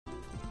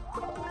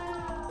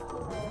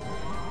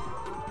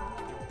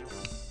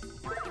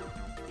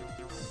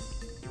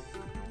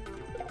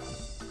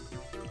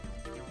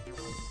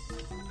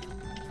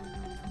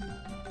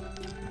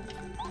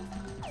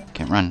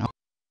run.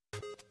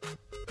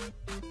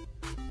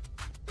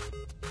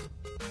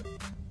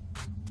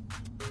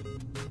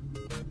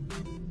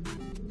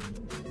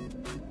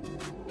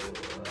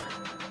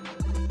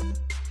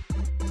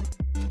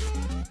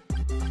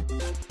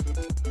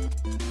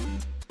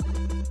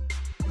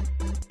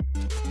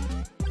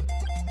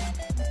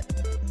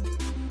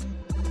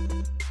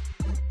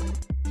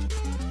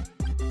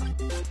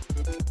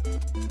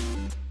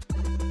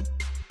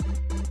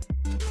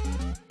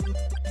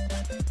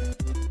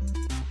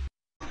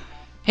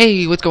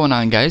 Hey, what's going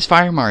on, guys?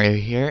 Fire Mario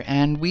here,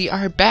 and we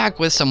are back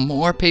with some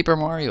more Paper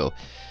Mario.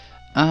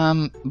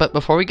 But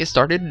before we get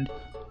started,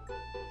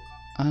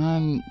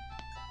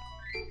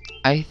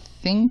 I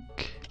think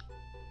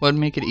what would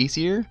make it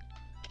easier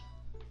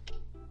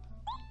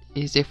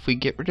is if we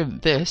get rid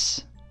of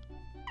this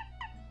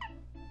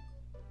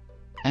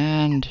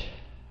and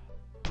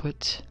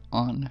put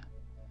on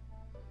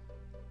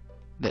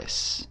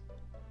this,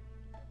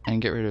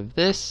 and get rid of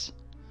this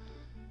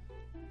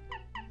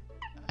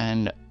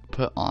and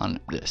put on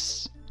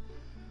this.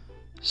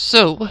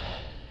 So,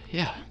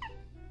 yeah.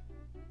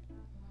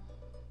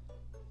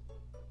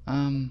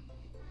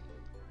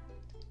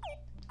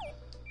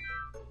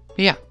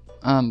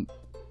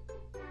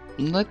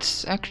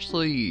 Let's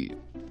actually...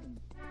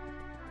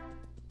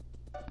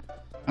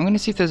 I'm gonna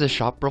see if there's a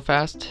shop real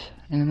fast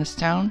in this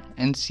town,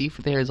 and see if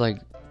there's like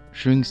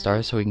shooting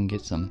stars so we can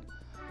get some.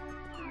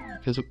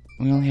 Because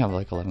we only have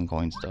like 11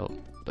 coins though,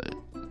 but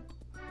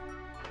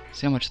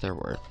see how much they're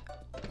worth.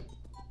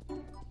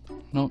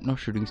 Nope, no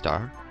shooting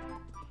star.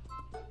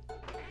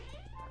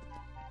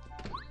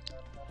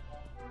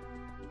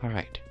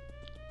 Alright.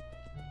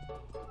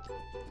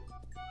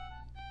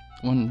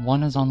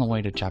 One is on the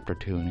way to chapter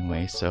 2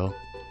 anyway, so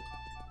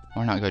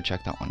we're not gonna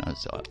check that one out.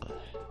 So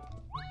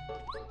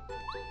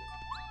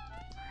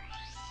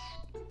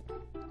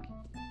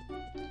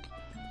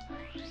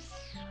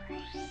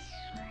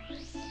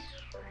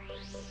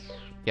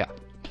yeah.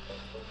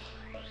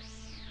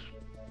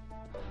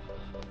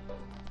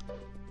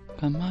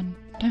 Come on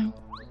down.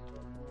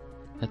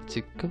 Let's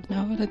go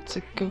now, let's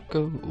go.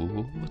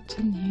 Ooh, what's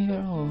in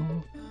here?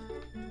 Oh.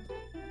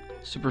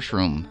 Super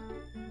Shroom.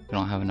 We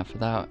don't have enough of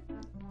that.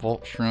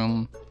 Volt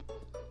Shroom.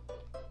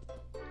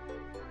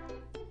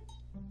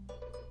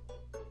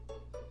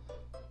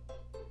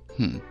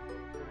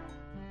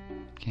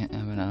 Can't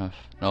have enough.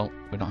 Nope,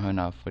 we don't have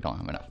enough. We don't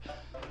have enough.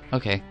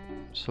 Okay,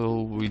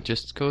 so we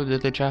just go to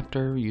the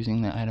chapter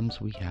using the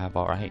items we have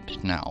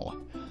right now.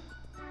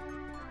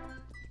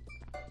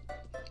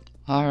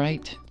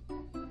 Alright.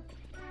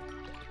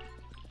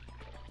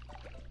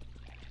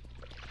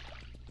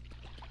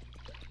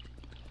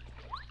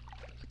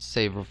 Let's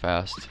save real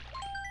fast.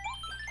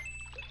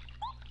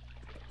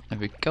 There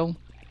we go.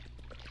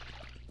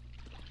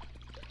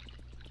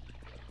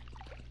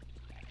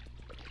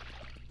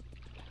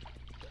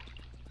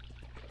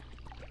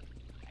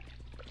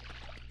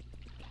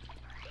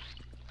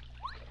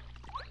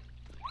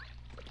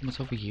 What's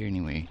over here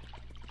anyway?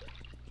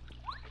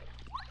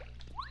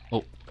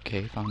 Oh,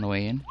 okay, found the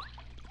way in.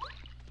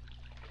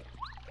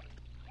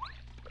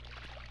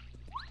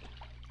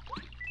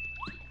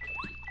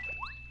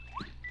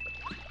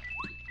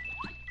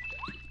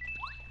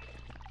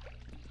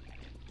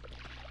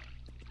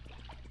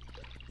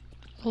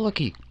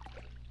 Lucky.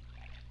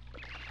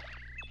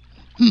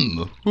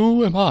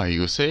 Who am I,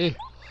 you say?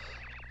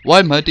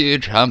 Why, my dear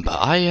champ,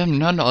 I am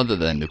none other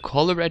than the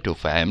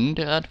Colorado-famed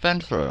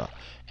adventurer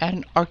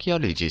and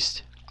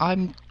archaeologist.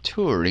 I'm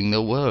touring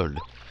the world.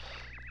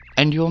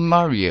 And you're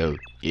Mario,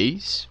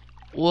 yes?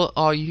 What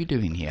are you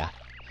doing here?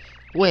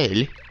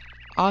 Well,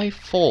 I,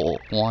 for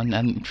one,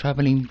 am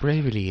traveling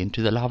bravely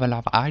into the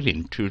Lavalava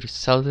Island to the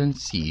Southern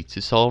Sea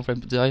to solve a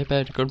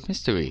diabetical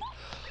mystery.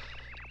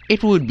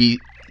 It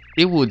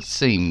would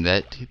seem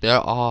that there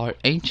are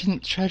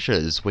ancient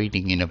treasures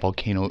waiting in a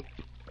volcanic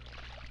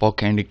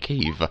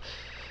cave.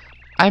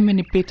 I'm in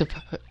a bit of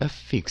a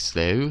fix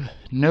though.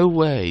 No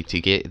way to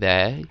get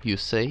there, you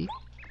see.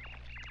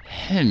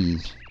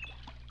 Think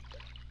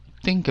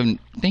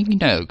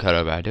now,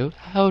 Colorado,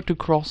 how to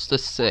cross the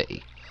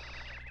sea.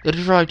 The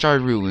dry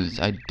ruins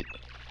I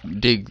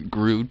dig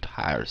grew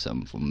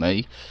tiresome for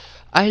me.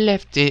 I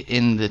left it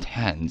in the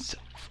hands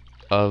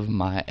of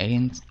my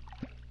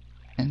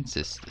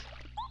ancestors.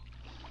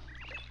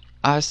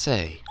 I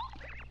say,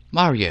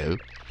 Mario,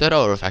 that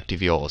artifact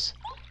of yours.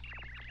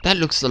 That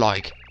looks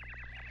like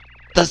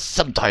the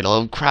subtitle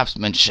of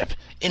craftsmanship.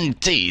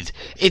 Indeed,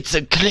 it's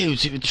a clue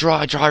to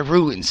dry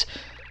ruins.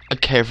 A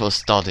careful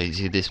study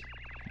to this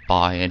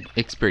by an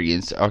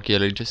experienced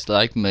archaeologist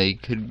like me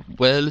could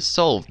well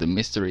solve the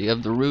mystery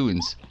of the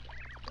ruins.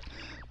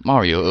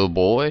 Mario, old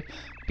boy,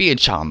 be a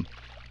chum.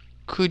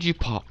 Could you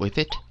part with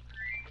it?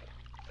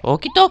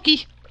 Okie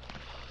dokie.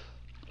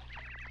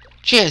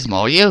 Cheers,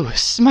 Mario.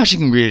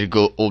 Smashing really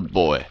good, old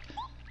boy.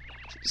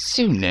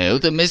 Soon now,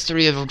 the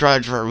mystery of dry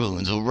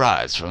ruins will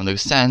rise from the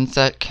sands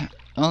that can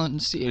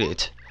unseal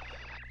it.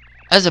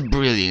 As a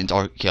brilliant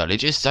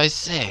archaeologist, I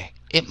say,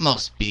 it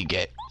must be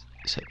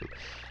so.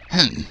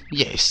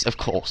 Yes, of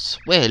course.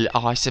 Well,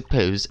 I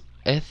suppose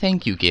a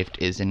thank you gift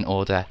is in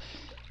order.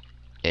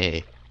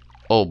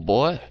 Oh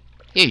boy,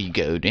 here you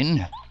go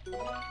then.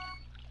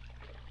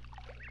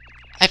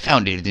 I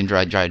found it in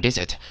dry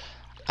desert.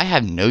 I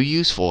have no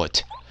use for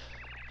it.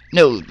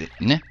 No,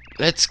 then,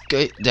 let's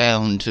get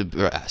down to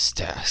brass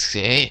tacks,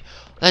 eh?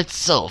 Let's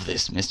solve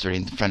this mystery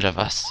in front of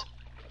us.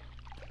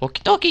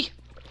 Okie dokie.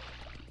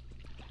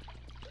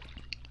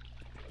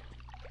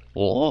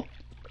 Oh.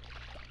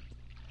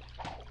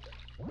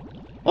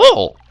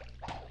 Oh.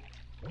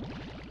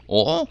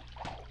 Oh.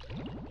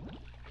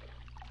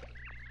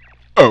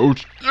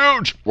 Ouch!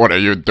 Ouch! What are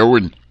you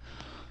doing?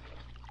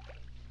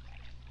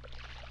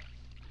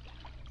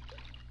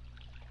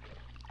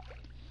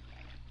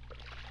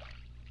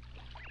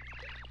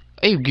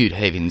 Oh, good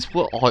heavens!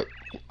 Well,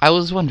 I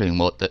was wondering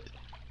what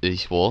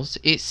this was.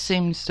 It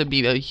seems to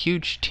be a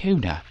huge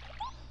tuna.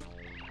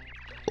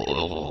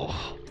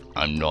 Oh,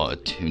 I'm not a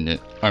tuna.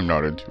 I'm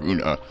not a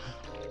tuna.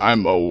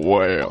 I'm a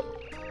whale.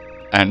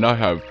 And I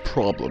have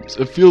problems.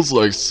 It feels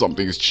like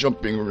something's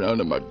jumping around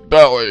in my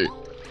belly.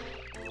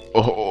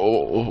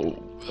 Oh,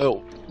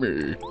 help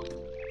me.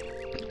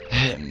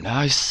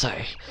 I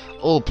say.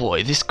 Oh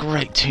boy, this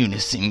great tuna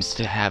seems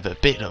to have a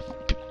bit of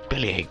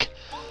bellyache.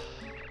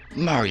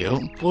 Mario,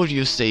 what do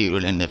you say you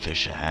lend a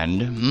fish a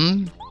hand,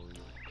 hmm?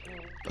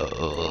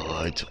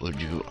 Oh, I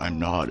told you I'm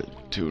not a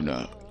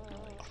tuna.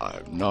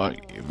 I'm not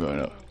even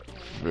a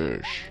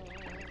fish.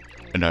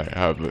 And I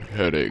have a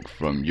headache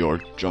from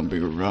your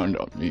jumping around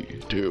on me,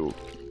 too.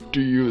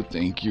 Do you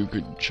think you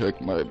could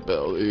check my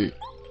belly?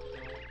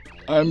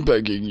 I'm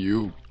begging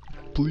you,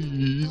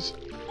 please.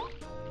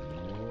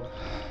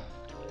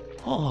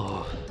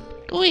 Oh,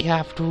 do we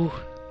have to?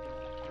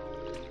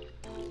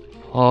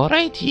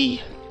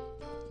 Alrighty.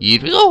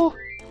 Here we go.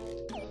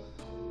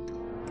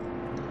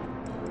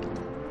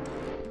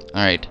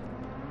 Alright.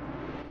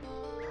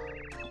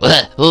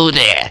 Who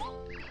there?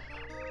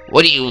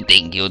 What do you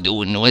think you're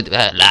doing with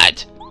that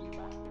lad?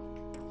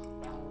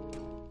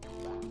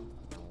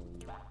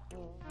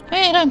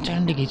 Hey, I'm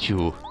trying to get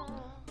you.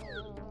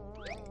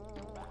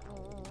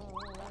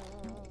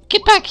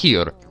 Get back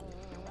here.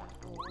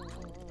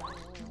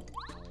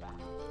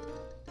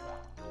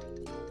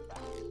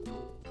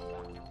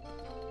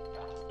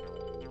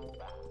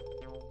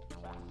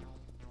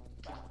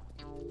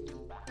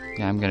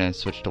 Yeah, I'm gonna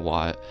switch to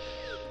Wyatt.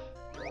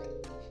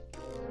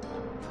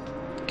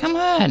 Come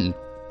on!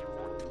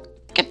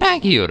 Get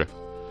back here!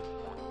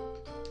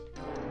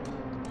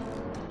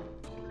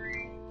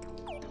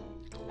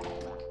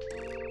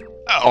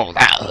 Oh,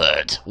 that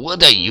hurt.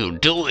 What are you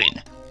doing?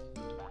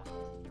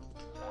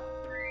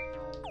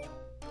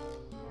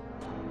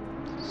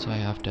 So I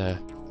have to...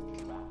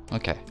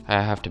 Okay,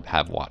 I have to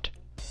have what?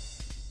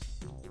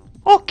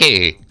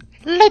 Okay,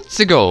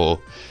 let's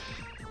go!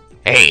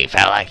 Hey,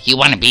 fella, you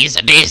want a piece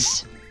of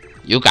this?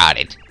 You got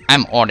it.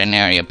 I'm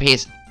ordinary a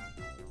piece...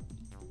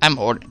 I'm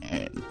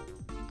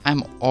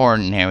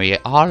ordinary.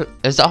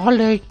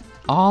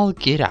 I'll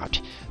get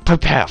out.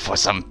 Prepare for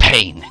some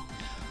pain.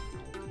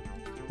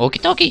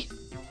 Okie dokie.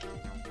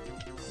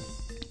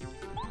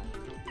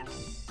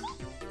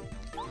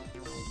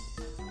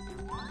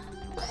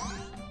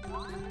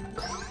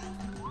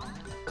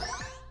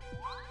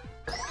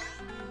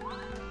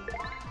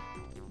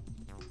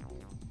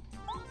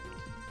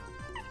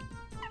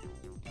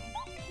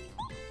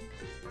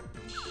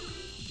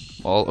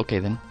 Well, okay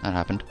then. That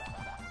happened.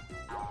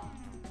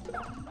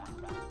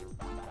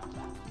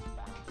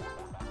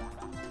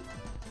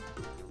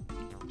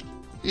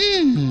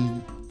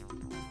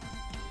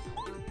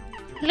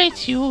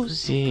 Let's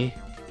use this.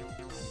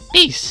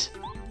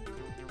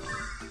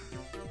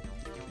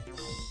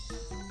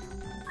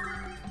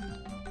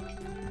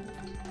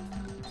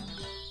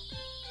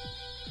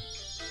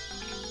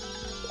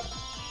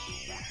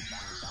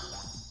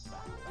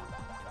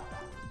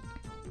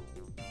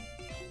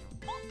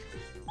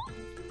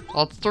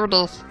 Let's do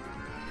this.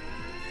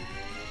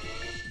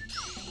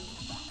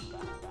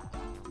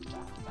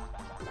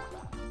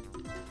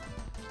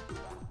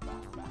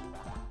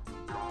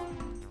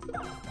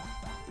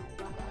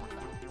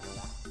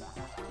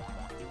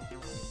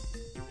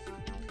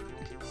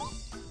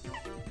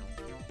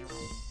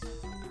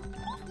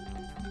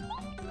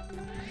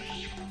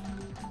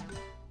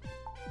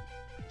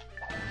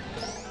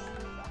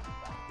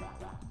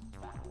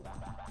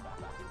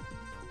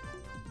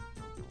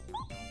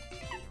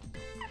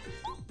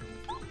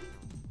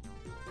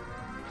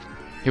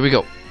 Here we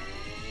go.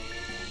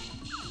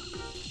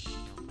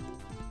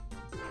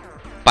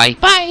 Bye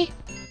bye.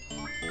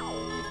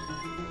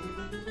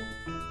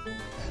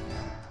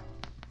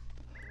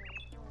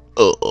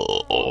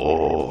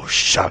 Oh,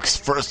 shucks.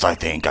 First I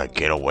think I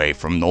get away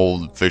from the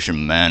old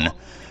fisherman,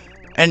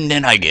 and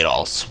then I get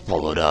all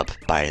swallowed up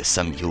by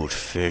some huge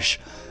fish,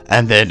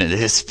 and then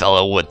this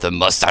fellow with the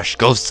mustache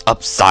goes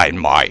upside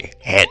my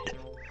head.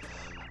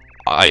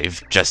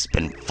 I've just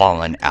been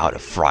falling out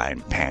of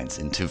frying pans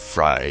into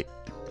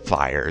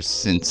fires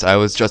since I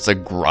was just a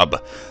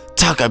grub.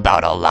 Talk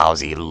about a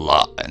lousy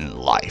lot in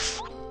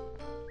life.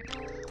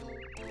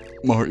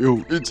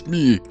 Mario, it's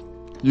me.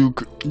 You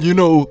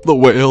know the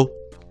whale.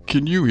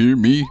 Can you hear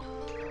me?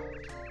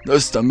 The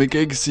stomach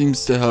ache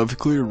seems to have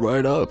cleared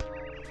right up.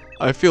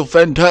 I feel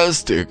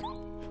fantastic.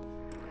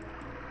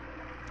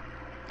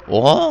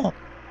 Oh,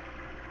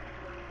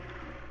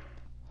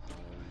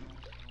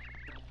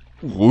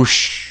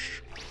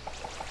 Whoosh.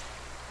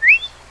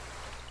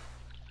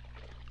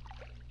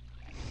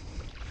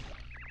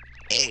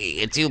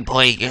 hey, it's you,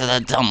 boy. You're the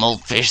dumb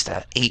old fish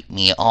that ate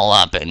me all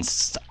up and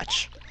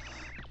such.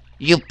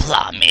 You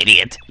plum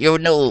idiot. You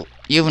know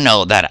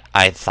that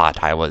I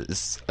thought I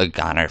was a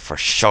goner for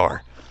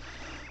sure.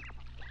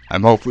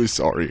 I'm awfully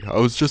sorry. I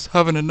was just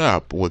having a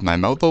nap with my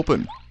mouth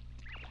open.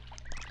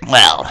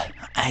 Well,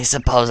 I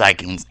suppose I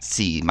can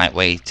see my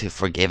way to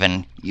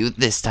forgiving you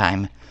this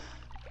time.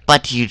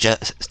 But you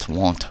just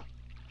won't.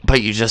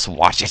 But you just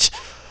watch it.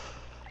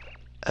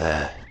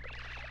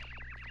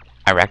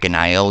 I reckon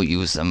I owe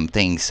you some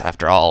things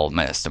after all,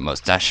 Master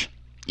Mustache.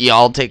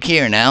 Y'all take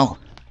care now.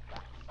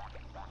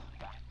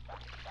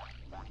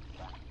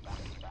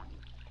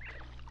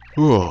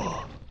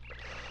 Oh,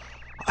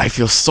 I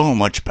feel so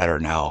much better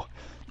now.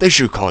 They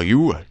should call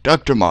you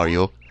Dr.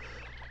 Mario.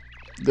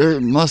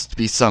 There must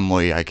be some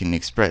way I can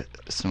express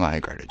my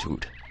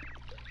gratitude.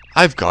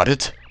 I've got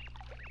it.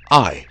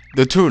 I,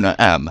 the tuna,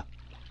 am.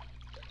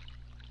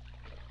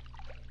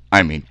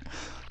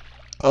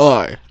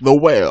 I, the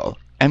whale,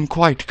 am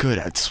quite good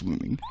at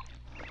swimming.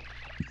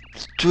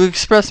 To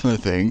express my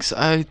thanks,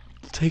 I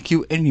take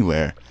you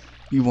anywhere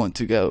you want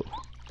to go.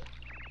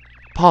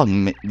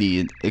 Pardon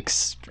the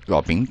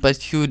eavesdropping, but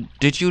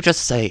did you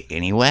just say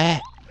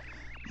anywhere?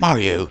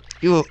 Mario,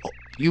 you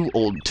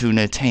old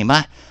tuna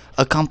tamer,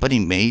 accompany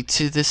me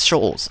to the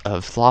shores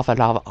of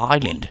Lavalava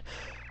Island.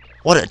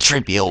 What a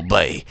trip you'll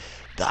be.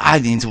 The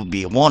islands will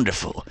be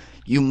wonderful.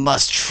 You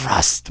must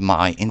trust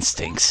my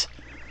instincts.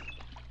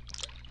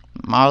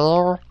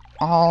 Mario,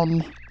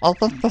 I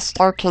think the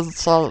Star Kid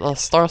said the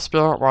Star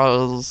Spirit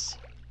was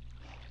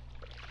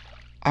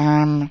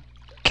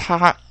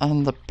cat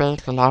in the big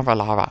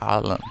Lavalava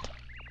Island.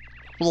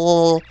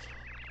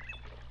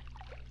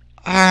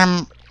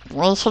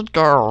 We should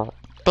go.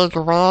 Big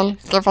whale,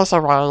 give us a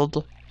ride.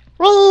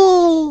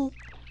 Whee!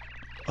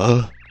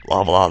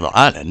 Lavalava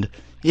Island?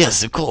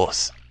 Yes, of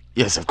course.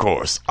 Yes, of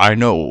course. I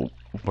know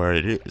where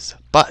it is.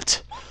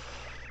 But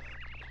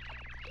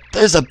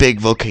there's a big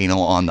volcano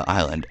on the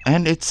island,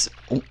 and it's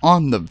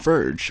on the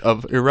verge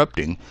of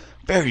erupting.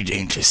 Very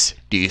dangerous.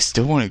 Do you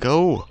still want to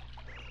go?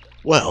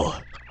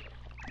 Well,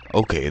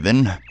 okay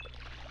then.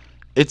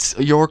 It's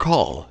your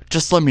call.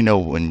 Just let me know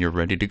when you're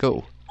ready to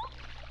go.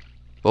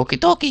 Okie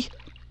dokie.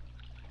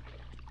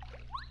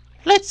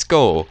 Let's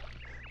go.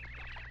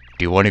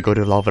 Do you want to go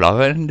to Lava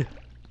Island?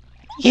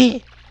 Yeah.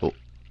 Oh.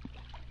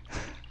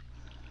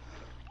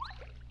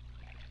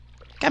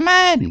 Come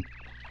on.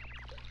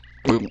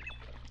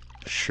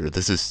 Sure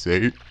this is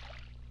safe?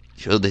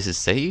 Sure this is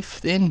safe?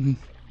 Then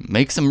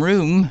make some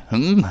room.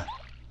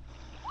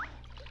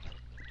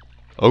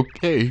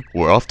 Okay,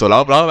 we're off to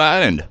Lava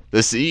Island.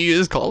 The sea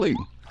is calling.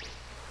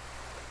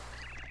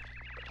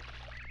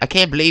 I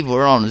can't believe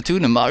we're on the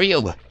tuna,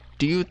 Mario.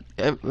 Do you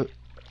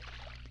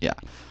Yeah,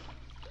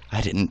 I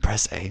didn't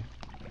press A.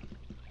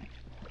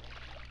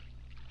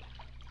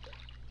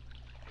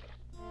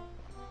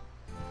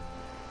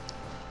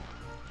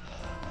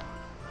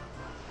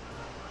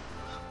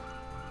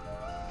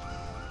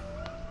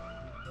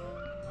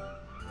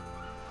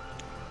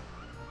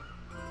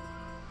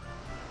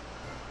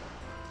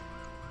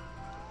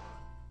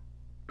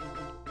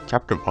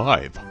 Chapter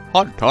 5,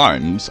 Hot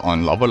Times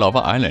on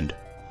Lavalava Island.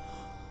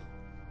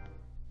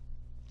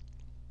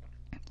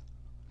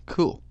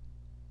 Cool.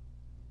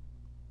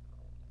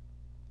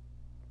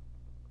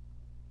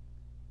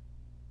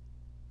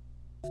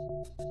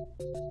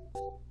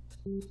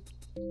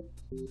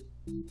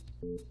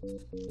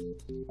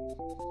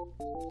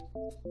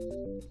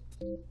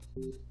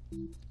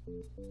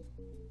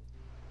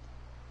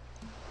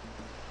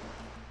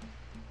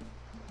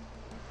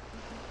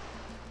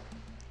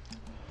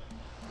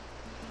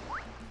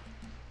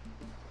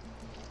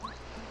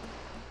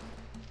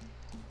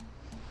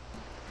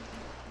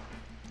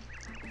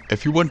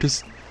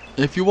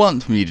 If you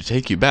want me to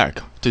take you back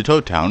to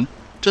Toad Town,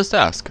 just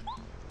ask.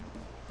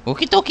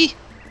 Okie dokie.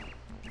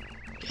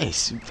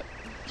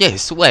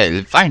 Yes,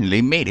 well,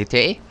 finally made it,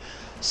 eh?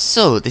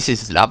 So, this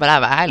is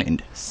Lavalava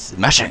Island.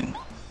 Smashing.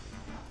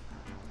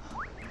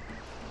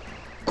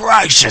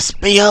 Gracious,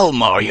 behold,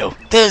 Mario.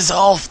 There's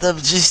half the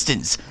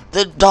distance.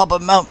 The top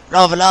of Mount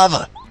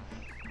Lavalava.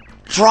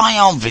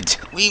 Triumphant.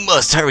 We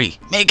must hurry.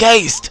 Make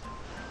haste.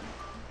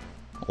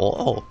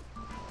 Oh.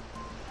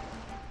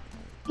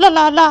 La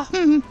la la.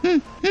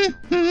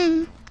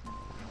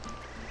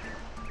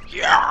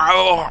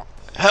 Yeah.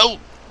 Help.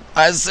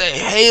 I say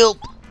help.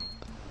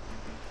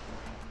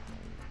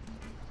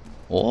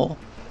 Oh.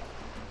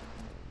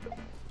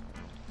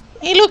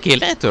 Hey, look here,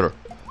 later.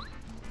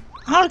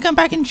 I'll come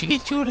back and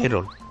get you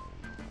later.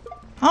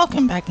 I'll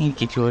come back and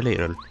get you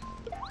later.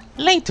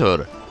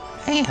 Later.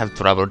 I have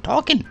trouble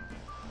talking.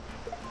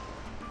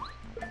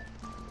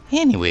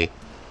 Anyway.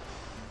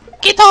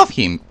 Get off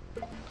him.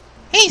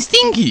 Hey,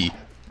 Stinky.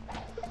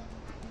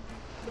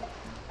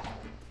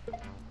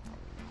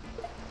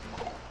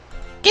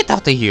 Get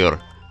out of here!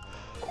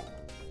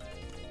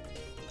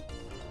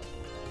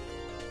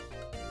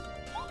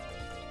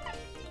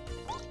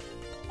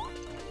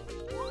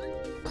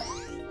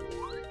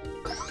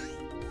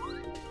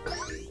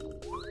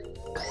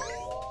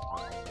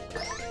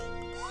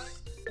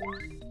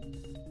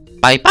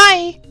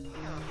 Bye-bye!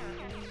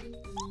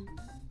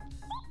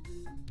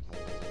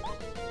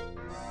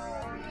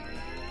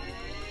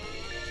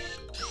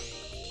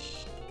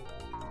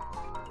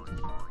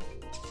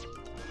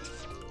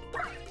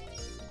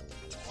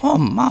 Oh,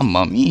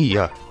 mamma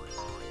mia!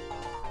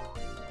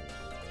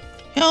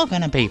 You're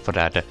gonna pay for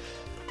that.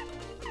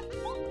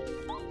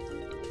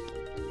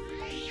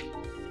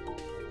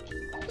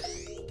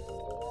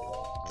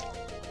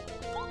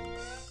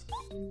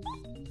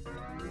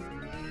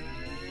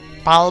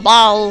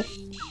 Bye-bye!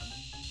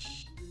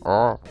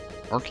 Oh,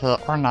 okay,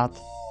 or not.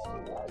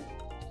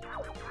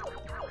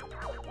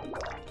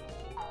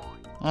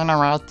 You know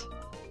what?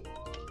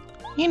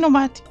 You know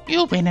what?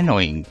 You've been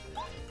annoying.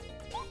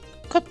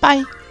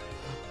 Goodbye.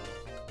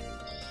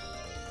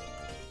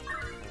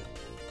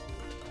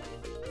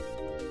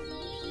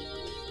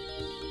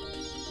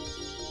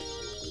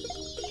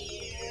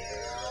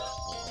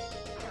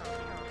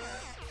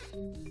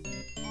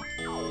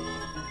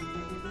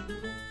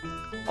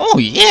 Oh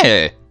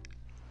yeah!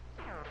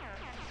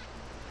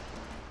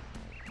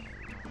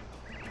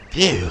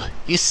 Phew,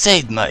 you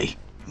saved me.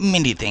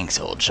 Many thanks,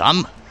 old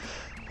chum.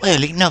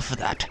 Well, enough of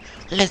that.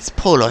 Let's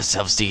pull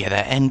ourselves together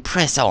and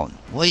press on.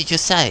 What did you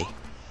say?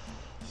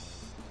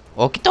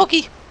 Okie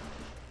dokie.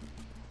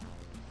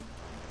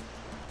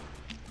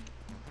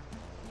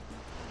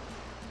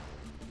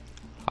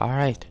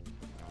 Alright.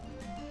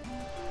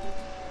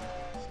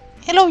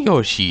 Hello,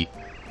 Yoshi.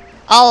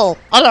 Oh,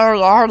 hello,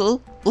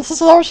 Yardy. This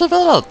is Yoshi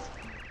Village.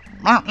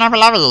 Never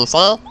loved you,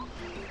 sir.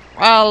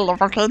 Well, the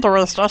volcano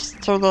is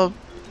just to the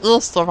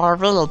east of our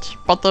village,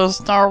 but there's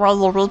no way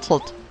to reach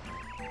it.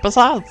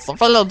 Besides, the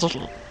village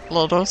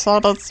leader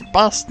said it's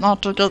best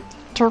not to get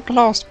too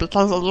close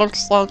because it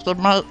looks like it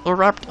might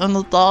erupt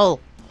any day.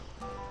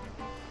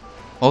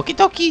 Okie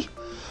dokie.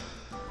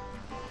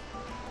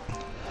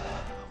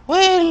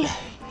 Well,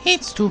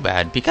 it's too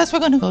bad because we're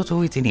gonna go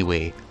to it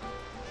anyway.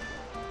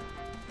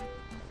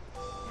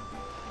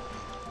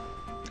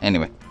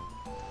 Anyway.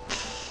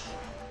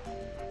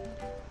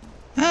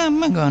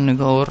 I'm gonna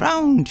go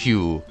around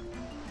you.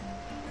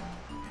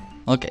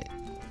 Okay.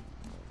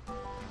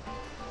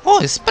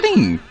 Oh,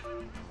 spring!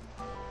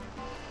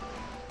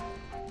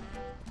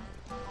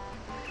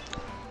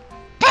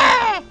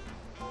 Ah!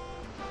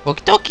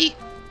 Okie dokie.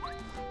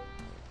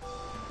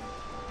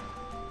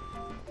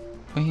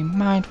 We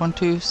might want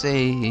to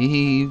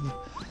save.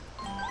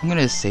 I'm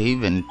gonna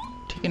save and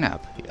take a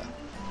nap here.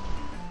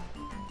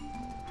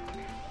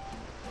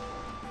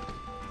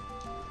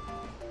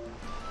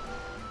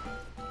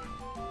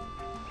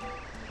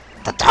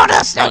 The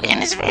total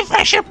slogan is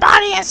refresh your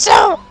body and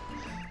soul.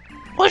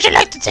 Would you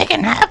like to take a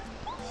nap?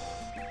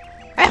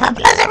 Have a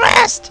pleasant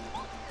rest.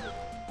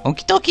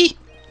 Okie dokie.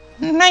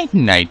 Night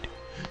night.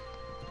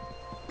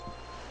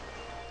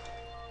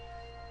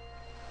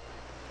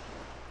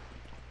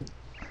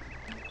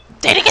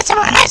 Did you get some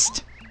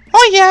rest?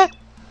 Oh yeah.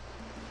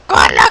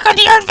 Good luck on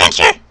your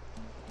adventure.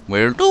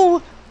 Will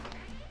do.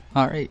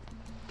 Alright.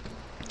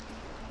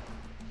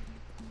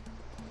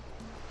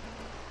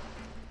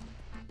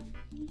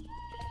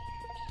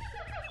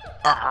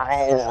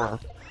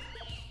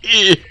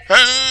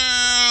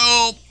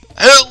 Help!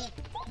 Help!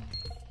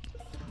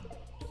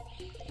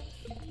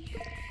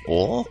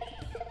 Oh?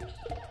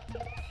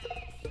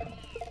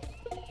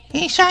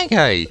 Hey, Shy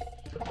Guy!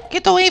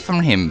 Get away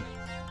from him!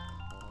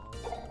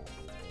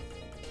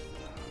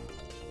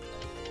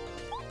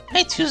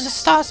 Let's use the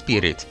Star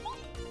Spirit.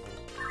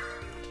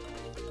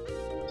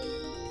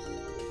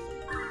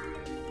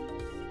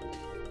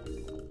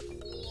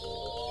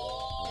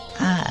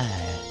 Ah,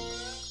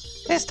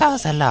 the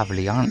stars are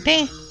lovely, aren't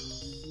they?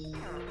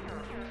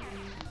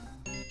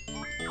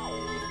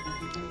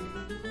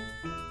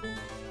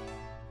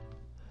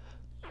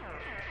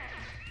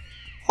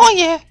 Oh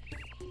yeah!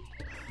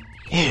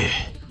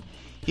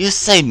 You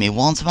saved me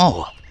once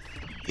more.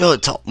 You're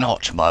top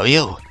notch,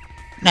 Mario.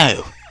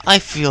 Now, I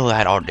feel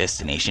that our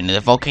destination, the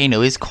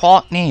volcano, is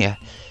quite near.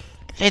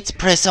 Let's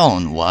press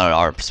on while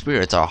our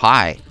spirits are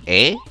high,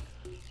 eh?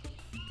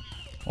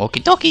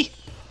 Okie dokie!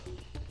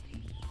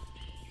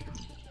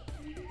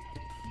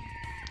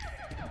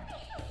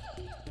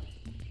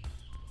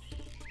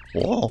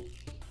 Oh.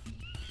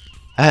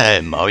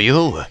 Hey,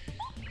 Mario.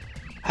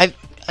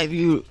 Have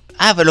you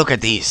have a look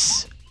at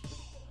this?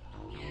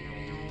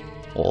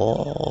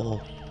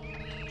 Oh.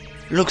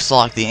 Looks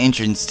like the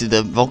entrance to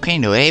the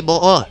volcano, eh,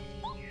 boy?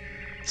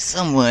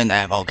 Somewhere in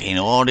that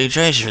volcano are the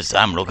treasures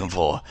I'm looking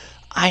for.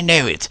 I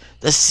know it.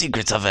 The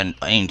secrets of an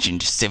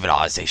ancient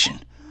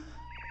civilization.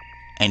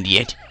 And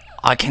yet,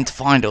 I can't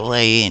find a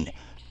way in.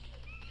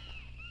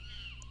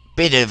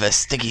 Bit of a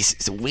sticky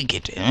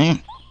wicket, eh?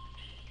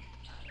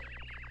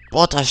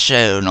 But I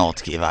shall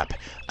not give up.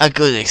 A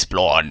good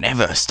explorer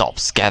never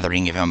stops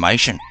gathering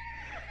information.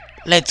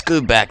 Let's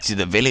go back to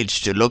the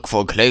village to look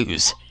for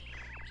clues.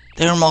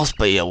 There must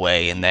be a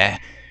way in there.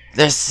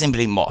 There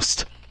simply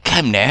must.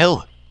 Come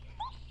now.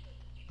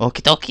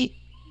 Okie dokie.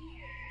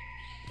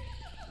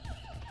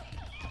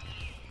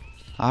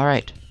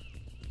 Alright.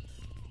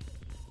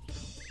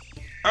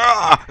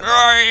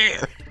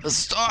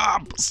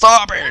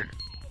 Stop it.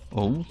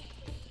 Oh.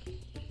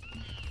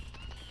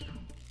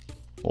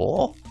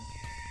 Oh.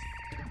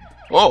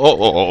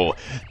 Oh,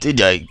 did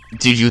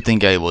you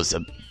think I was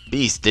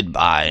beasted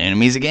by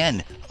enemies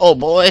again? Oh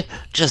boy,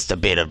 just a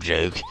bit of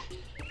joke.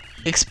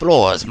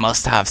 Explorers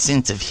must have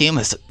sense of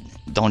humor,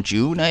 don't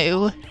you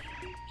know?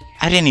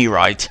 At any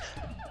rate,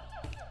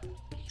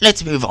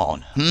 let's move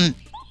on,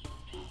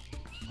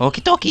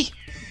 Okie dokie.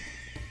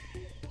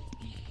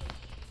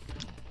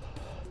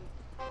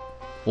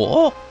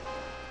 Whoa.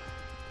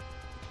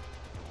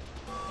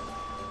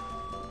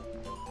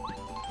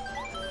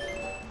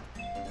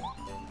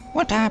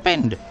 What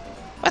happened?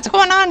 What's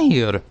going on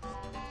here?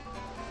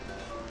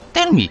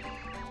 Tell me.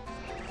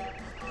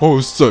 Oh,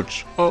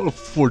 such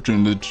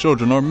unfortunate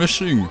children are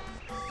missing.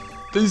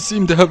 They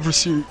seem to have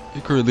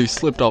secretly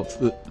slipped out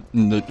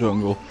in the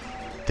jungle.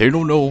 They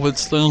don't know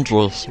what's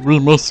dangerous. We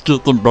must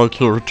get them back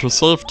here to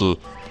safety.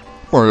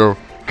 Mario,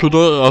 could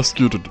I ask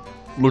you to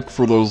look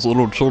for those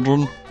little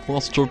children,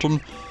 lost children?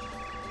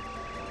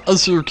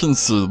 As you can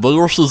see, the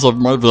Yoshis of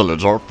my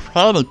village are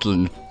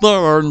panicking. They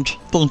aren't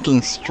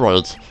thinking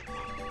straight.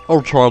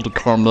 I'll try to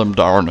calm them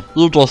down.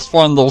 You just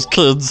find those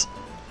kids.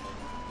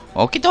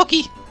 Okie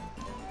dokie.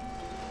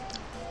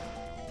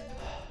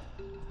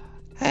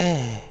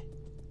 Hey.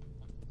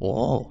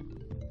 Whoa.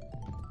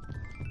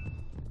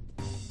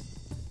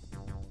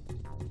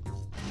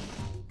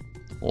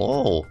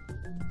 Whoa.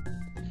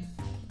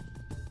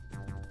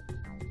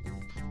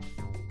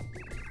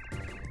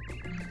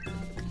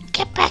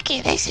 Get back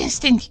here this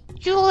instant,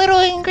 you little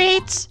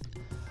ingrates!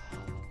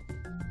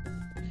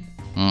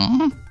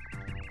 Hmm?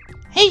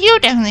 Hey, you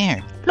down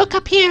there! Look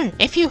up here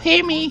if you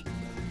hear me!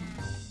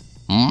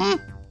 Hmm?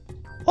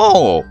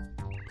 Oh.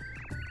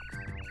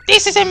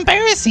 This is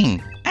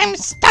embarrassing! I'm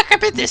stuck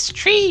up in this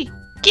tree!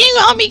 Can you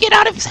help me get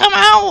out of it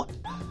somehow?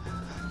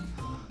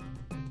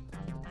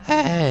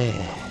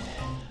 Hey.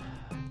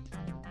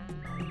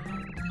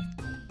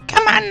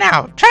 Come on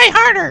now, try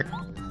harder!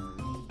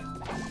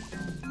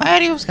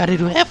 Mario's gotta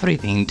do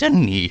everything,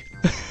 doesn't he?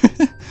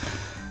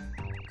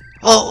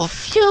 Oh,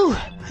 phew!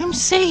 I'm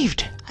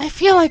saved! I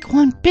feel like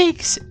one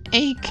big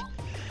ache.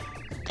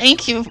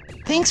 Thank you.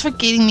 Thanks for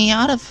getting me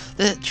out of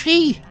the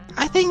tree.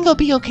 I think I'll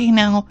be okay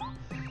now.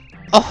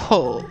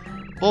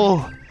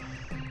 Oh,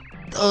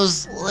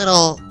 those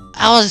little...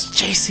 I was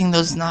chasing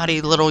those naughty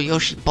little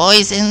Yoshi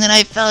boys and then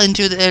I fell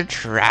into their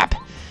trap.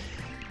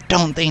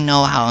 Don't they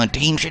know how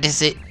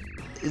dangerous it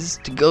is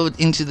to go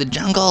into the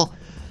jungle?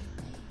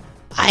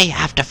 I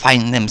have to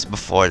find them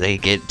before they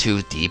get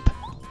too deep.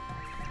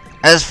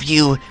 As for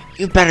you,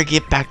 you better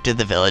get back to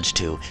the village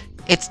too.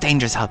 It's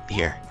dangerous out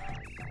here.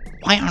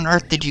 Why on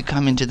earth did you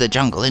come into the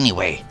jungle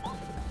anyway?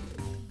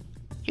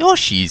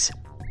 Yoshis.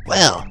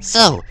 Well,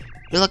 so,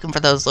 you're looking for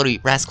those little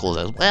rascals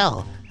as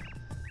well.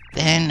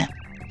 Then,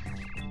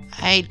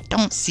 I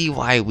don't see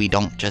why we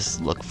don't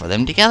just look for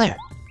them together.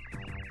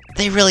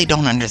 They really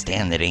don't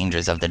understand the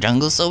dangers of the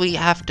jungle, so we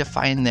have to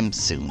find them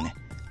soon.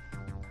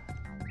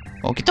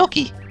 Okie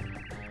dokie.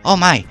 Oh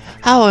my,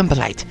 how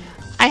impolite.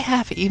 I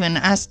have even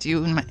asked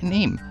you my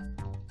name.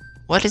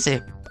 What is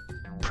it,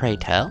 pray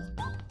tell?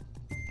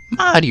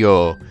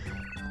 Mario.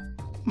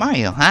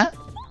 Mario, huh?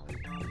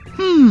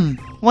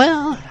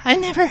 Well, I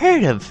never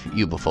heard of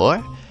you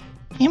before.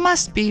 You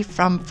must be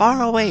from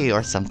far away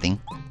or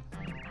something.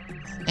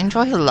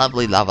 Enjoy a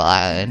lovely Lava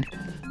Island.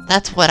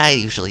 That's what I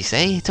usually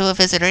say to a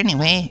visitor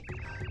anyway.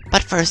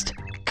 But first,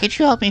 could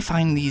you help me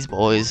find these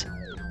boys?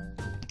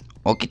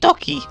 Okie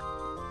dokie.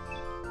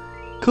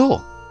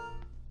 Cool.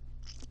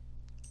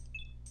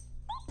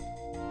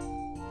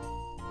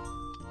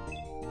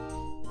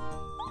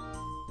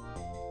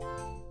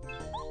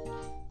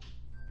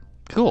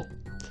 Cool.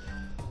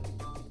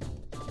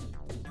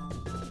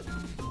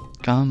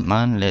 Come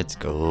on, let's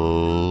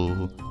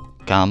go.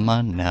 Come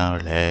on now,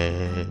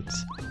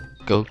 let's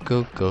go,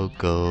 go, go,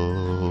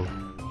 go.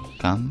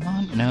 Come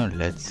on now,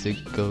 let's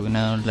go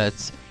now,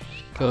 let's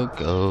go,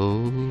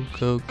 go,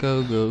 go,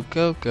 go, go,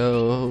 go,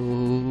 go.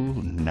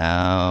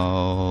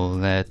 Now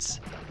let's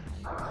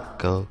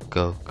go,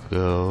 go,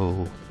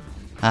 go.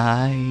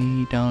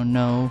 I don't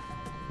know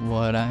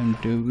what I'm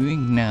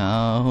doing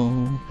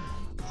now.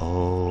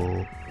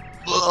 Oh.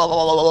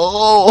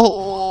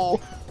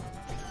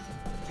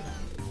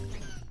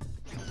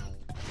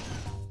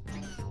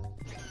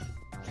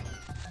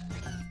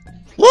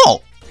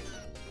 Whoa!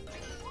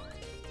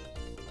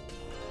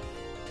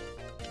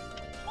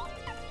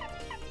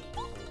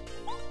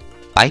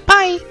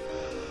 Bye-bye!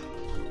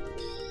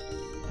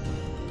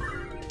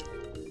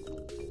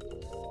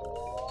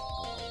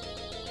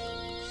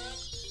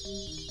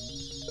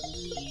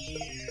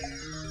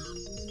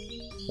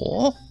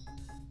 Oh.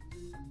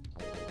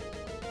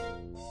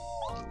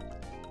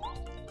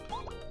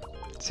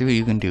 See what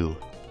you can do.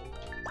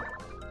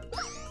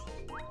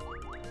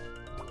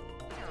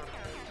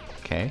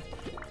 Okay.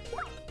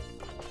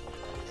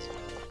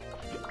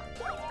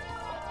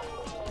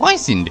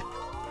 Poisoned!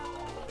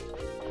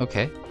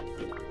 Okay.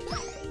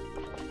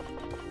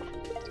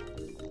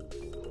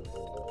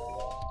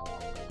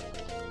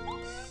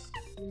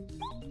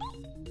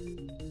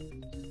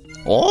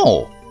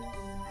 Oh!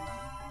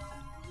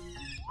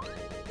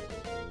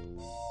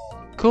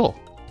 Cool.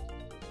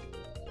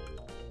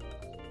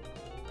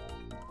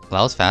 Well,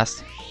 that was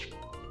fast.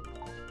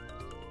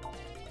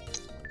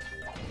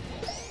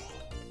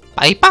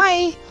 Bye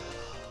bye!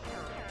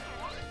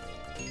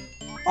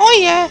 Oh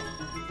yeah!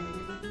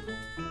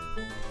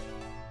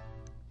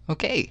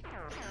 Okay.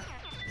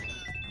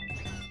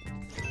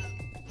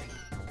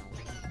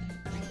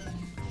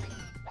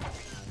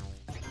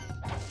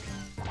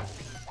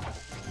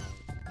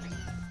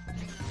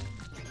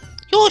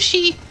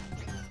 Yoshi!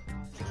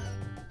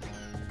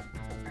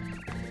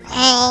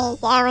 That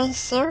was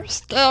so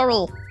scary.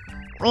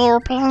 We were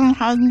playing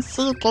hide and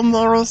seek and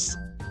there was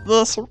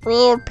this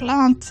weird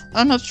plant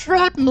and it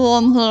trapped me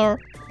in here.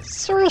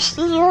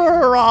 Seriously,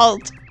 you're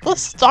right.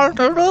 This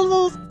stalker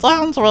really is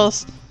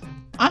dangerous.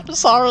 I'm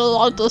sorry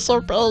I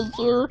disobeyed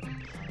you.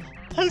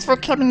 Thanks for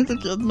coming to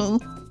get me.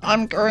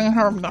 I'm going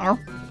home now.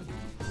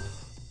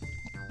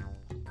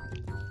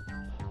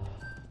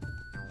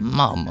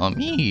 Mamma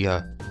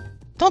mia!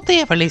 Don't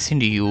they ever listen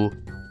to you?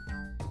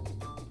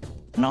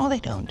 No, they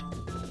don't.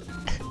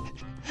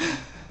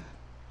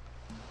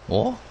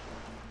 Oh?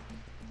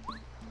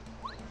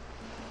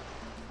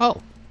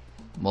 Oh.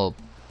 Well,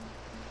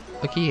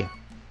 look here.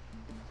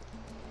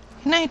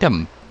 An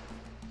item.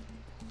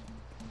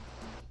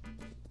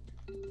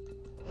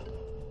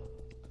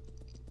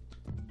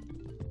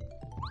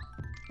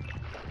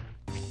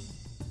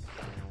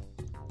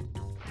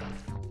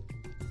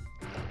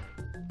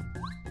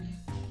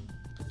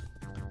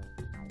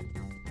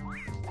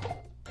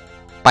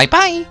 Bye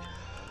bye.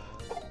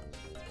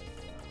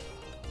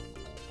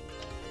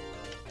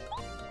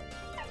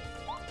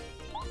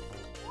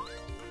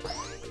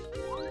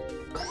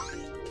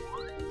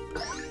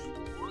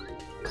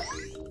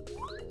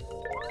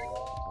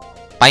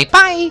 Bye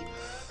bye.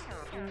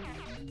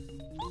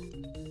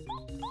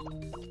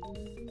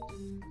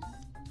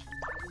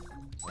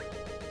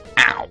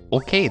 Ow.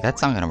 Okay,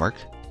 that's not gonna work.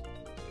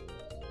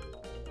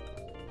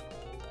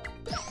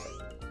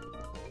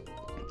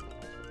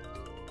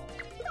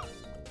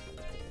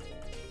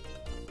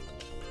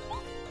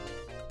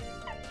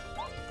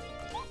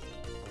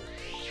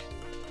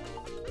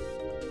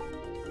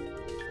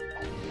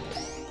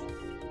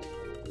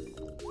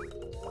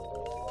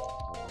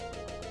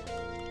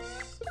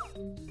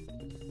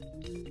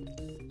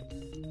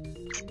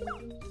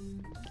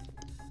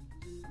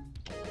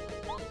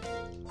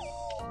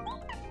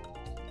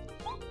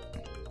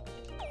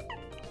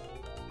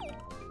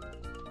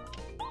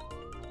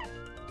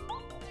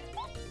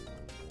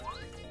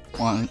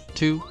 One,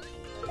 two,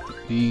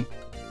 three.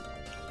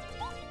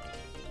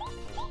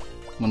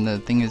 When the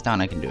thing is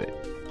done, I can do it.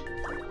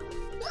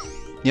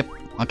 Yep,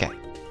 okay.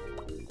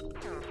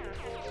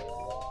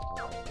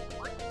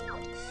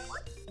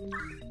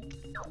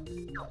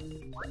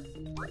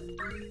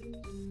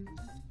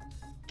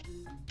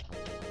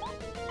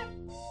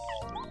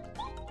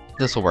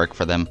 This will work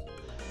for them.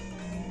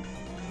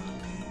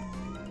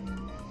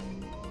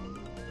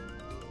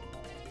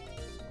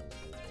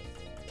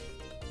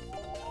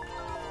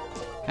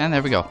 And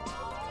there we go.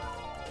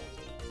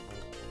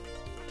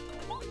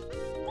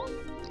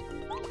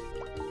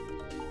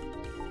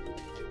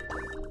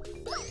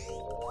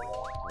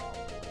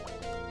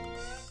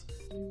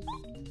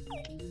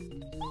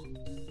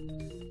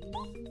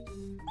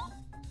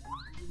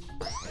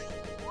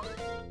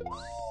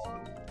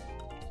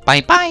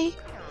 Bye bye!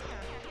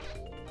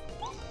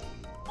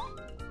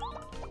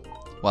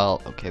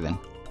 Well, okay then.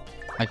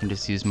 I can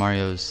just use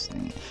Mario's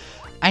thing.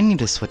 I need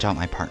to switch out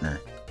my partner.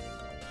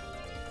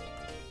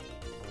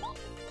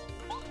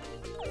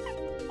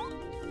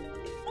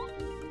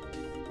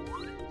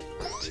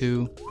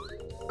 2,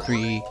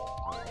 3,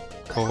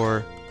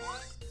 4,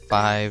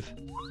 5,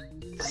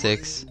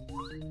 6,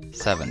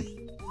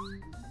 7.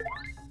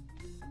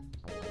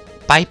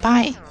 Bye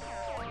bye!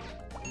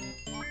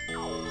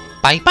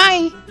 Bye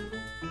bye!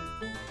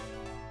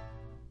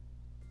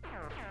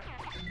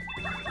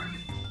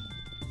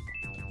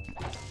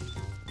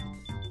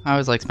 I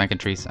always like smacking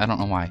trees. I don't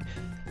know why.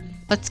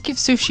 Let's give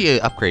Sushi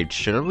an upgrade,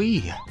 shall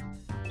we?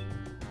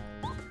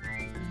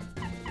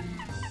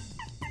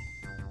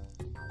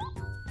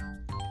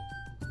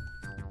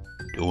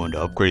 You want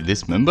to upgrade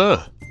this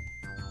member?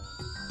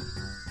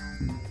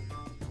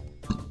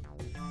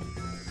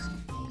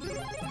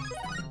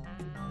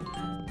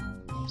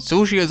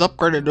 Sushi has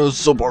upgraded to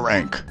super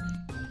rank.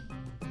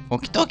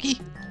 Okie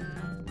dokie.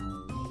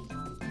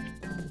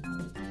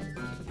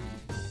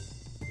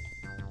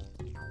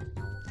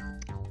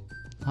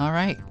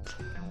 Alright.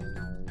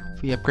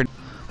 We upgrade.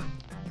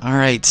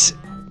 Alright.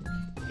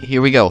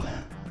 Here we go.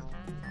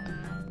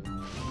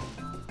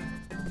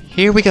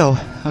 Here we go.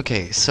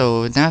 Okay,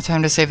 so now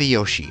time to save the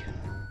Yoshi.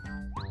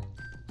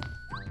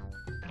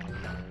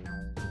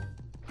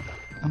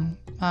 Come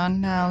on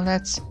now,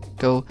 let's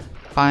go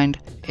find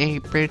a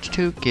bridge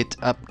to get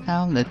up.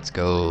 Now let's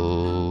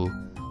go.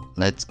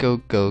 Let's go,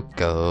 go,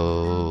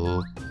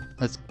 go.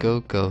 Let's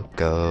go, go,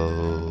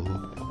 go.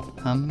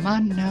 Come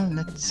on now,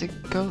 let's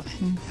go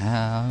and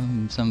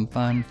have some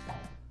fun.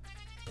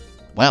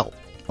 Well,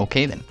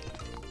 okay then.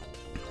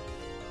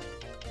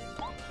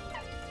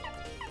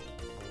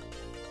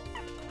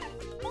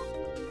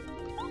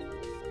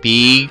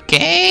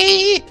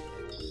 PK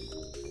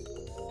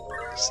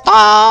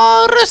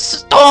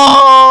Starstorm!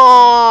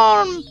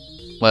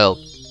 Well,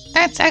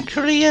 that's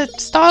actually a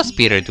star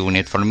spirit doing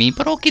it for me,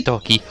 but okie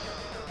dokie.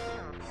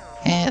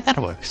 That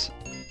works.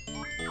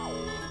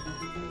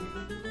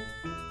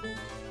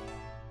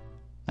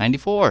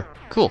 94.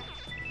 Cool.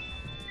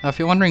 Now, if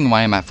you're wondering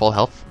why I'm at full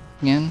health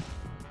again,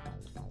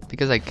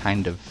 because I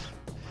kind of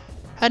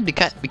had to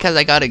cut because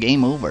I got a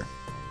game over.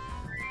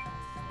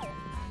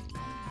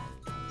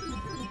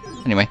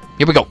 Anyway,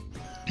 here we go.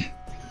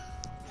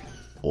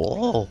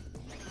 Oh.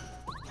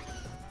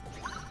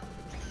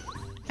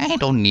 I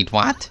don't need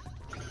what?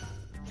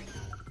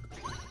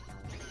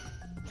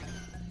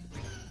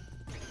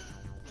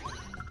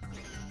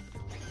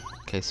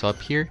 Okay, so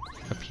up here,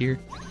 here.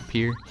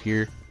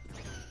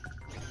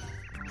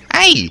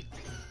 Hey!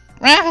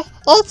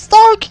 It's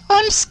dark.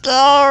 I'm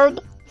scared.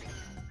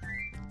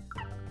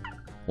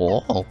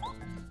 Oh.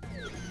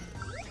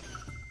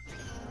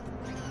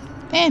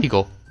 There you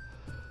go.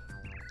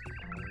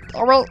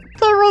 There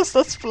was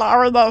this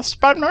flower that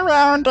spun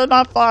around, and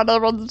I thought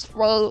it was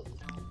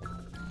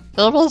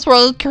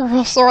way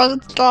cool, so I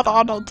got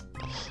on it.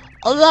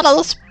 And then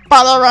I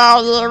spun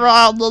around and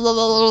around, and then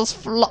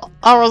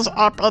I was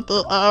up at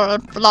the air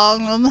and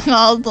flying, and then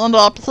I ended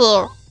up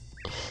here.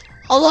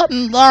 I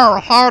didn't know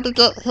how to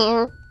get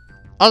here.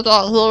 I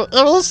got here.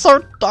 It was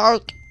so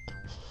dark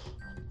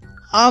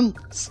and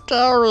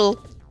scary,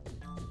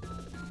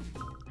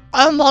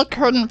 and I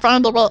couldn't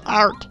find a way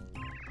out.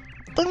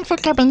 Thanks for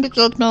coming to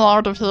get me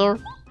out of here.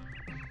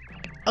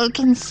 I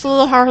can see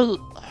how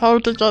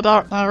to get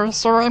out now,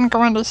 so I'm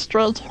going to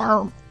straight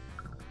home.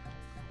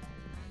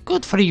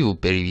 Good for you,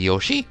 baby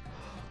Yoshi.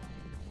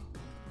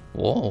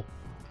 Whoa.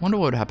 Wonder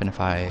what would happen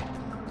if I...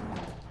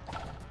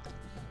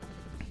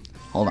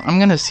 Hold on, I'm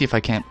gonna see if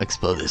I can't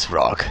explode this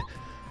rock.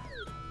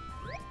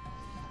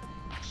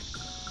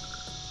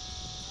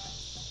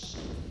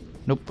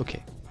 Nope,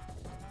 okay.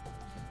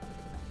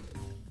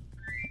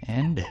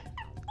 And...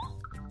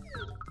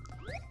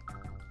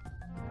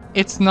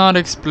 it's not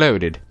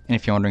exploded. And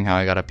if you're wondering how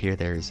I got up here,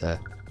 there's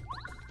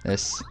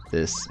this,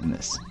 and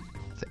this.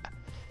 So,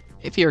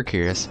 if you're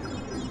curious,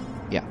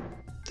 yeah.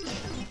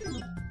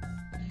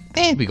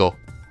 There we go.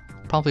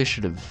 Probably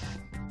should have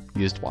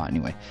used Y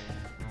anyway.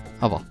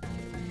 Oh well.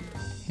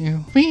 Here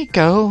we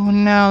go,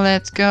 now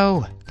let's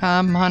go.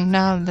 Come on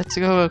now, let's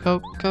go,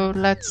 go,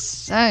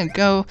 let's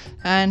go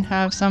and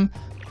have some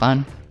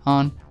fun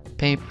on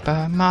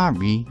Paper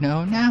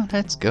Mario. Now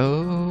let's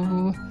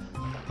go.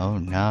 Oh,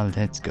 now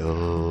let's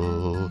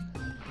go.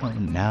 Oh,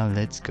 now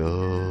let's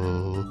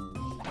go.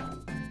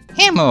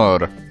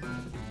 Hammer!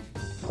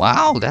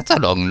 Wow, that's a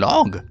long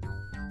log.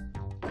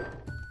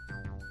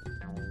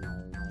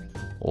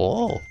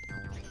 Oh.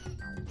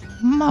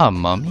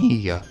 Mamma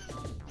mia.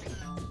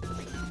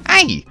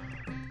 Hey!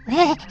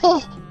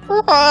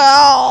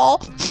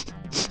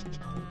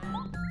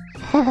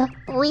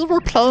 We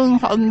were playing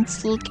hide and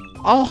seek.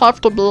 I'll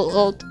have to be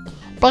it.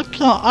 But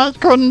I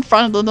couldn't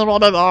find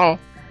anyone at all.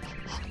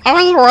 I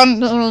was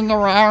wandering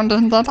around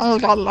and then I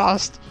got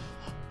lost.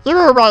 You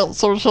were right,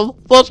 Sushi.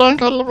 The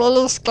jungle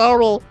really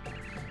scary.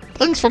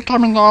 Thanks for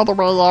coming all the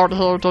way out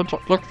here to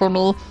look for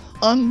me.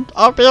 And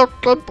I'll be a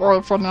good boy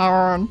from now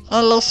on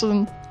and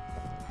listen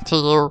to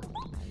you.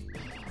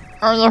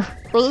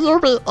 Will you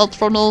be it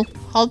for me?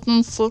 Hide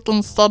and seek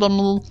instead of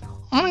me.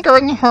 I'm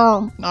going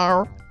home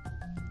now.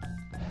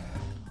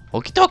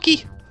 Okie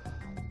dokie.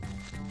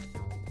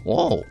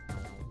 Whoa.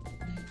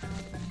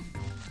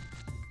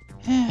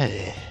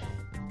 Hey.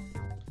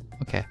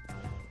 Okay.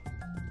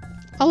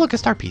 Oh, look, a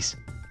star piece.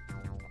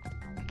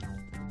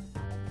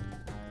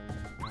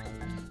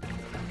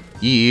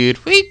 Here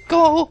we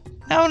go.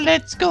 Now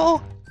let's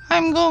go.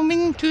 I'm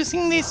going to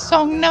sing this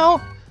song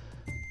now.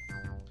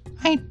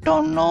 I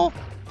don't know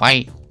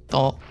why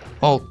though.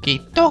 Okie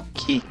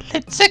dokie.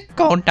 Let's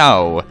go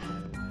now.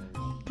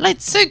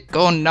 Let's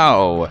go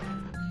now.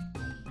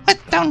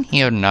 What's down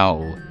here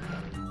now?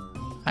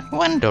 I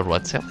wonder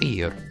what's up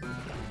here.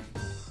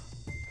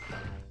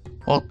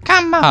 Oh,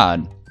 come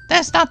on.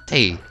 There's not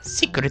a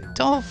secret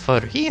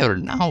over here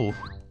now.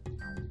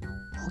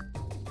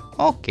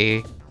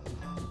 Okay.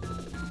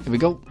 Here we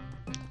go.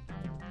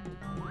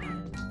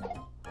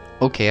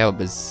 Okay, I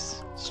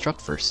was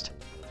struck first.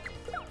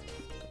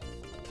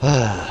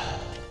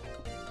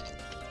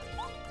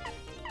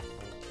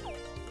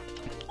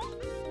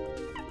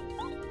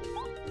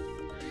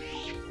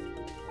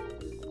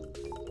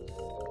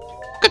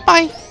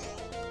 Goodbye.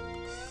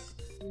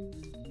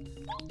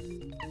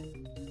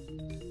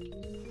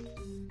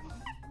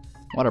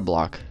 Water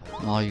block.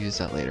 I'll use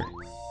that later.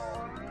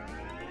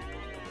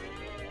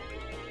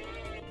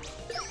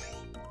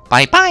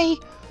 Bye bye.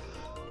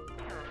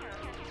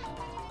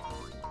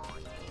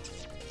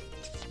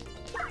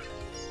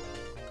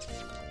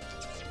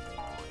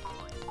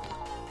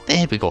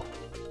 There we go.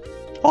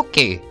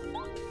 Okay.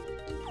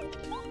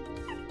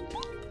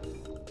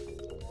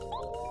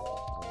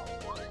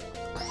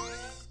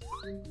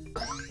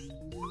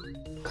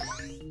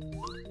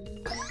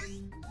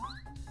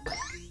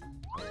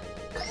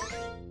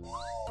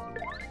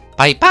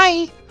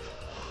 Bye-bye!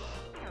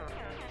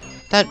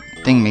 That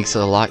thing makes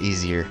it a lot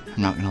easier,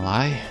 I'm not gonna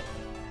lie.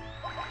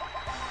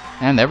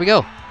 And there we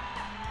go.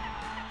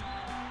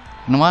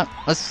 You know what?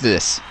 Let's do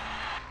this.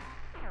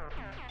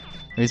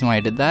 The reason why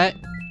I did that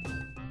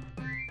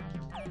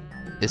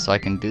is so I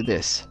can do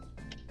this.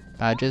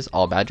 Badges,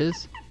 all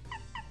badges.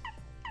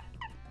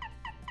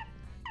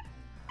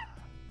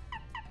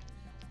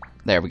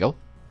 There we go.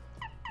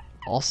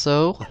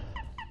 Also,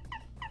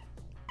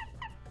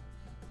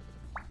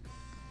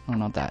 oh,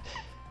 not that.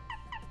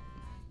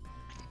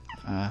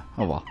 Oh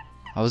well.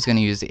 I was gonna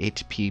use the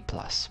HP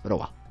plus, but oh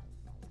well.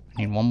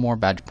 I need one more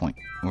badge point,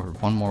 or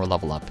one more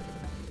level up.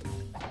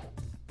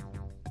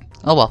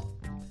 Oh well.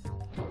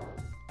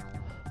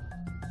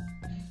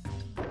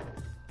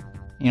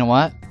 You know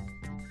what?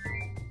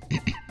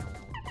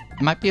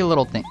 It might be a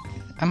little thing.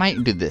 I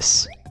might do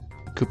this.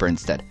 Cooper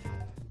instead.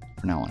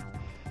 From now on.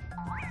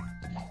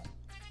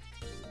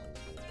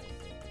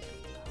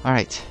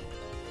 Alright.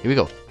 Here we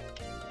go.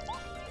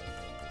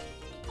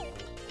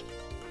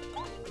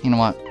 You know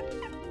what?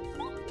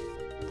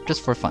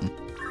 Just for fun.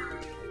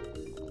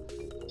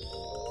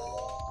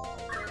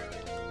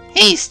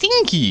 Hey,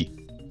 Stinky!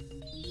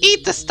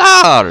 Eat the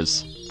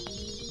stars!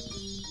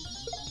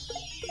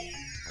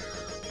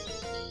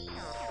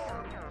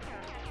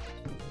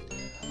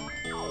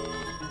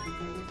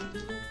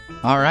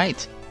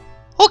 Alright.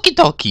 Okie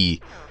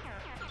dokie!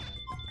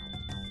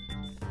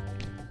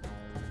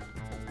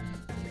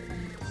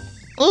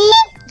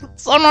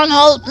 Someone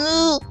help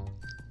me!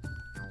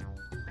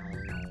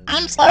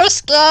 I'm so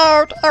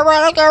scared. I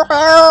wanna go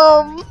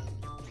home.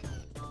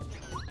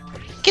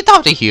 Get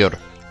out of here!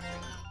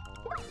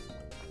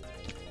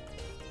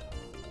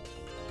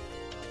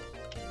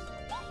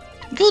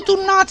 You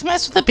do not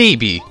mess with the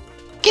baby!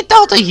 Get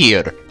out of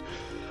here!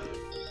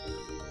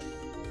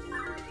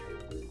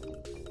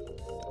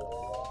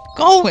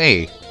 Go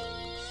away!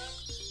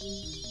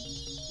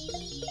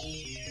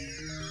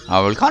 I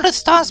will call the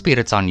star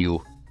spirits on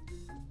you.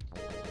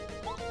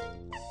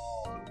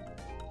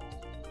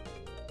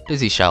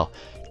 Dizzy shell.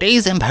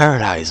 Days in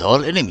paradise,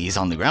 all enemies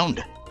on the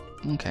ground.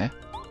 Okay.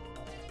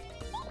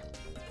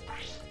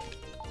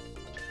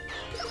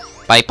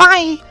 Bye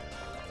bye!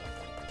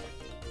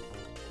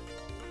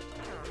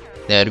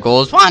 There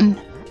goes one!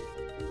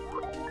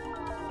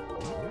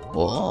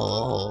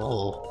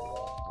 Whoa.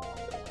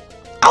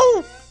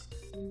 Ow!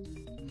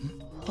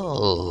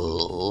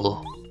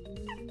 Oh.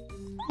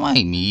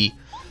 Why me?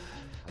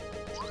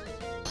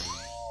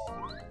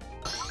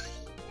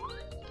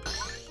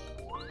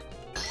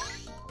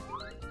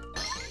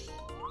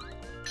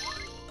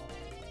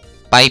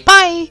 Bye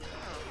bye!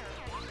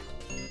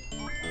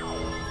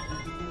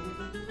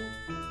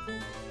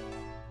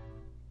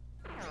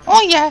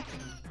 Oh yeah!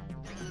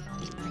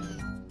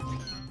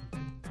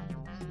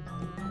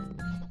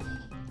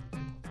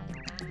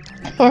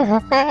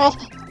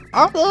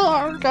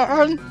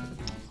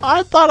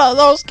 I thought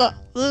those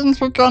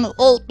things were gonna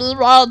eat me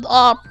right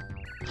up.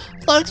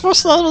 Thanks for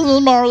saving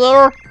me,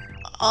 Mario.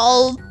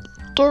 I'll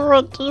do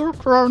what you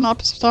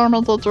grown-ups tell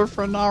me to do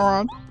from now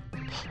on.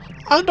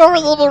 I don't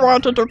even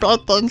want to do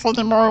bad things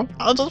anymore.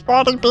 I just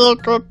want to be a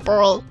good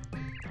boy.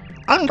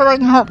 I'm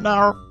going home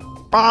now.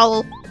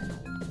 Bye.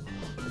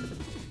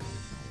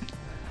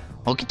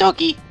 Okie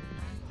dokie!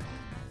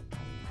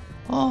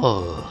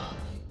 Oh.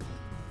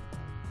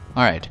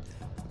 Alright.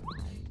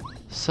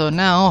 So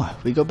now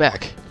we go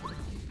back.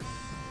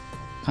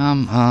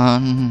 Come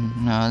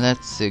on, now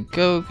let's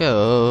go.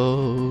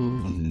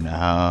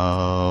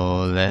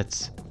 Now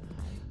let's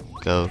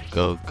go.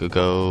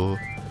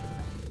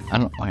 I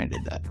don't know why I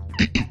did that.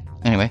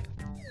 Anyway.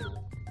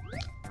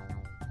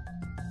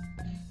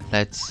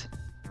 Let's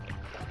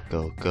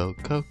go.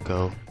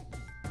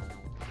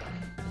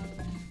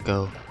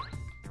 Go.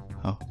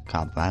 Oh,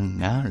 come on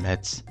now,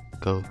 let's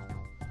go.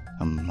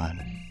 Come on.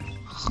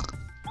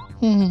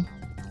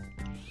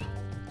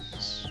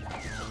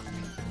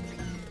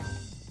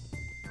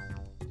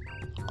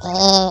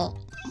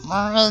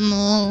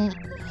 Mario.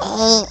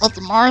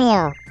 It's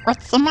Mario.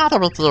 What's the matter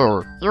with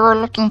you? You were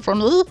looking for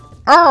me?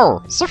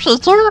 Oh, sushi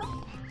too?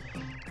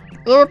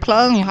 We were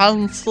playing hide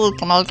and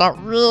seek and I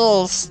got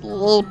real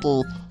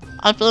sleepy.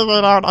 I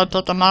figured out I'd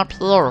take a nap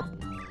here.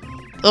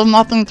 There's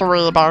nothing to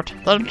worry about.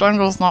 The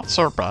jungle's not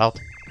so bad.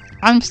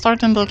 I'm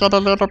starting to get a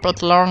little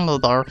bit lonely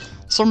though,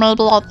 so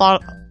maybe I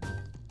thought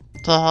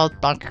to head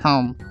back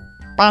home.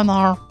 Bye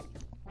now.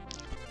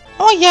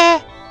 Oh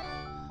yeah!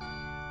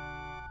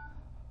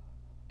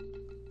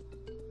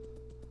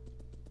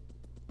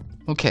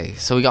 Okay,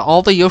 so we got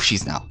all the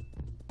Yoshis now.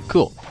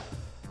 Cool.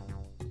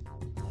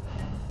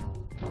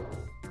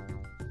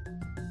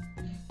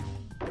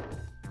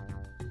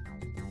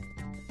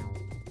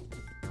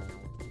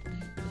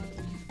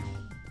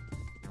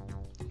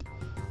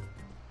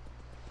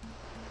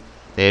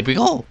 There we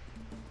go.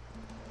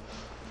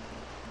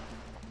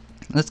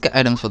 Let's get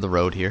items for the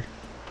road here.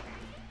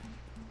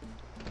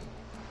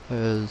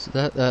 There's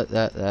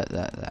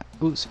that.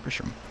 Ooh, super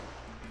shroom.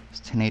 It's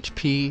 10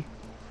 HP.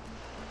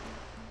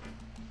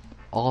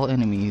 All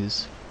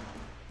enemies.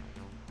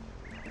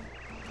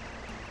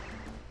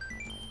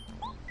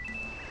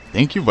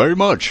 Thank you very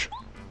much.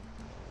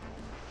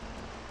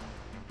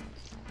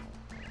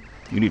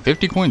 You need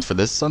 50 coins for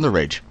this Thunder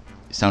Rage.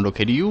 Sound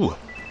okay to you?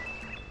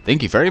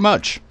 Thank you very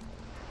much.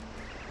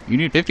 You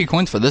need 50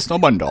 coins for this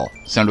Snowman Doll.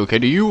 Sound okay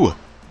to you?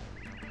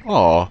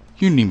 Aw,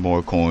 you need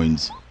more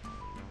coins.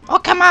 Oh,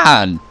 come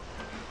on!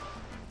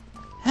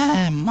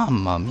 Ah,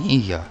 mamma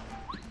mia.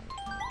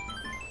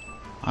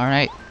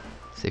 Alright.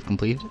 Save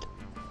completed.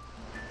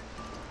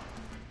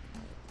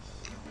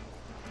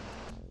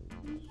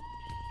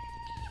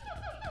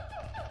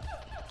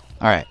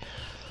 Alright.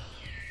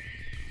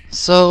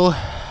 So,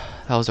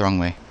 that was the wrong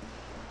way.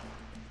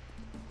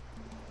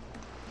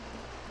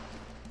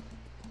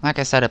 Like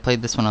I said, I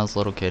played this when I was a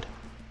little kid.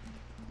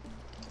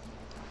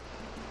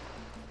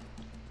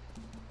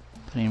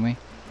 But anyway.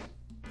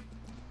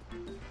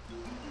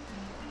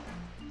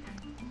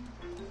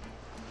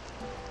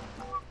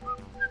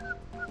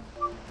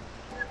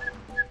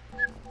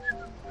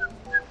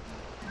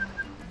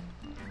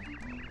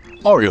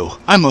 Mario,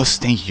 I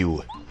must thank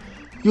you.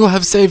 You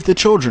have saved the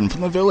children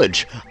from the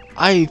village.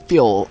 I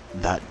feel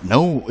that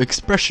no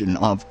expression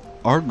of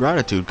our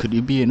gratitude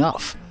could be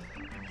enough.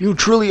 You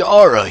truly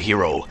are a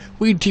hero.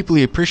 We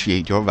deeply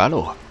appreciate your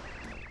valor.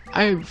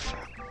 I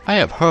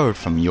have heard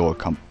from your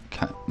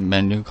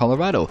men in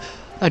Colorado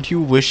that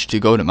you wish to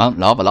go to Mount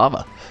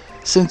Lavalava.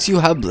 Since you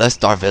have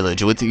blessed our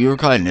village with your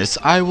kindness,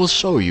 I will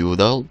show you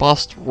the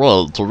best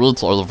way to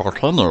reach our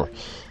volcano.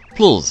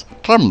 Please,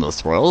 come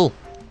this way.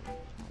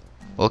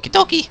 Okie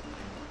dokie.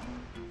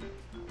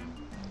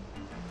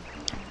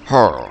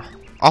 Hey,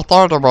 I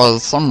thought it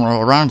was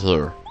somewhere around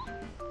here.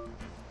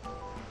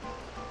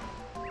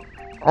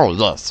 Oh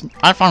yes,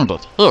 I found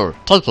it. Here,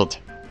 take it.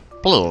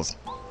 Please.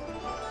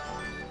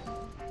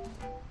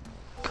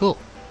 Cool.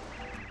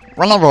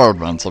 Whenever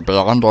events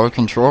beyond our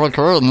control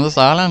occur in this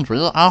island, we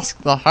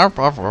ask the help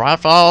of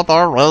Raphael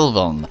the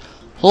Raven,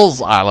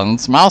 his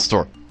island's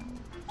master.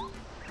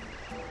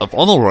 If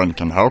anyone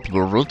can help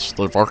you reach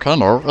the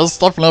volcano, it's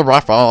definitely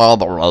Raphael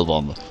the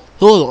Raven.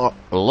 He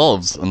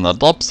lives in the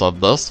depths of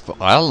this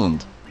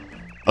island.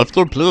 If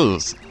you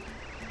please,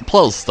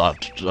 place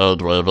that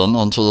jade raven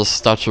into the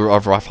statue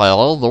of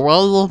Raphael, the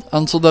way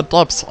into the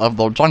depths of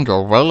the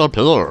jungle will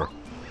appear.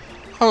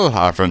 I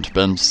haven't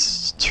been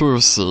to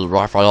see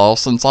Raphael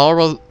since I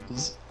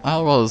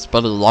was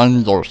but a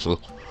young Yoshi.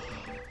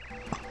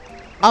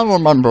 I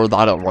remember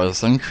that it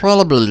was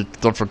incredibly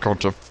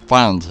difficult to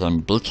find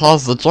him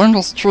because the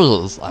jungle's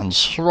trees and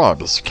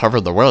shrubs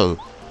cover the way.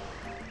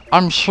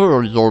 I'm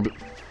sure you'll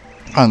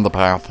find the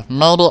path.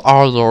 Maybe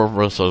all your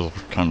wishes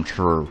come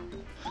true.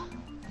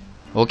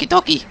 Okie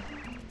dokie.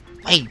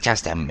 Wait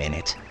just a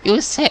minute.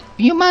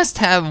 You must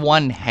have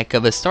one heck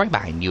of a story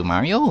behind you,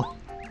 Mario.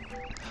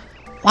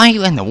 Why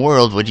in the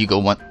world would you go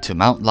want to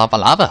Mount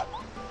Lavalava?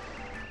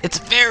 It's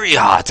very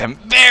hot and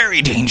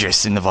very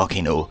dangerous in the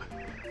volcano.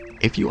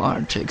 If you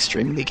aren't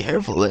extremely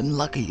careful and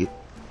lucky,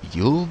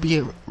 you'll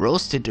be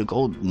roasted to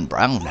golden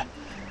brown.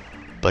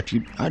 But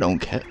I don't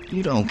care.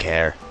 You don't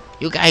care.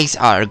 You guys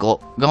are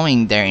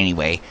going there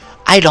anyway.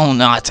 I do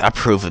not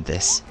approve of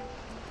this.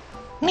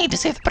 Need to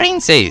see the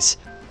princess.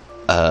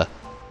 Oh!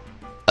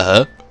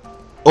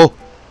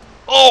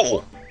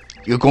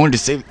 You're going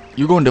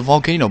to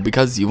volcano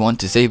because you want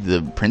to save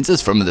the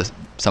princess from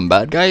some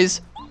bad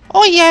guys?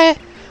 Oh yeah.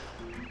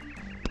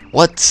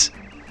 What's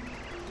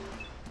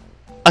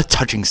a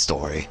touching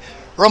story?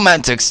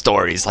 Romantic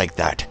stories like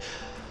that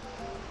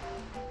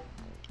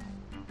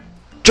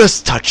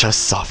just touch a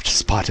soft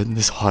spot in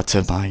this heart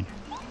of mine.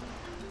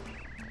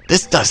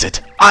 This does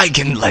it. I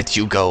can let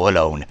you go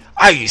alone.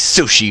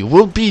 Sushi,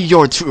 will be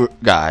your tour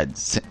guide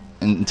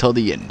until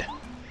the end.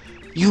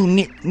 You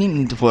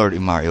needn't worry,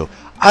 Mario.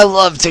 I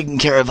love taking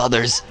care of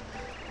others.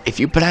 If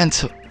you plan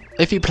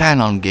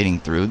on getting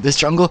through this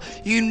jungle,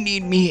 you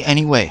need me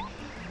anyway.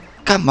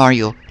 Come,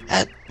 Mario.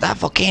 That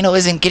volcano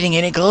isn't getting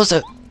any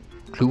closer.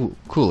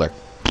 Cooler.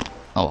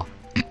 Oh well.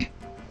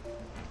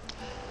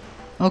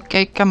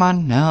 Okay, come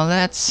on now.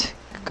 Let's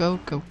go.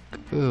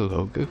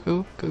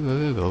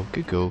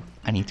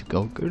 I need to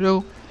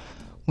go.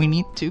 We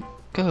need to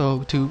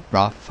go to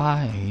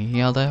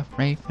Raphael the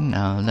Raven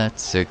now.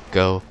 Let's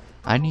go.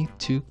 I need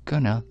to go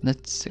now.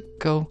 Let's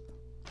go.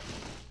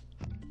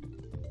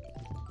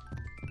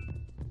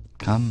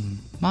 Come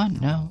on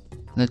now.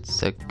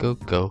 Let's go.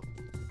 Go.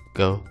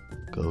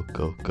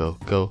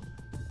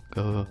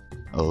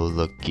 Oh,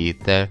 looky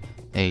there.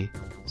 A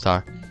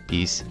star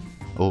piece.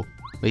 Oh,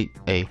 wait,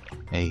 a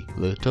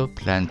little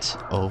plant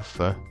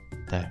over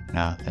there.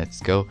 Now let's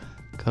go.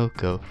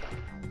 Go.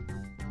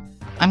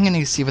 I'm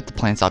gonna see what the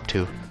plant's up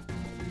to.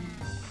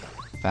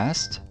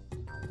 Fast.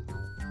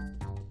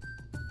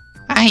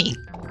 Hi!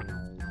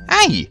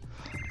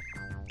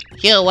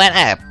 Yo, what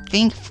up?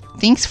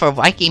 Thanks for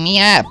waking me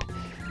up.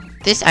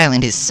 This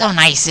island is so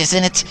nice,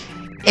 isn't it?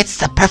 It's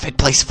the perfect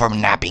place for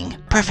napping.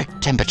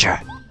 Perfect temperature.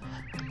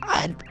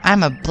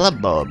 I'm a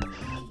blood bulb.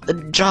 The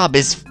job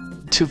is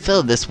to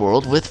fill this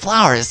world with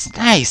flowers.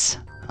 Nice.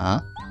 Huh?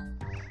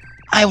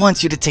 I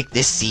want you to take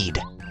this seed.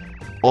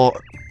 Or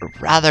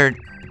rather,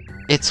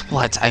 it's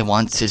what I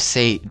want to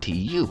say to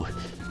you.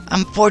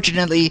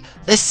 Unfortunately,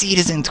 the seed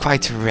isn't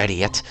quite ready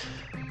yet.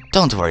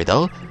 Don't worry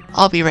though,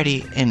 I'll be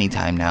ready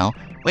anytime now.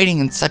 Waiting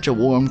in such a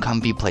warm,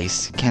 comfy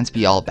place can't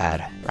be all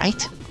bad,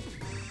 right?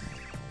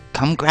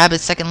 Come grab a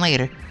second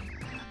later.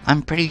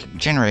 I'm pretty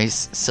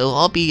generous, so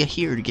I'll be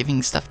here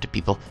giving stuff to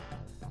people.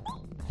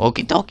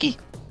 Okie dokie.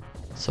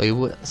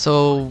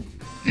 So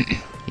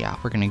yeah,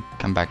 we're gonna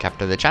come back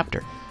after the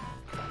chapter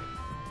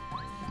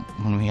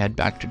when we head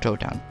back to Toad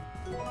Town.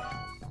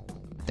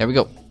 There we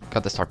go.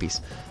 Got the star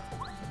piece.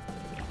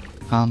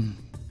 On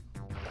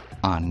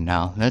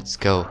now, let's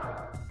go.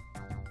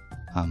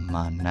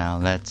 On now,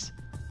 let's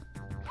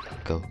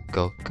go,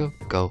 go, go,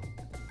 go.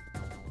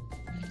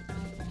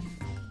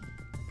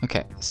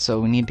 Okay, so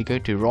we need to go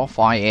to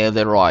Raphael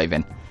the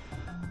Raven.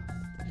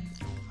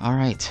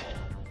 Alright.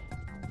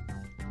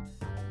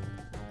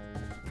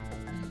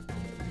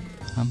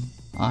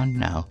 On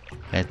now.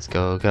 Let's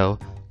go, go,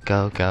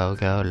 go, go,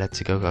 go.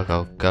 Let's go, go,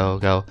 go, go,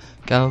 go,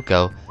 go,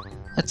 go.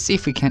 Let's see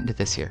if we can't do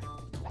this here.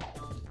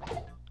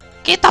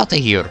 Get out of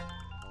here!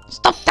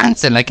 Stop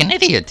dancing like an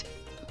idiot!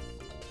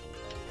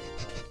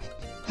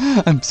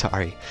 I'm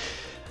sorry.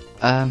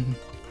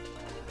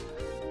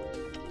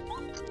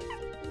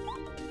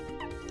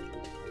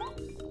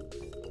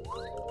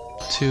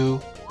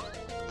 2,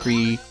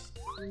 3,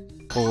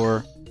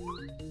 4,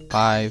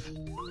 5,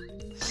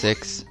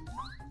 6,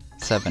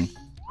 7.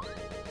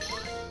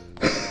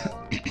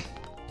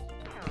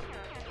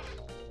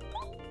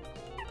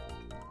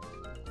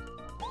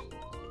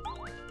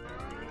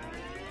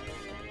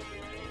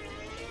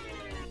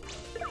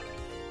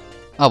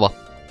 Oh well,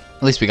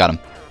 at least we got him.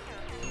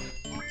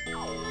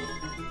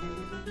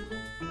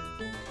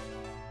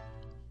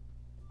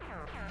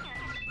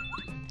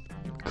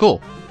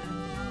 Cool.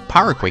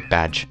 Power Quake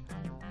badge.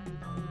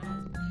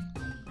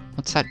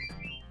 What's that?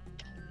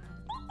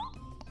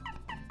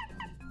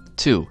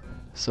 2.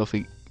 So if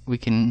we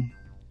can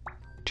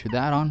turn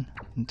that on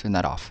and turn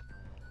that off.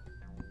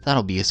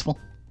 That'll be useful.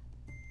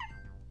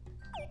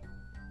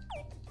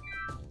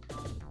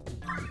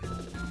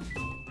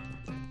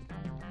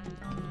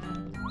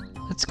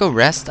 Let's go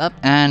rest up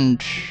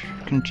and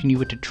continue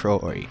with the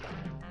story.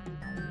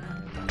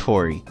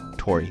 Story,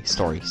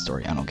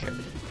 I don't care.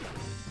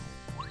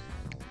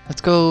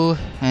 Let's go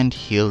and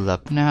heal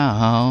up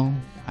now.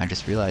 I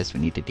just realized we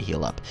needed to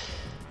heal up.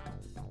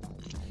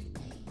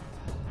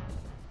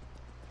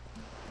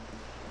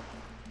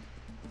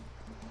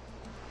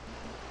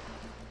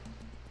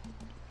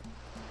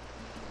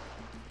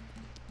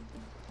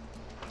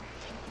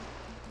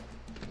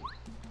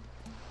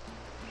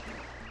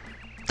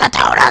 The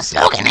total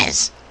slogan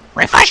is,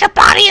 refresh your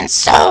body and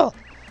soul.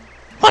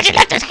 Would you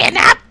like to take a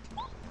nap?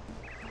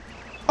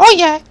 Oh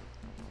yeah.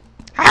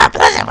 Have a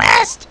pleasant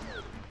rest.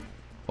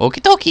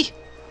 Okie dokie.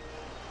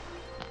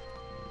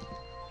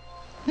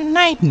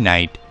 Night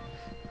night.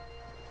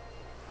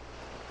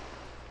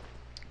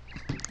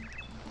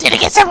 Did you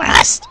get some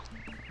rest?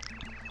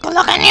 Good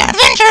luck on your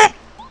adventure.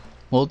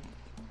 Well,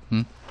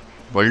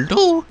 will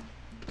do.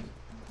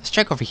 Let's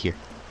check over here.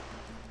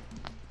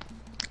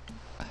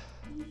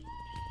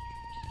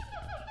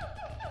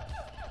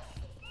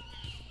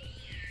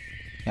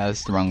 Yeah, this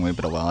is the wrong way,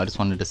 but oh well. I just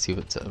wanted to see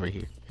what's over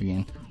here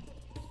again.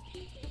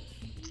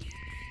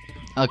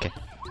 Okay,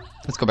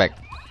 let's go back.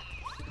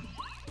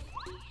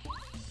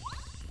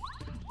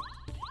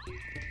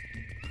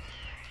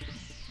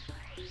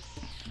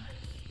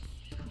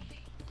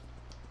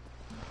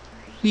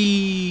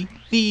 Wee,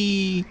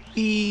 wee,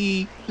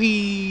 wee,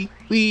 wee,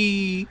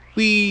 wee,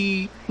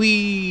 wee,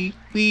 wee,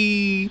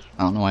 wee.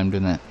 I don't know why I'm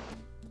doing that.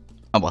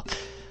 Oh well.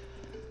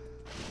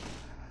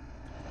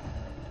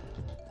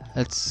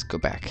 Let's go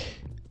back.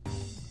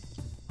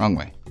 Wrong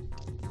way.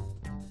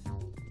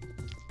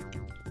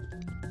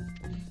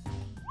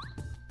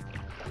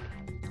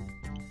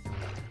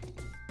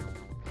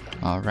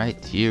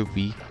 Alright, here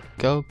we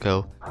go.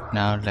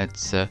 Now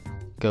let's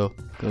go.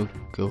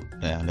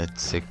 Yeah,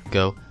 let's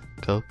go.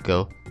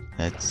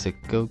 Let's go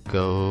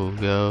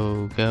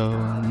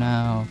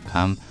now.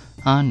 Come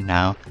on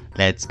now.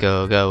 Let's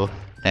go.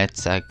 Let's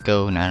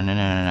go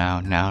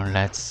now.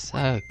 Let's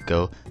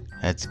go.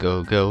 Let's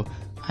go.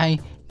 I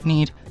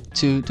need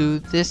to do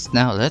this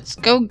now. Let's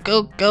go.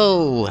 Let's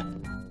go.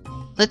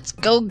 Let's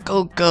go.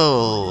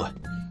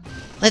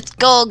 Let's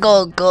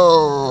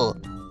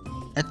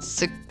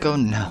go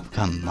now.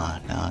 Come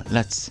on now.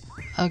 Let's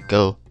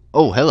go.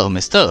 Oh, hello,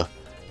 mister.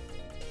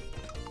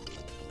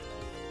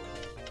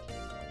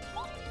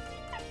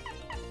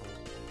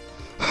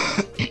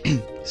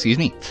 Excuse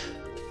me.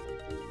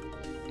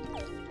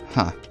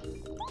 Huh.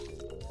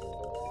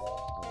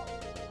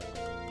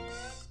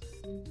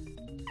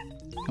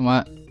 Come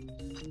on.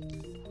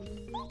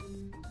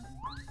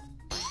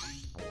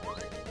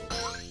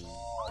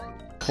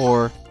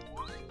 Four,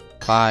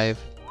 5,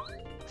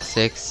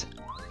 6,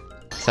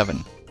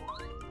 7.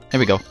 There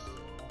we go.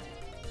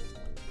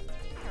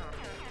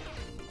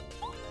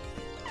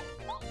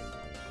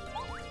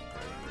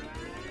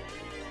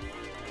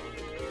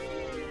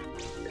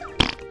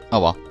 Oh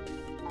well.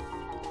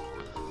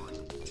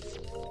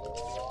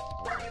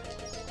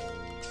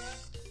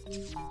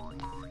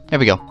 There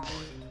we go.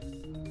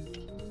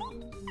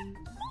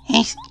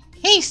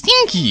 Hey,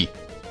 Stinky!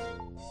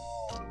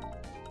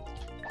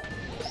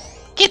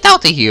 Get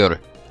out of here!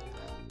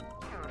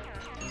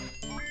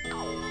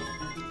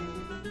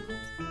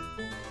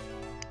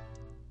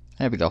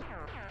 There we go.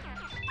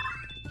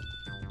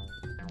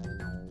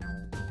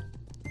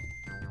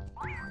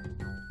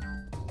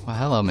 Well,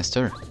 hello,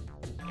 mister.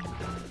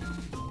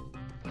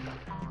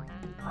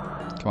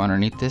 Go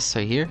underneath this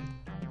right here.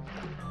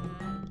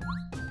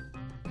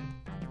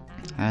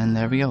 And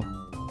there we go.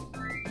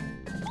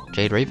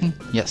 Jade Raven?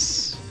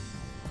 Yes.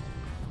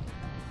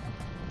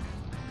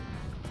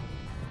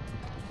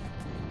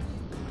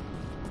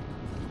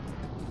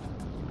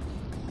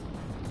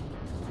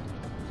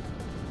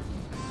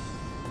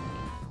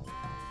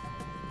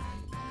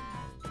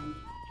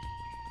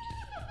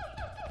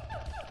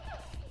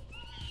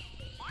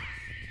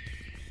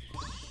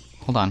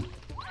 Hold on.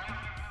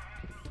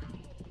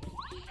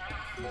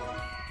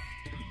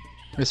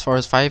 As far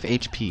as 5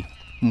 HP.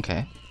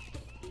 Okay.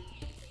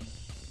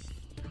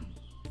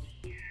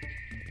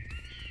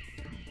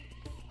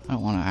 I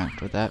don't want to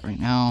act with that right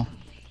now.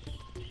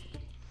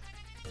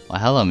 Well,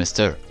 hello,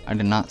 mister. I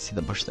did not see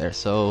the bush there,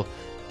 so...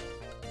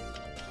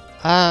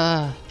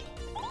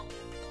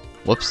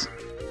 Whoops.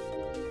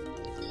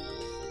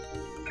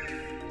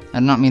 I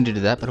did not mean to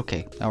do that, but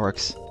okay. That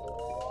works.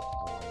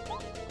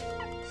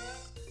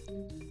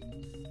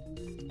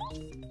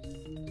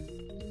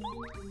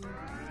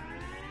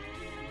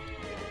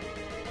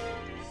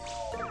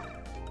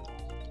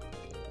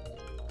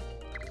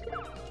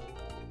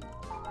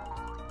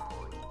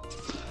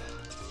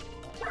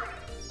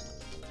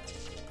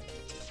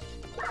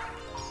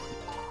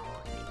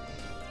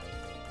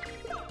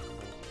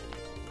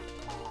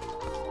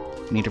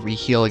 Need to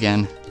re-heal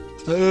again.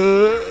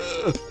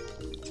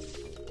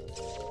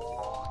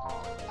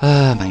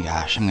 Oh my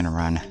gosh, I'm gonna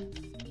run.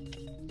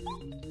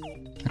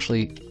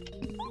 Actually...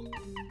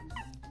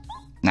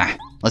 Nah,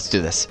 let's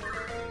do this.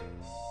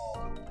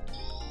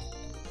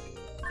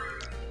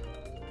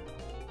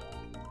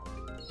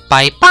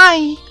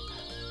 Bye-bye!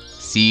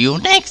 See you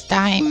next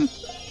time!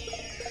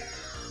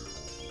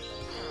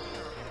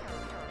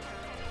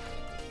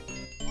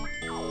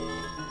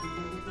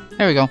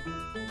 There we go.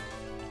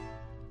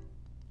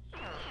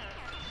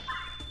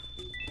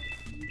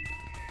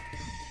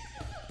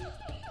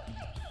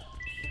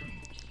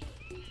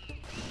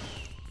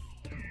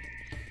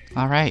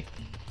 Alright.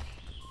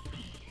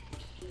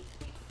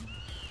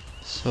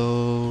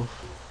 So...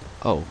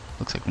 Oh,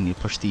 looks like we need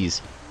to push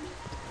these.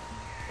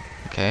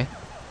 Okay.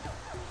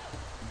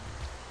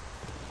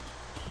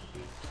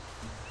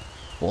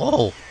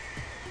 Whoa!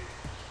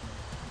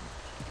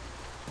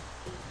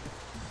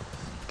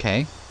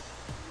 Okay.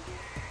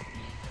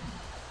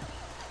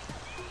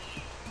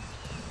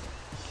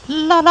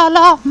 La la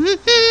la!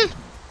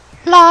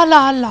 La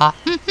la la!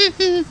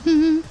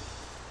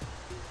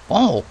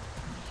 Oh!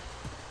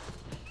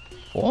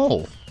 Whoa!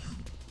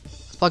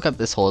 Let's plug up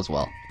this hole as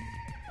well.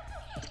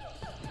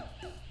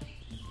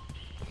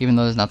 Even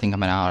though there's nothing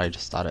coming out, I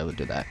just thought I would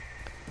do that.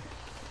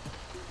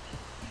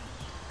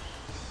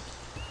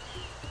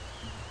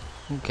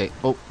 Okay.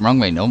 Oh, wrong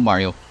way. No,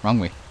 Mario. Wrong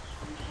way.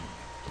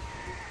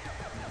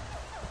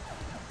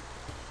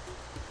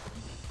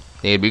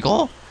 There we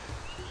go.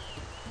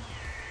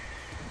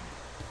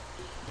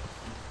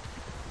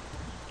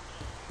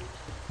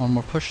 One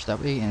more push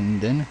that way, and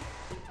then...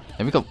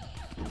 There we go.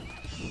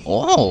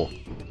 Oh!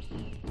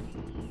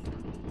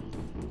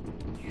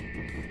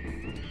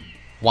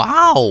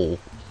 Wow!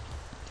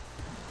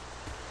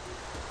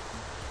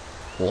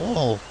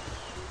 Whoa!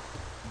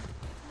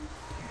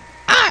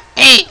 Ah!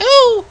 Hey!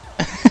 Ooh!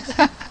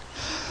 I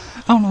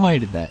don't know why I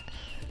did that.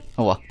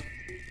 Oh well.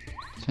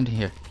 What's into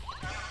here?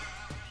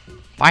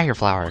 Fire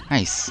flower!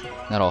 Nice!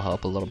 That'll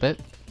help a little bit.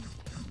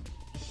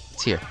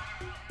 It's here.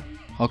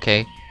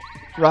 Okay.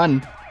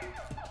 Run!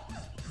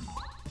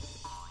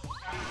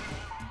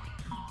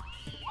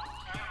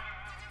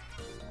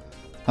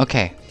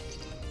 Okay.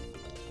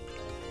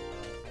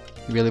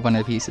 You really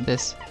wanted a piece of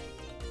this?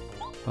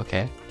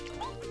 Okay.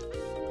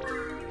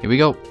 Here we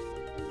go.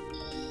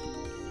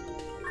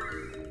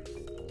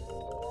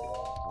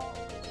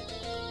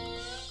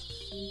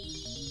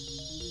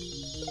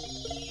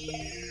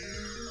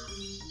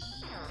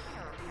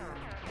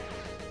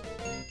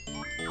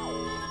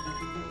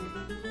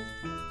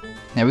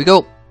 There we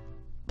go.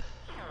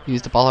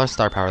 Used up all our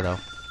star power though.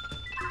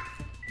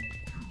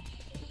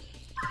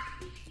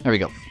 There we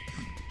go.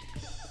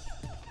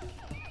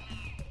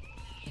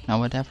 Now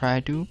whatever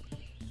I do.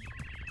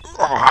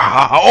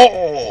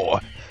 Oh!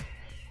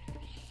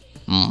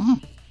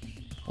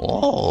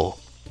 Oh.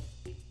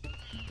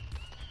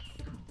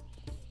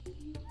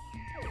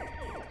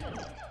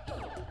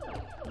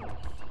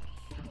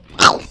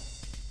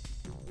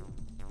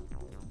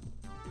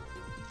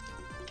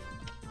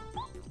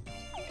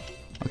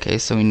 Okay,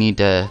 so we need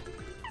to...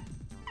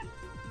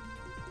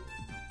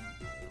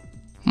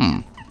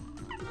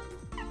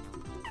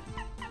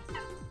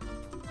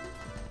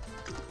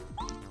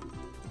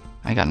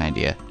 I got an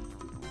idea.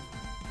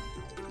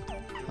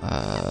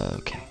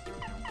 Okay.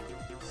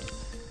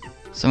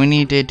 So we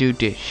need to do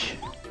dish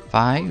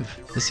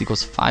 5. This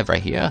equals 5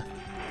 right here.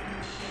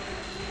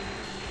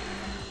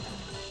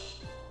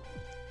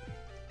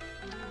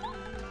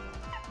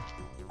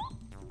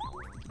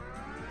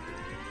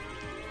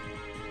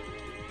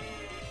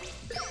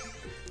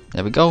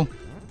 There we go.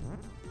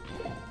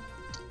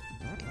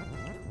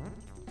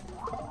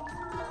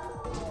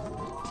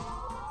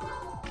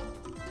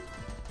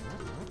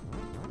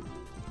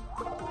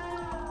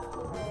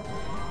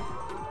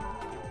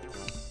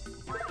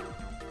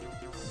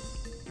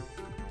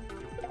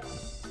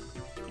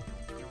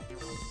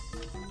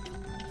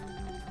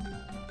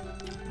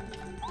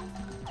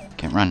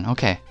 Can't run,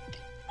 okay.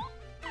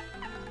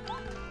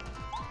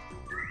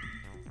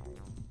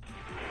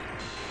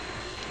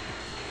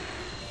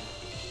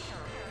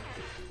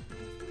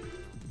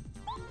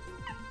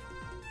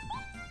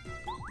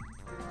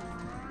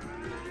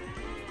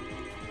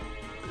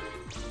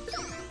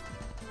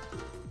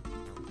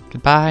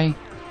 Goodbye.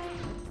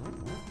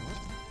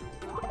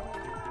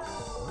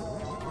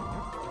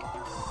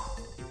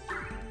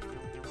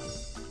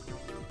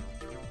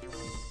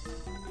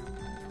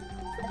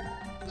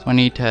 So I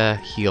need to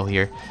heal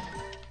here.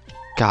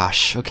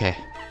 Gosh, okay.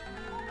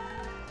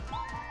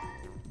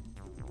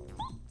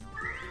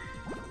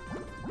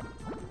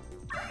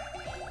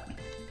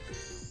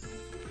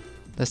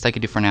 Best I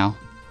could do for now.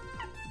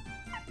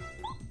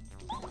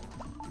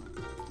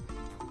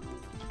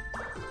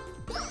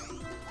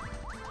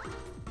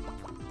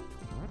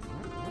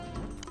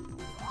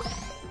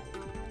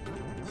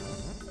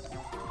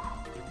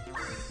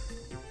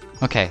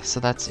 Okay, so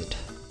that's it.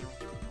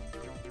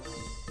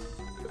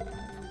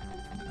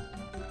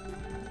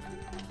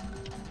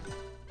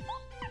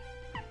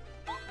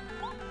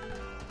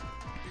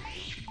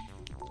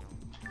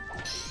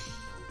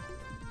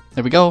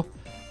 There we go.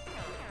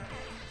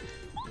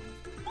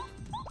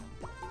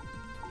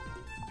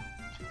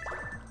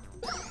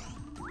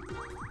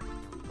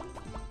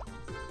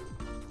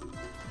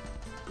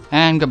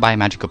 And goodbye,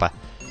 Magic Koopa.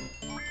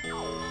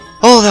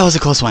 Oh, that was a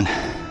close one.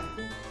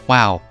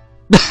 Wow.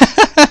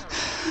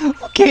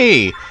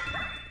 Okay.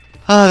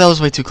 That was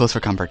way too close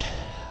for comfort.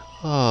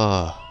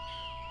 Oh.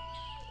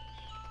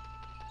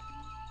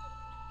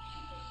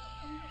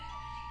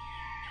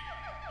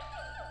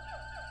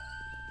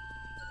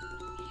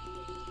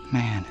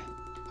 Man.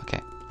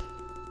 Okay.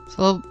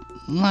 So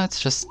let's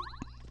just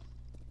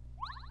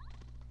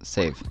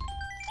save.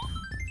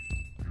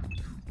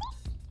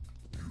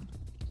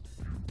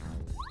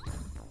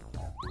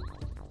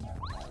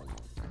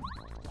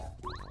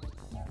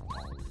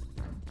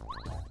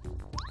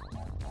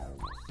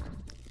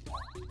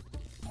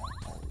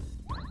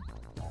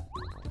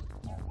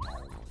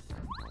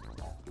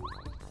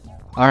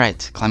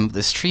 Alright, climb up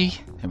this tree.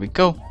 There we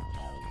go.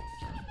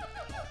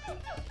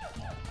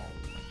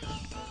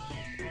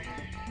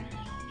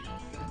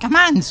 Come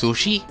on,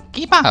 Sushi.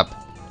 Keep up.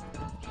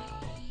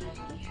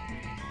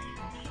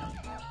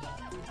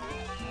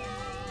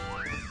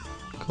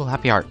 Cool,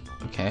 happy heart.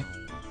 Okay.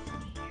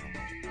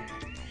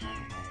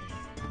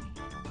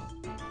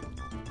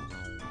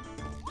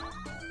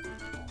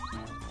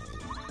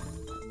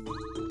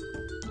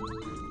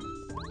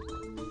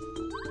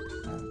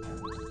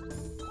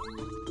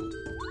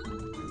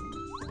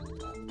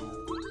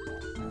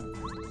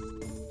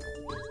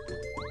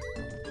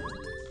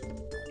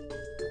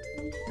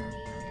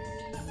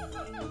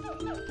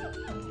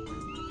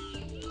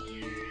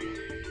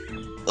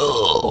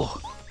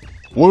 Oh,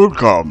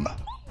 welcome.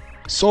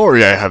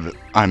 Sorry,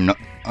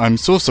 I'm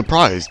so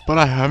surprised,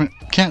 but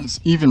can't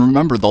even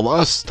remember the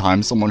last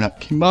time someone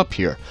came up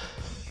here.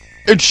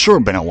 It's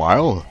sure been a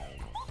while.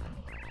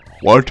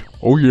 What?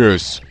 Oh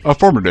yes,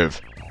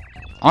 affirmative.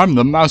 I'm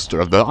the master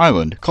of the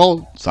island.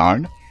 Call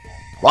sign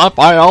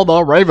Raphael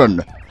the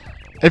Raven.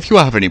 If you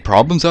have any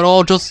problems at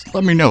all, just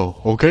let me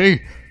know,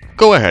 okay?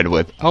 Go ahead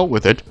out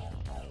with it.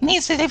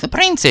 Needs to save the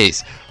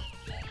princess.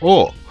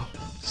 Oh,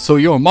 so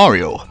you're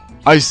Mario.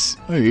 I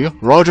see,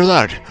 roger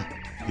that.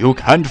 You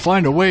can't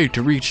find a way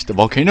to reach the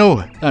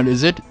volcano, that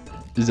is it?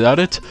 Is that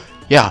it?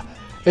 Yeah,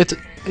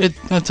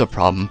 that's a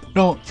problem.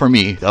 No, for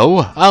me, though,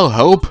 I'll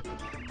help.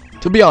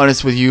 To be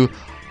honest with you,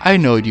 I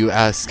knowed you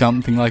asked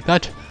something like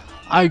that.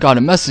 I got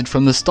a message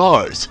from the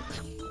stars.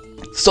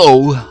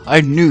 So, I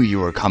knew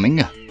you were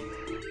coming.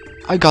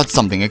 I got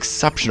something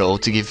exceptional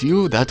to give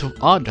you that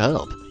ought to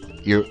help.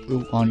 You're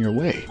on your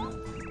way.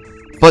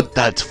 But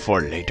that's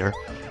for later.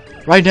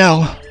 Right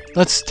now,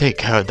 let's take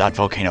care of that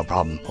volcano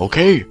problem,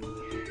 okay?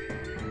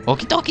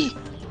 Okie dokie.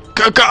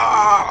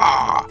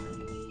 Kaka!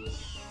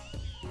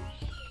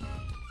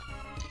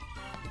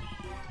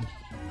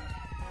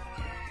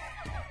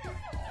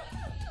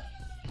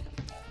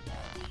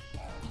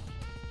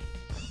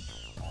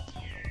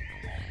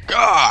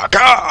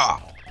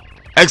 Kaka!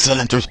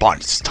 Excellent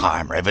response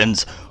time,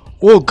 Ravens.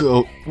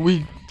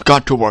 We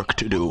got to work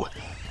to do.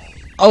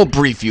 I'll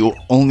brief you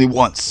only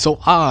once, so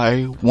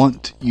I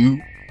want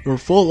your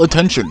full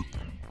attention.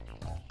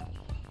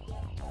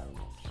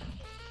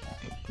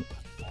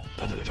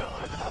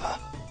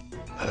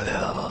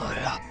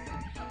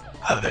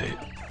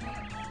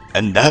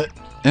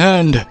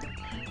 And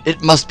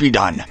it must be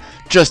done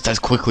just as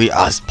quickly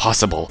as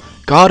possible.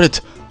 Got it?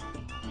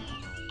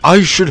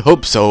 I should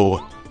hope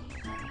so.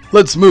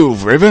 Let's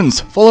move,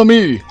 Ravens. Follow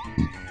me.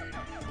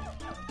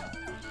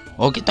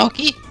 Okie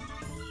dokie.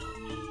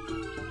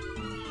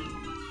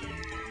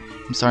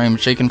 I'm sorry, I'm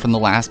shaking from the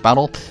last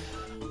battle.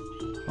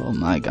 Oh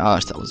my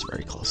gosh, that was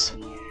very close.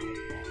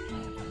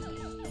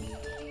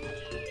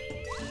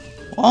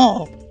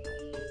 Oh,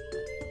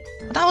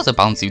 that was a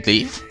bouncy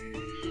leaf.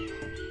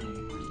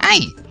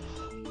 Hey!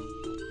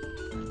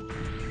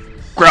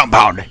 Ground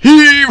pound.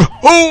 Heave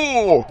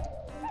ho!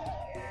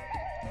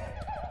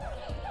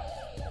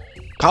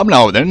 Come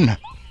now then.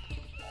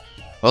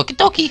 Okie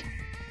dokie.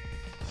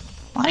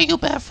 Why are you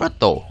barefoot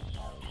though?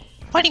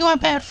 Why do you have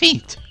bare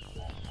feet?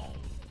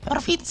 Your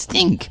feet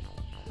stink.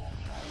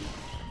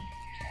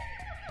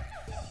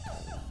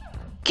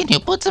 Can you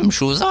put some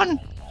shoes on?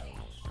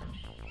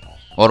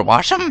 Or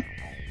wash them?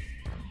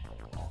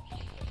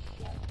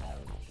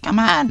 Come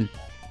on.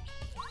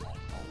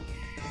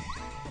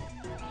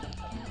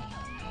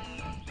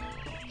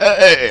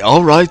 Hey,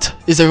 alright.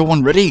 Is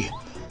everyone ready?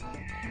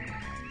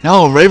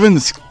 Now,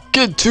 Ravens,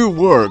 get to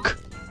work.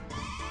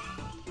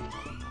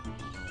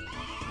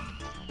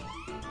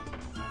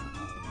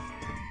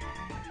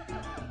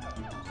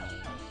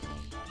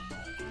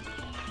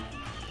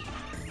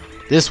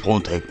 This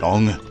won't take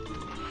long.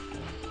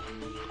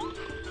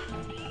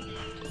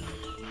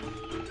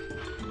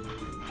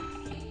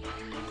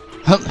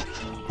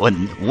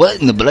 What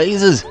in the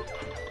blazes?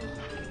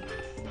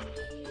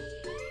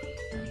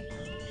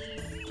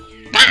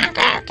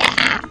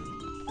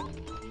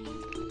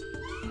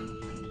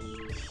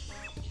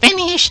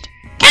 Finished.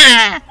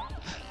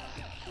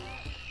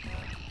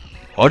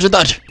 Roger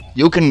that.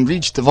 You can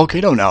reach the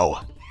volcano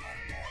now.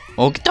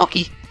 Okie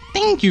dokie.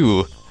 Thank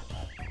you.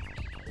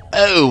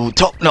 Oh,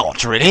 top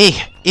notch, really?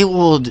 It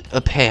would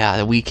appear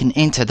that we can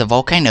enter the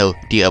volcano,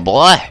 dear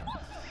boy.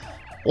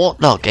 What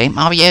luck, eh,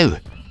 Mario?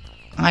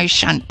 I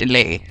shan't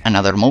delay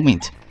another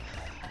moment.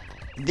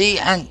 The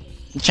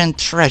ancient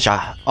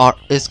treasure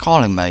is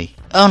calling me.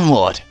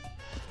 Onward.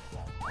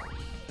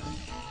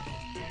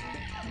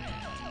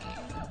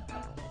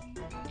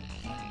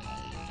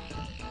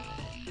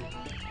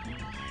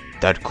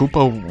 That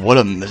Koopa, what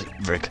a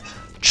maverick,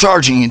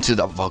 charging into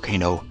the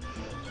volcano.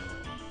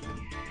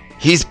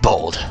 He's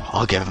bold,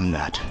 I'll give him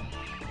that.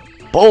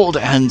 Bold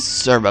and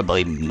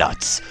cerebrally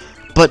nuts.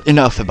 But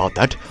enough about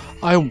that.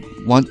 I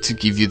want to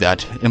give you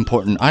that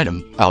important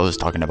item I was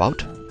talking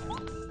about.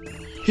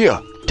 Here,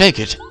 take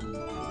it.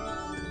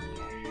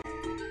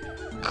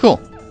 Cool.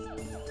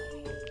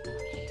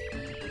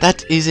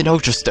 That is an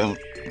Ultra Stone.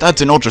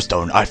 That's an Ultra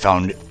Stone I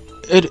found.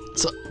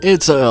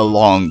 It's a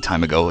long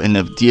time ago in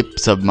the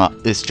deeps of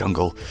this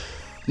jungle.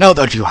 Now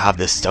that you have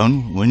this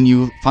stone, when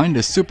you find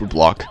a super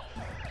block,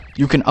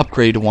 you can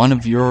upgrade one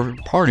of your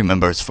party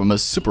members from a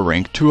super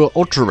rank to an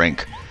ultra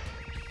rank.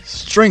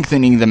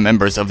 Strengthening the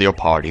members of your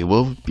party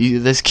will be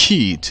the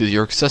key to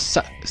your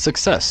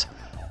success.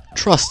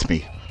 Trust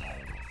me.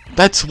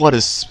 That's what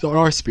a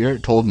star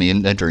spirit told me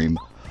in the dream.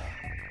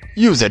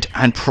 Use it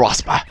and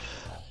prosper.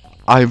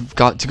 I've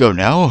got to go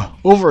now.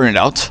 Over and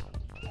out.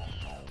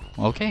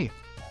 Okay.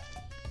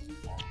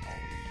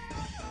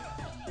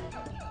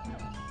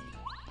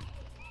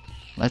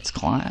 Let's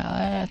climb.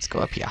 Let's go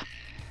up here.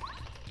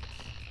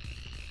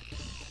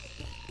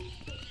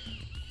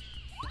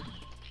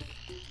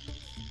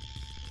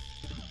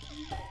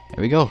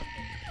 There we go.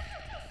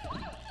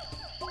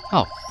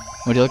 Oh,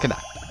 would you look at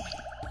that?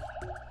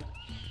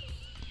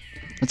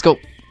 Let's go.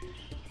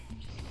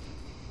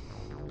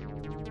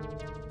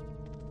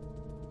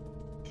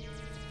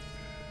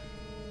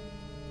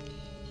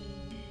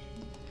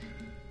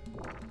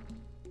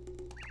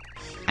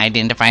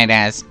 Identified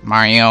as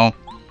Mario.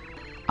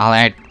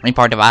 Alert,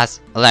 report to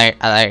boss. Alert,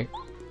 alert.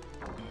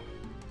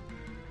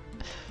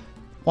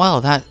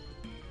 Well, that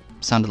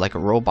sounded like a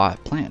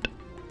robot plant.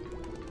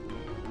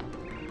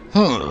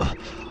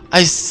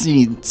 I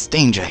see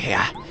danger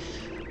here.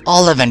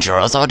 All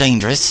adventurers are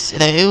dangerous,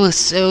 though,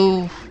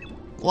 so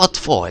what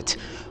for it?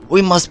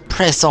 We must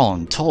press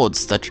on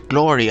towards the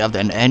glory of the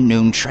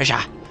unknown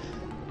treasure.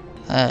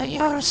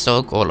 You're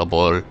so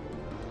gullible.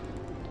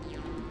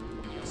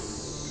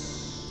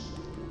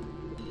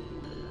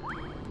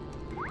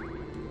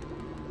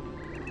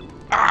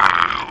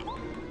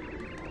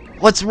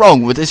 What's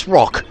wrong with this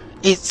rock?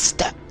 It's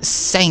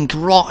sank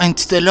right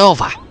into the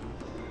lava.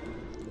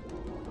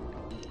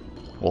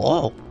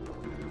 Whoa.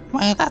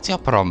 Well, that's your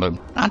problem,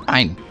 not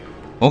mine.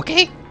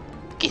 Okay?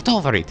 Get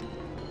over it.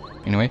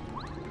 Anyway.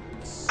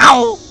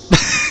 Ow!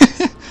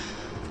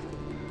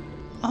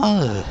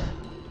 Oh.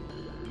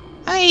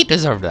 I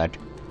deserve that.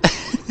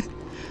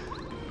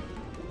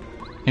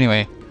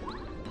 Anyway.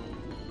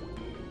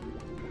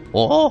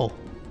 Whoa.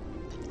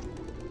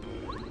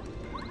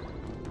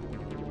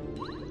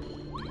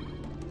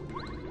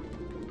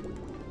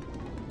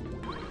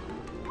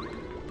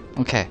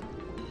 Okay.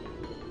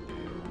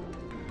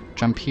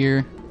 Jump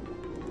here.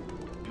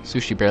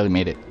 Sushi barely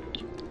made it.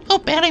 Oh,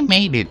 barely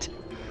made it.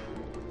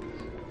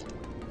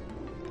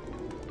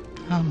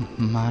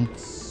 Come on.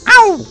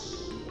 Ow!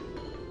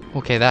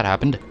 Okay, that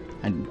happened.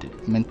 I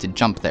meant to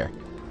jump there.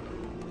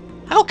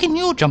 How can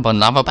you jump on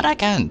lava, but I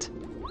can't?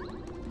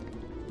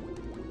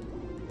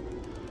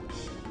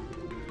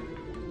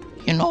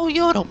 You know,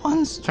 you're the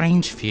one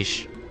strange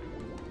fish.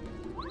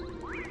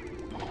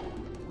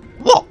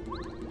 Whoa!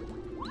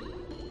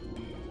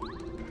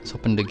 I was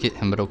hoping to get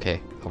him, but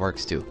okay. That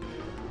works too.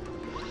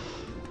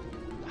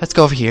 Let's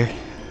go over here.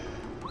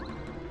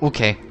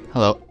 Okay.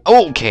 Hello.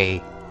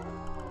 Okay.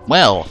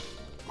 Well.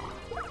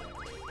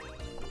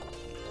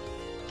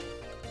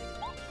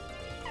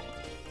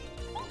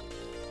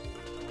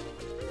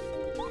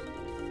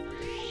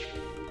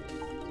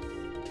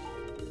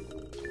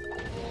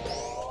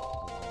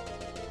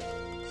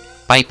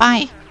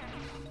 Bye-bye.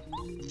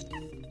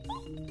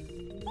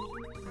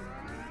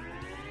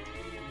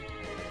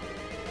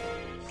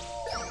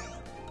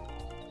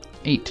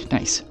 Eight.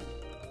 Nice.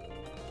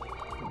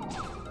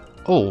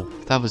 Oh,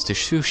 that was the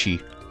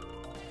sushi.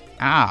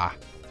 Ah.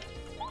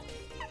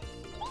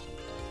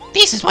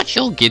 This is what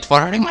you'll get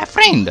for hurting my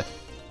friend.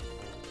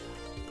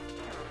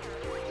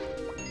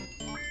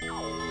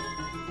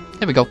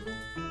 There we go.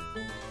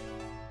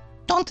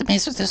 Don't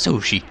mess with the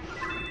sushi.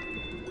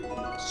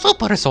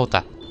 Super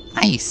risotto.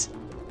 Nice.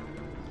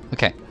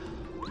 Okay.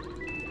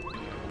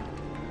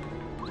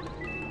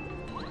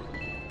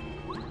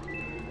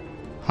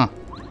 Huh.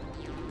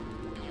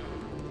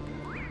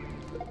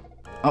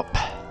 Oh.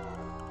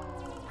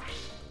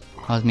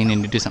 I was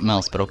meaning to do something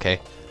else, but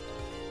okay.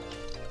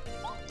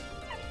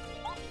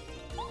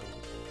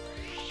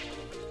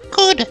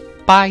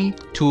 Goodbye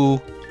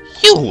to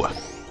you.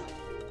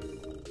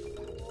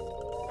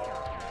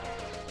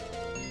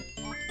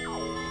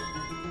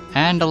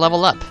 And a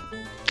level up.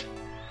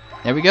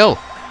 There we go.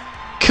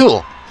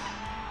 Cool.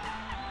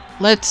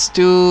 Let's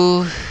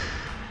do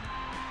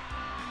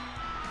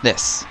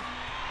this.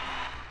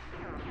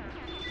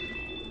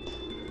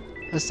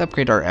 Let's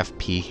upgrade our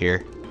FP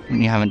here.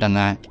 When you haven't done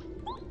that.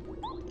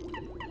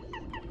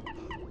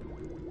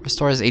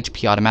 Restores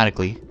HP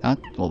automatically. That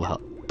will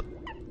help.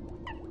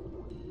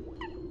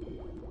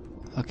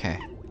 Okay.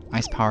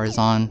 Ice power is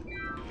on.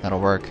 That'll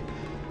work.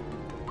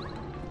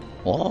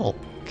 Oh.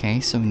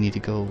 Okay, so we need to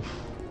go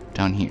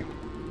down here.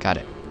 Got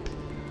it.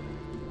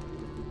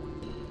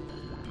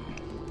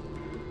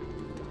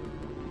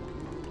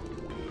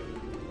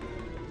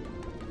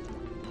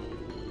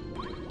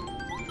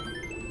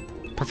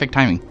 Perfect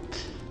timing.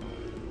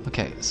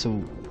 Okay,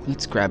 so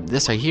let's grab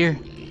this right here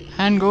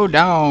and go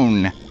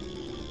down.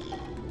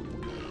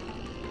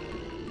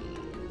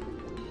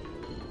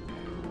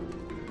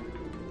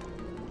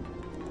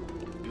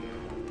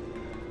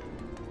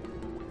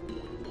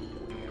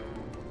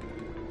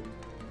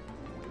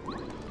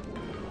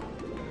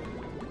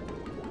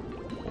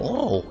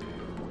 Oh.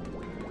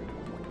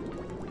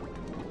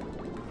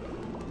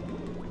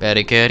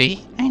 Betty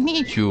Kitty, I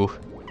need you.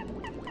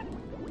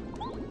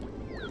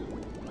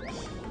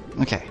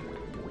 Okay.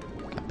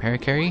 Got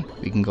Paracarry.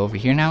 We can go over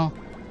here now.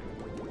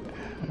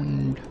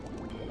 And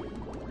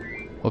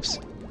whoops.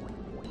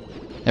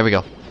 There we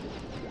go.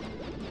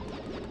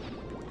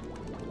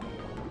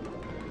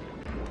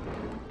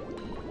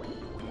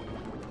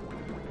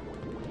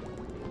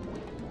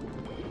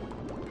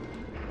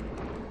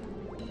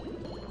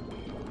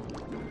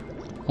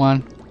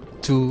 One,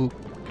 2,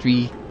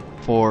 3,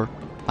 4,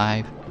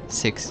 5,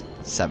 6,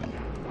 7.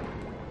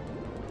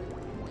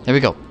 There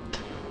we go.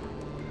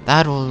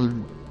 That will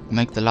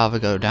make the lava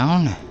go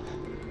down.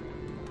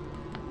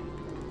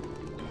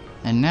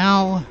 And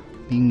now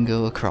we can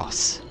go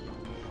across.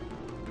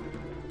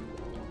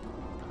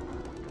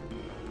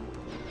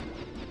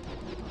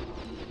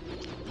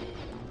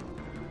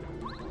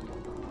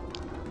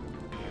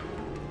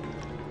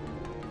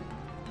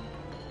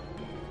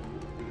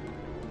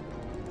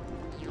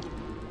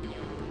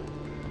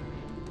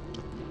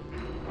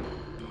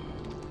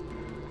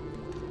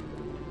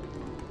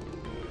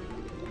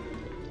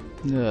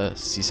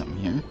 See something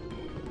here.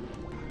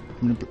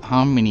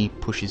 How many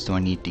pushes do I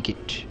need to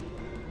get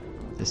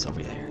this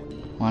over there?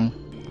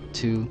 1,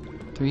 2,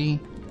 3.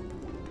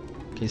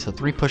 Okay, so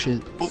 3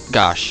 pushes. Oh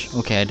gosh.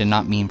 Okay, I did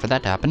not mean for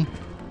that to happen.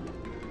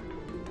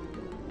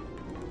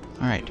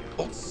 Alright.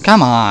 Oh,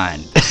 come on!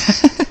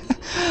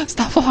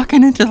 Stop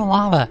walking into the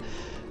lava!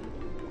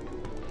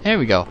 There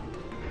we go.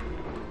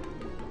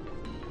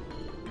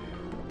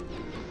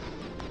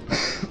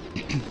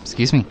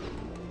 Excuse me.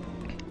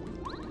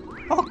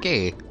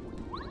 Okay.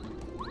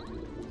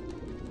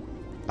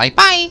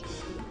 Bye-bye.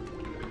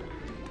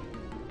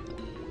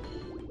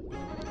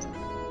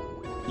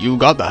 You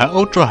got the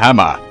Ultra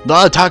Hammer.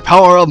 The attack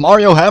power of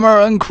Mario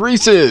Hammer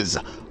increases.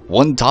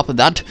 On top of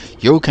that,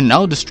 you can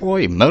now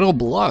destroy metal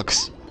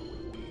blocks.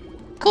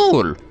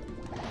 Cool.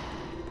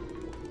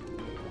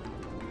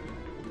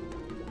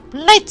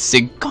 Let's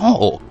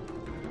go.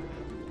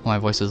 My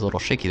voice is a little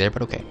shaky there,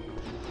 but okay.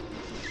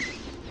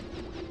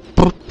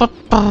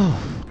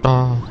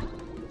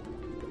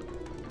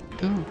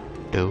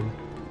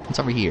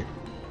 over here?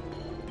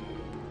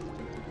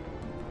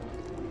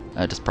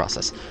 Just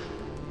process.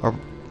 Or,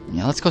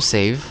 yeah, let's go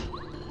save.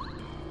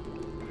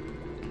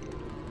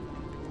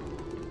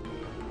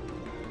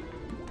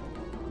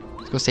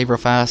 Let's go save real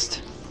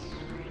fast.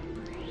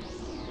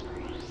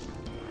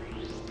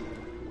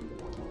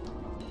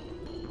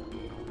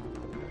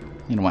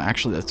 You know what,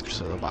 actually, let's go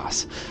to the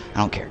boss. I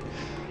don't care.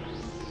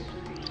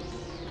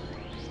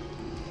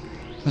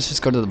 Let's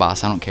just go to the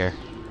boss, I don't care.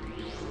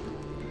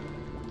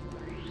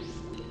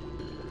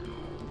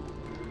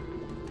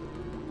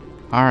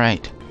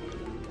 Alright.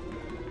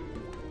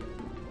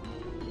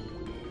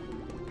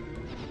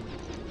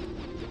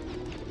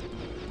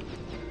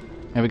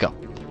 There we go.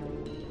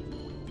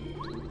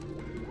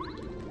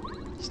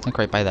 Snuck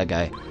right by that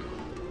guy.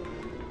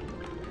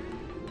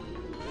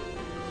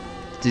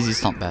 Dizzy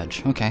Stomp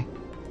badge, okay.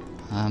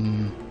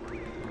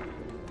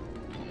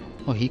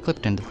 Oh, he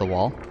clipped into the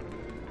wall.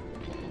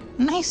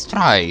 Nice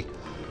try!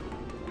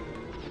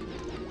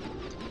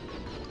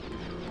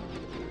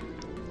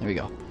 There we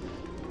go.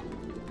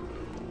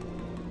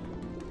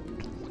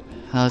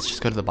 Let's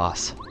just go to the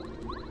boss.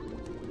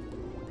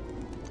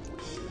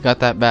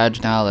 Got that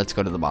badge now, let's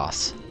go to the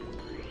boss.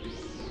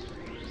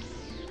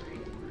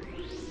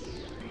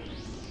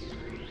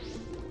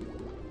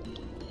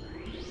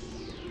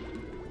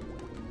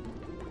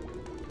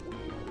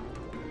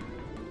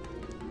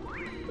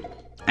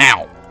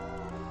 Ow!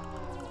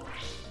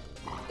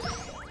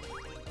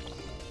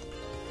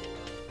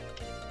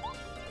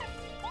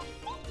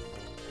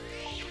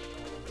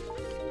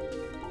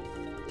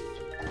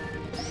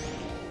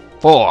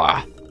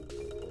 Four.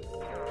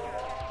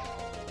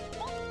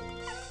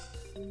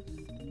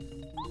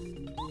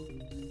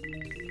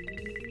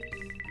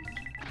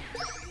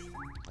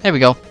 There we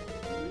go.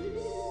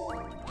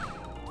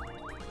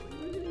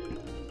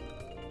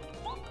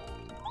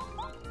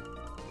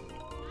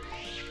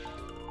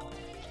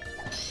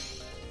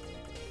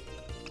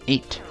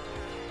 Eight.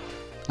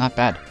 Not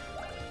bad.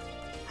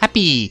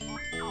 Happy!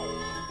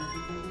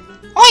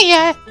 Oh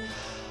yeah!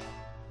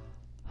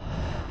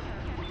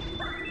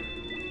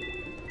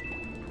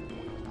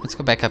 Let's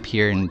go back up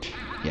here and,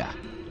 yeah,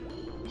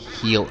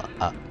 heal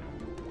up.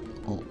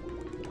 Oh.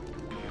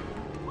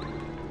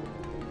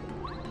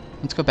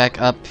 Let's go back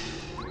up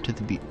to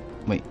the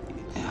wait,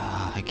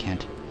 I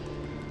can't.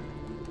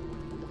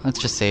 Let's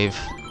just save.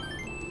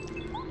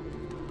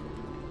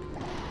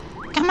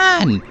 Come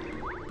on!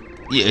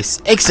 Yes,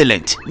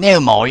 excellent. Now,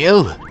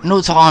 Mario,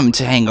 no time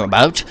to hang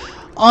about.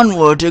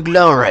 Onward to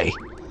glory.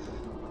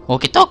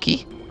 Okie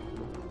dokie.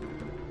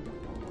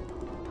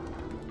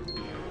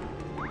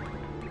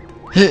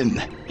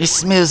 It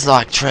smells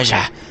like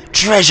treasure.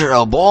 Treasure,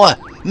 oh boy.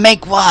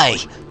 Make way.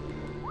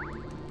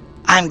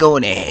 I'm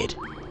going ahead.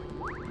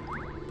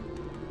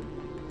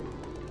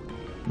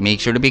 Make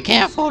sure to be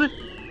careful.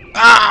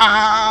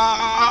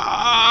 Ah!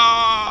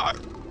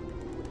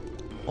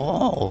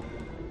 Oh,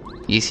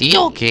 is he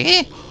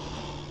okay?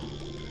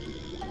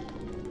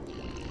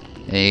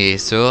 Hey,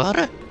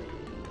 sir.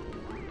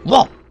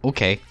 Whoa,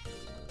 okay.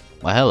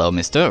 Well, hello,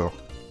 mister.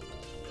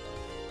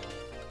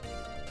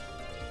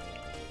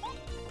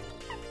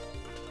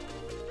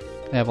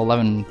 I have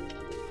 11.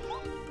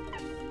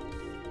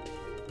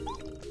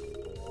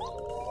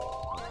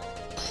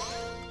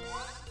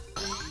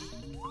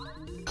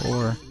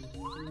 Four,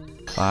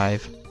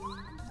 5,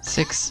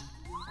 6,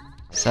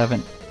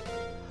 7.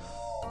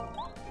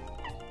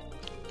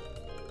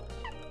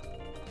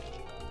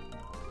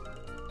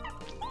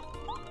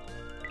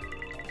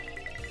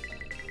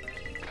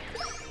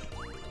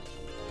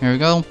 Here we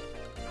go.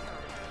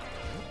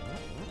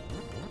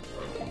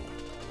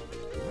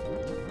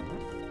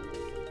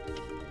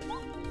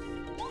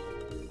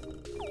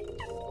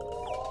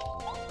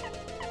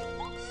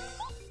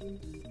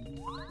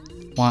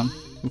 One.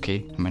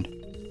 Okay, I'm in.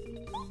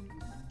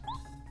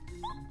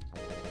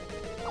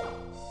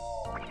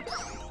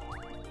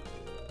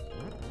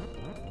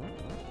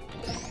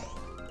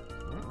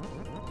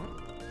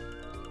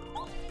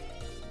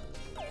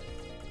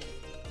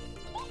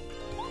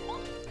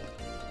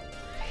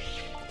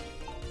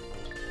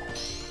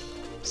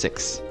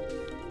 Six.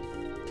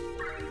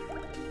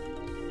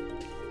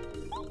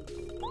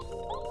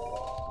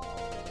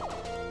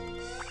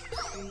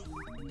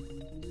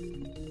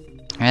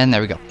 And there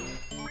we go.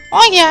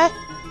 Oh yeah!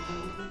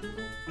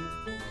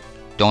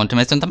 Don't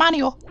miss the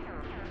Mario.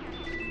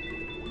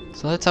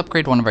 So let's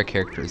upgrade one of our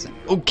characters.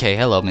 Okay,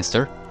 hello,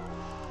 mister.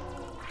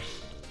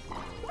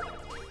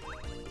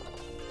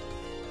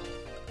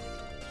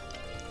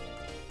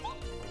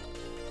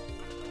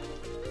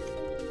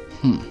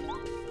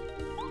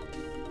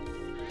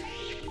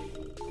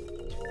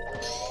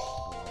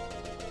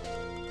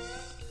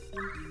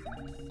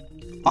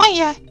 Oh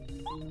yeah!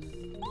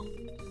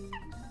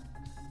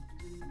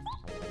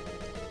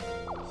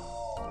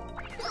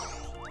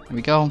 Here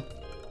we go.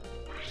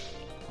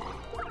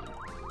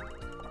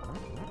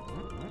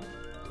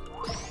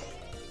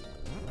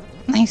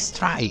 Nice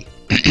try.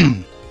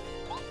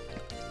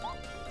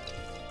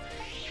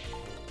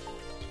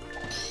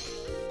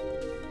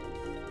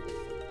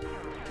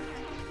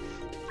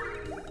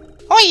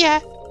 Oh yeah!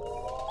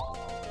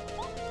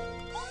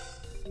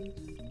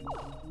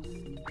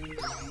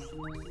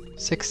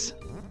 6.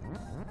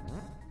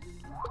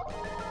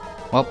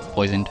 Well,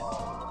 poisoned.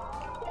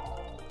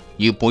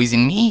 You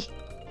poison me?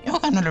 You're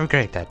gonna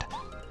regret that.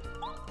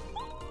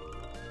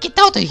 Get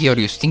out of here,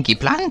 you stinky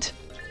plant!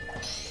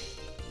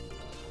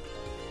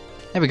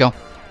 There we go.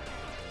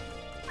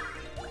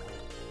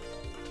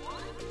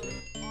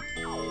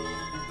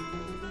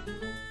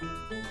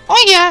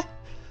 Oh yeah!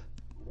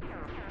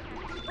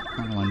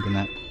 I don't want to do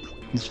that.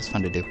 It's just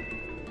fun to do.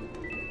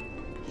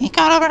 Hey,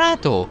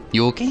 Colorado,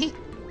 you okay?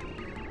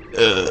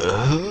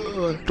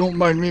 Don't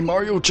mind me,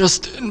 Mario.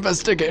 Just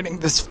investigating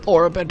this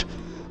floor a bit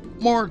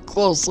more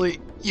closely.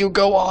 You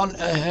go on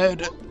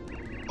ahead.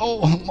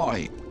 Oh,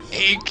 my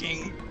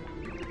aching.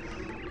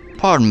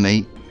 Pardon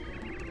me.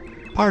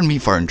 Pardon me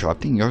for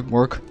interrupting your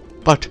work,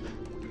 but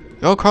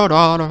you're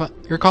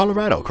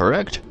Colorado,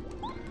 correct?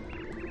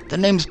 The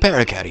name's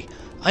Paracatty.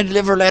 I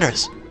deliver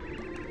letters.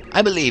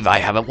 I believe I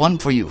have one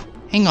for you.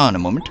 Hang on a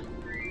moment.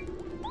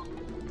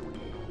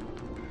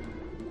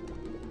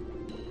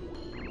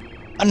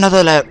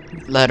 Another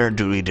letter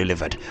duly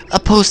delivered. A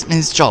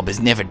postman's job is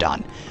never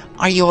done.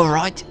 Are you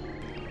alright?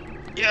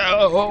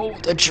 Yo,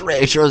 the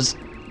traitors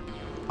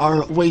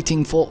are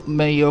waiting for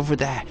me over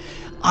there.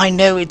 I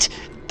know it.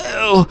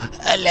 Oh,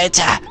 a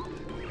letter.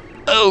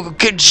 Oh,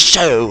 good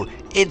show.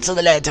 It's a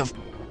letter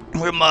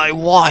from my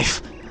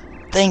wife.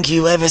 Thank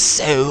you ever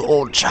so,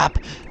 old chap.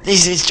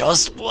 This is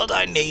just what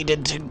I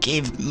needed to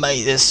give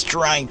me the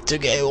strength to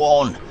go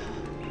on.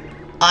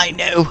 I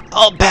know,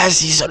 I'll pass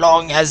this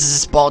along as a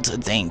spot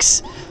of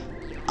thanks.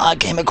 I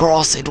came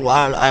across it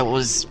while I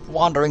was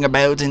wandering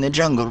about in the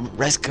jungle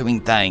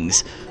rescuing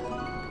things.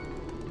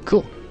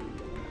 Cool.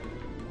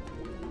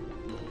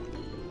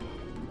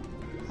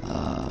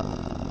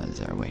 Is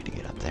there a way to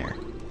get up there?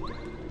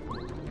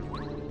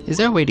 Is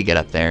there a way to get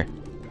up there?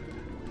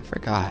 I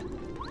forgot.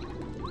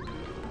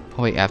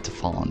 Oh wait, I have to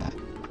fall on that.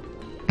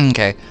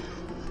 Okay.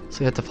 So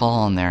we have to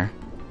fall on there.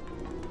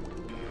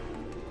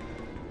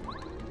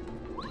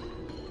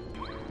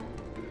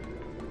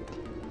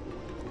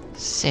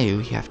 So you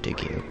have to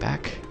go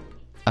back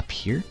up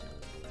here.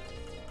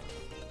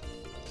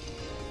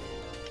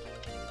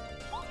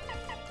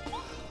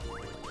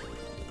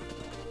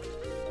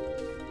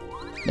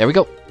 There we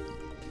go.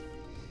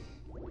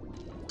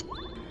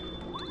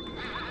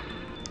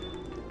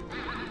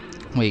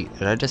 Wait,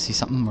 did I just see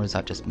something, or is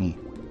that just me?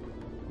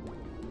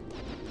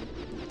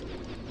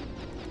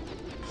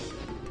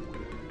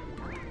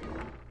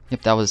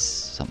 Yep, that was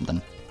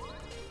something.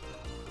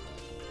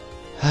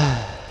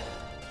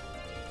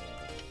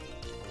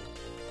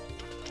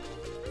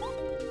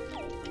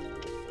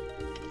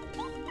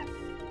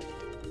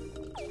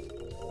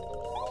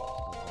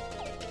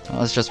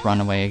 Let's just run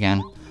away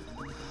again.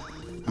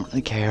 I don't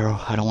really care.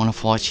 I don't want to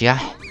fight ya.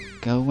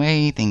 Go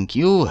away. Thank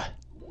you.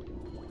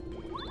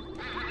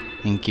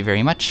 Thank you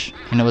very much.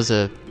 And it was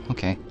a...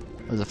 okay.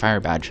 It was a fire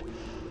badge.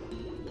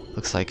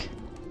 Looks like.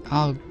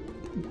 I'll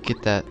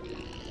get that.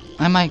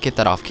 I might get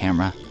that off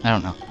camera. I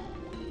don't know.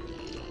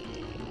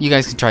 You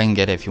guys can try and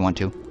get it if you want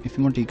to. If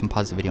you want to, you can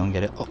pause the video and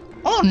get it. Oh,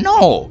 oh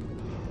no!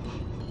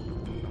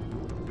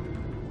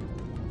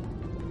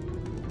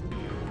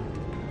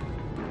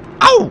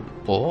 Ow!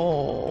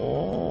 Oh.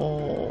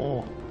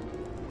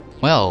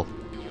 Well.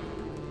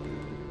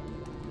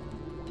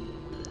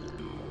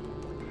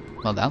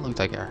 Well, that looked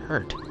like it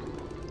hurt.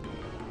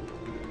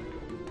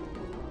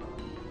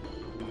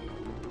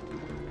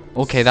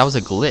 Okay, that was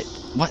a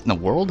glitch. What in the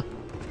world?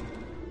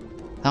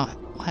 Oh,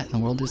 what in the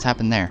world just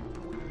happened there?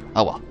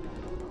 Oh well.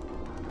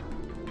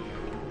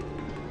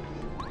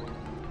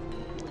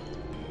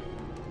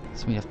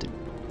 So we have to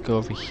go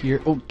over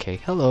here.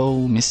 Okay,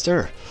 hello,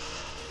 mister.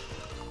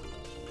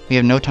 We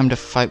have no time to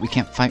fight. We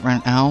can't fight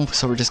right now,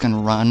 so we're just gonna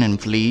run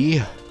and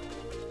flee.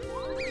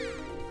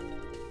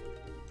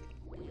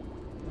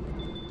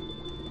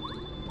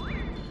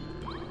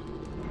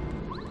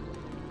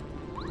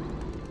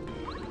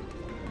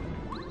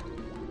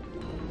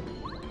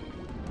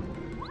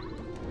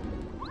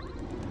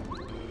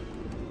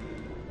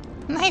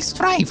 Nice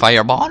try,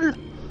 Fireball.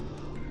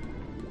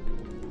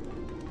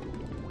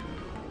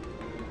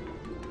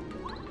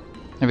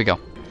 There we go.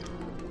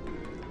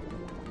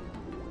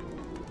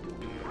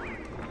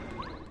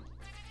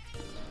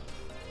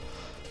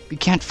 We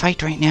can't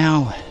fight right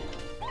now.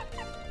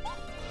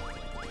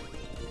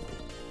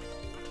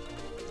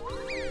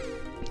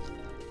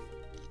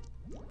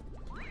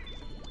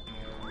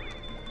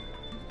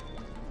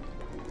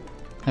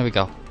 There we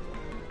go.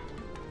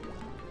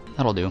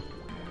 That'll do.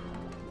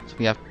 So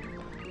we have...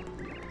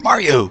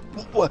 Mario!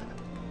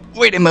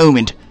 Wait a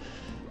moment.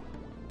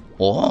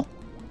 Oh?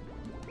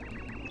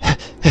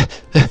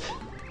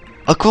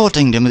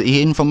 According to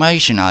the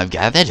information I've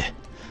gathered,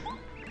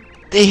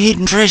 the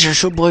hidden treasure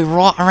should be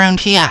right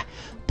around here,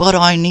 but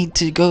I need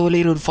to go a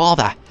little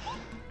farther.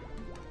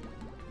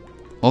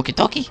 Okie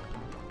dokie.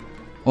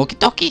 Okie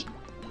dokie.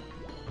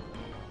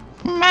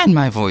 Man,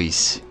 my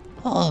voice.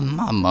 Oh,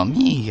 mamma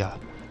mia.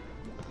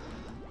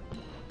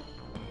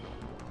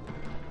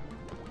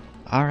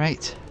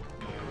 Alright.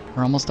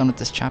 We're almost done with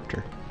this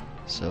chapter.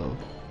 So,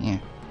 yeah.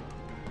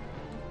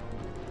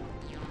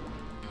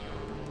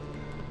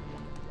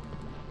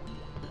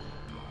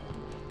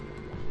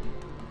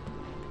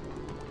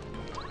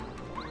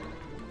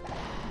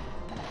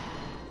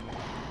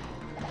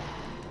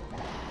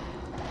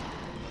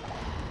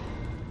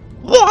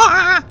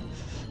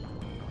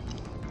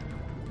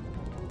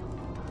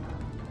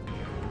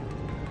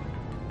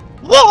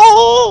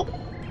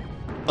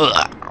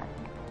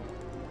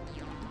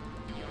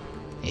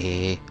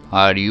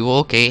 Are you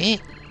okay?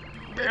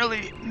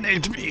 Barely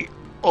nicked me.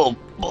 Oh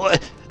boy.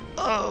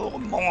 Oh,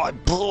 my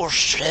poor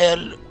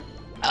shell.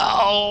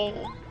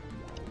 Ow.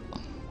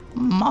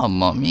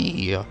 Mamma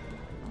mia.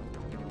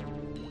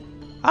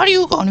 Are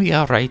you gonna be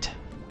alright?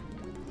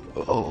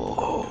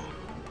 Oh.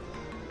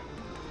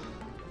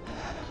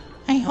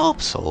 I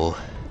hope so.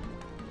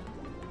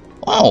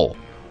 Oh!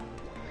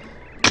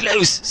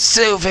 Close,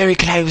 so very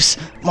close.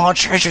 My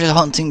treasure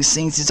hunting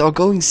senses are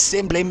going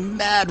simply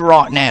mad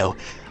right now.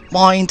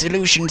 My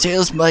intuition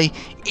tells me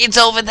it's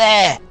over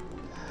there.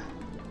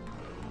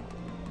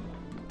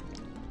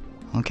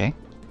 Okay.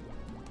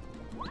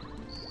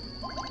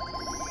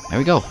 There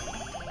we go.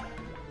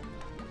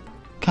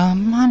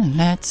 Come on,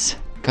 let's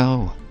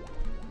go.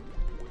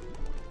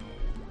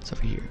 It's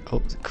over here.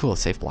 Oh, cool,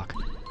 safe block.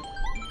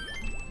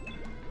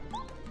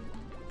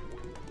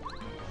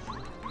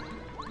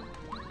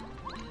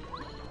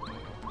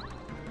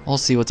 We'll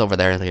see what's over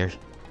there later.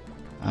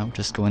 I'll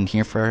just go in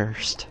here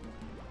first.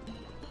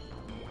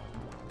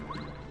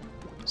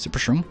 Super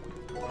Shroom.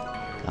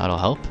 That'll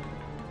help.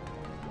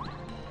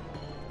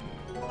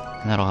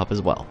 And that'll help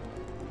as well.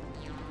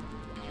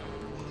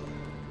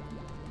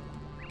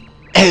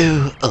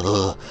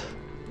 Oh,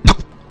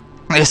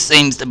 this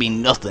seems to be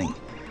nothing.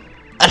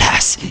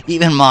 Alas,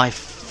 even my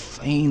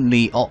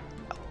faintly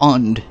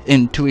owned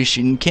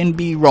intuition can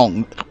be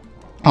wrong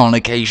on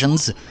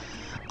occasions.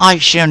 I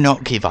shall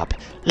not give up.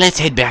 Let's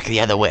head back the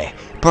other way.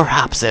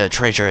 Perhaps the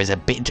treasure is a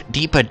bit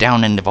deeper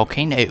down in the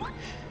volcano.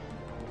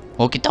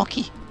 Okie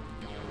dokie.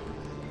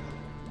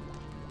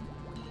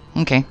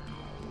 Okay.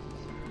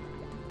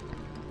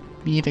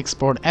 We've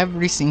explored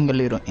every single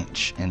little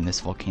inch in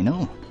this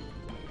volcano.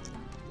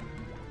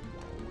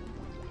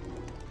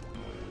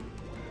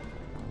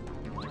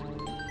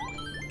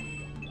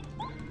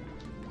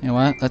 You know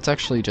what? Let's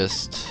actually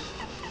just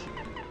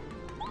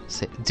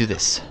do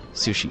this.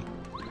 Sushi.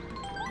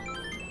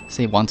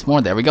 Say once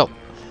more. There we go.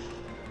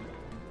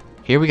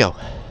 Here we go.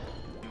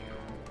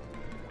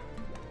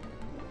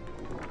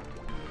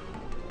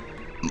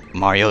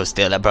 Mario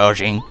still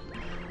approaching.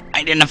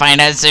 Identified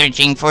as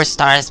searching for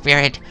Star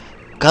Spirit.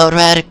 Code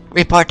Red,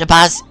 report to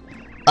boss.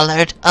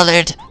 Alert,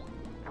 alert.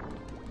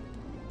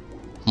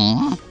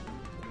 Hmm?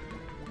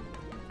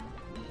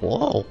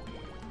 Whoa.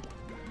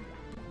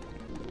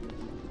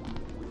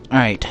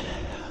 Alright,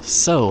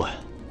 so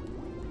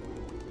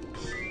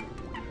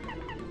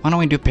why don't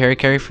we do parry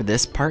carry for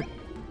this part?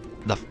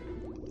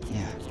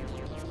 Yeah.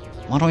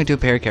 Why don't we do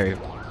parry carry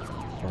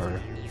for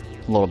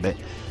a little bit?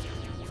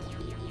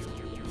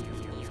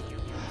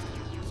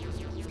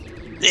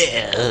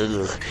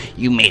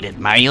 You made it,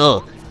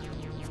 Mario.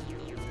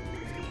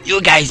 You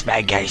guys,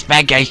 bad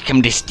guys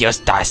come to steal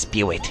Star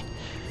Spirit.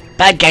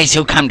 Bad guys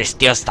who come to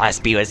steal Star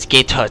Spirits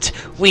get hurt.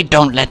 We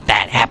don't let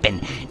that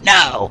happen.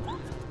 No!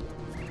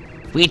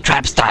 We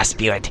trap Star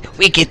Spirit.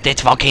 We get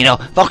this volcano.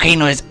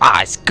 Volcano is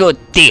ours. Good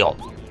deal.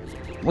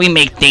 We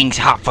make things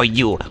hot for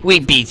you. We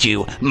beat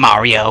you,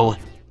 Mario.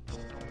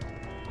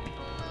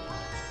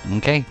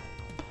 Okay.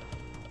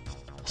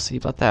 We'll see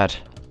about that.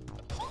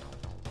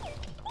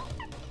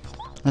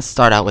 Let's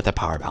start out with a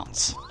power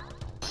bounce.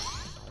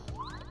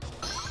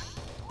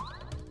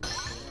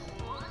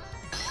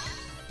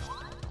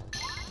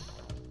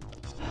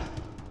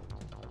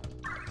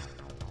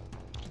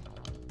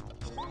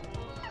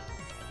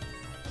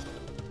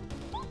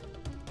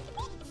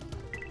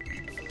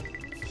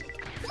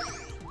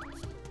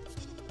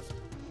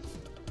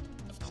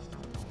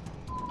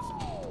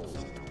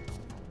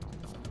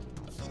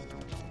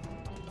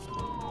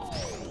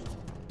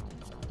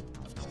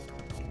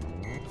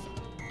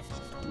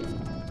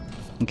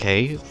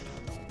 Okay.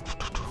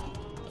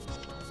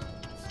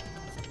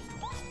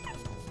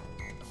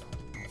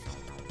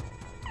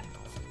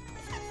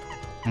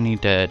 I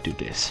need to do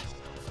this.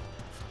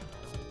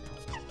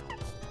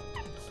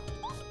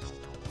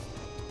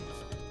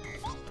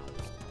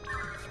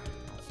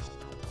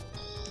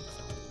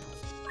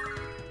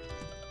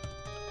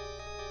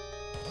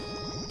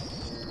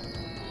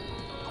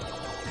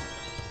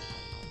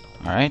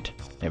 Alright,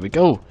 there we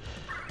go.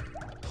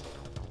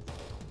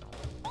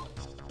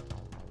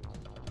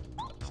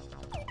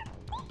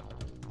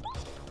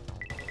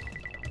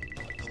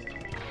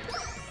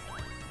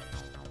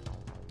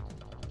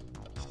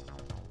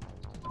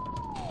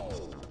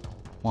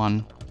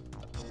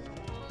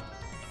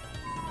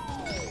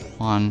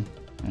 One,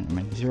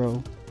 and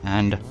 0,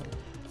 and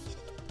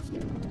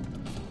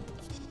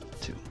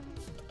 2.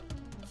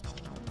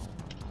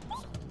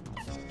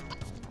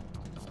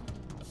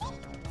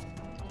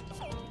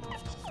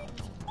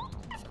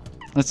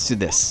 Let's do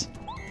this.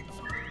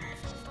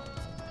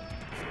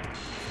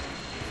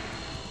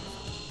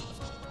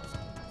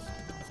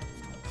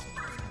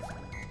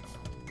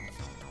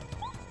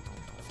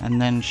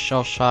 And then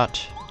shell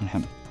shot on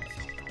him.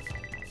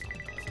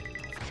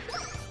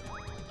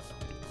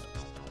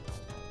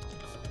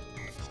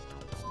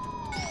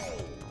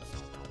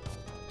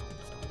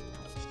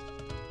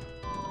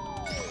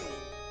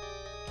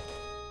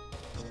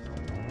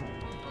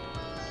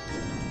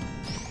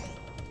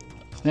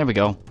 There we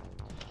go.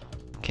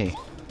 Okay.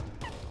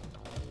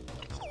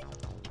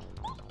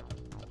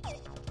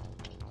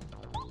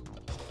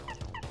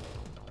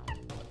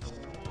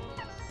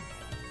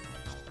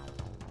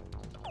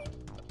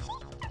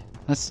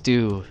 Let's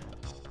do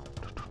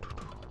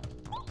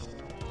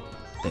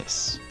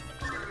this.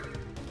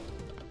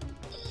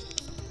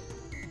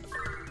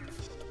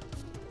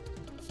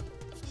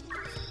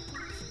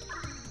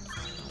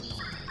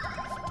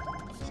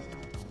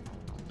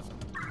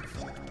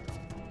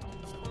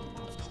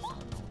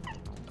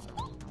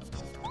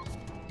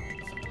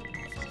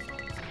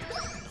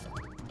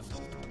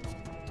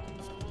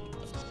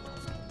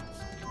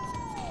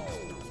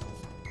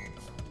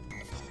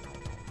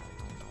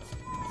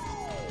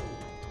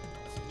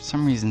 For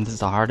some reason, this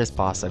is the hardest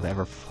boss I've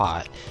ever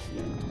fought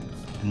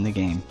in the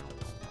game.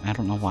 I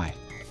don't know why.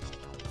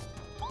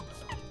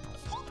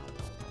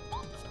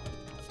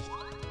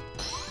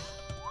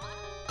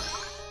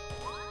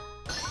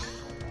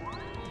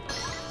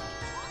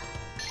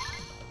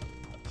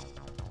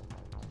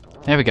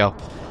 There we go.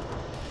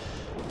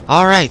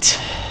 Alright.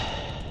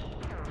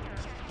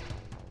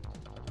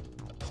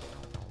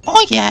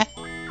 Oh yeah!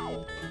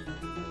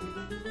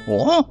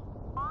 What?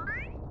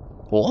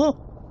 What?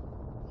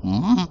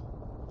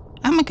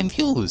 I'm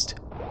confused.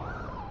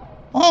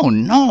 Oh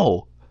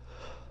no!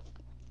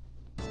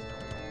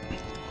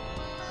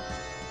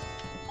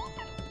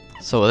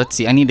 So let's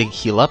see, I need to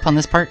heal up on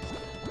this part.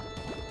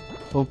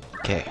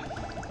 Okay.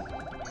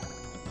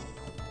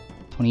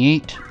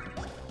 28.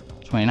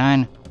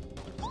 29.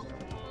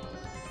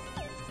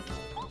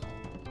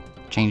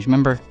 Change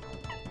member.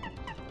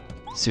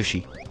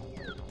 Sushi.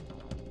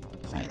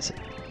 Alright, so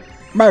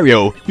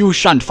Mario, you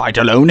shan't fight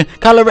alone.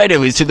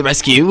 Colorado is to the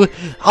rescue.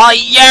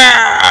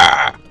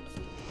 Hi-ya!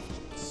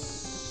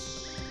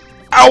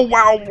 Ow,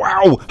 wow,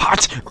 wow!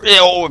 Hot!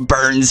 Oh, it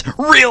burns.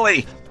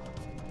 Really?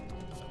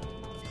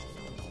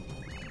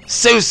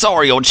 So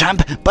sorry, old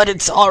champ, but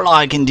it's all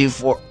I can do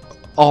for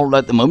all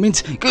at the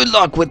moment. Good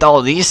luck with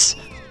all this.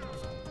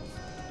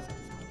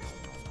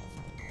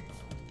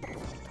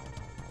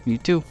 You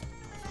too.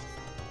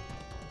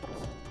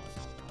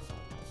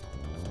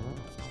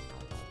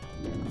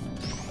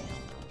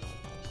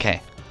 Okay.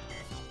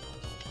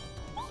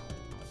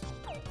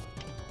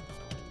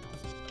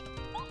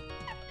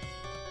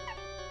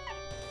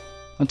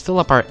 Let's fill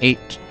up our 8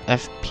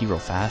 FP real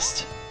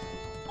fast.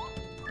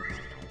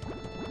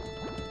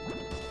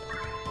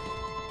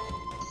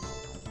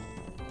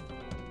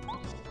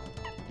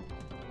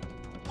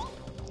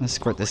 Let's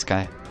squirt this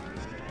guy.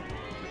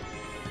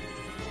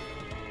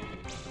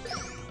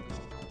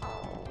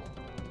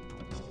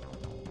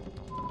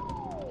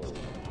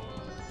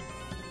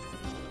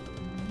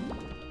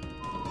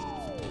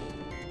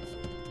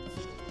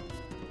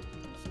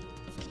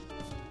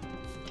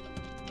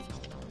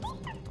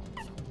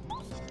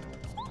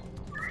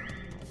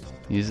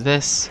 Use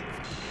this.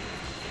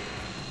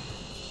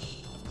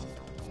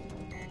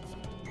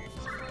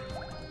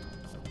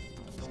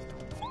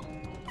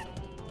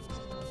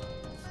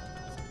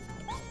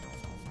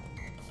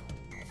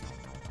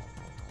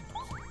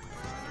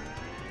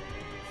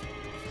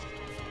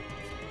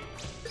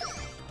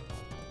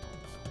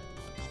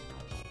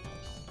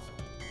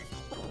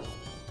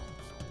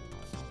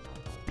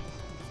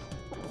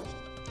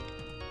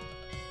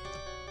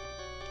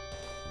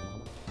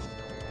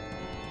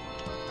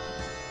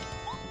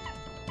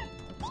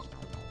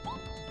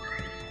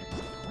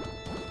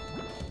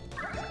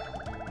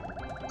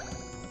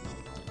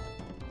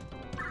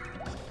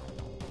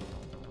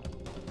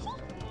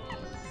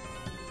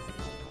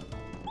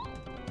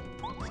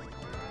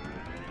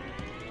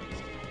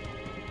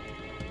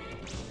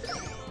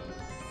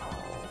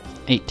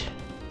 Eight.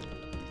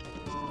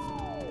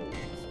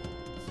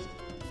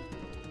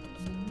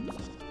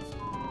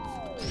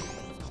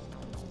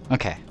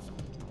 Okay.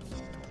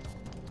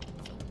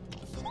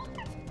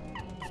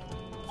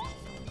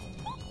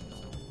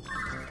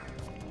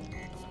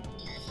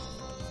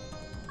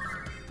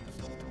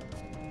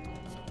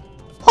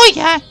 Oh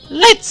yeah,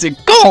 let's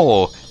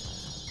go!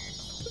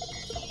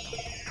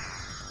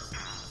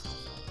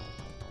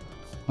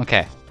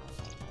 Okay.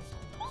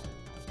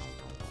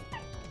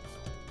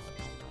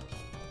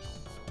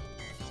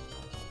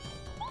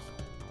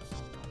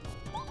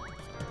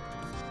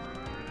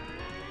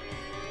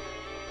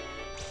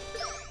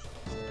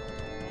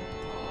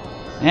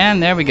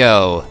 And there we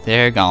go.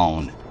 They're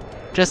gone.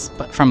 Just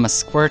from a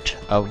squirt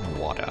of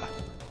water.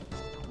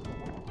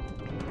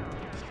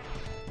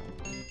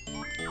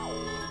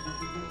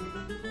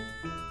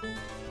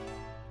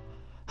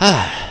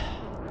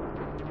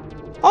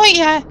 Oh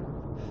yeah.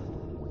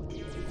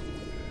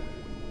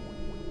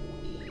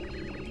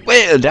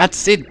 Well,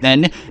 that's it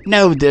then.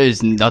 Now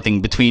there's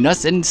nothing between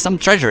us and some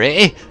treasure,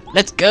 eh?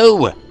 Let's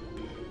go.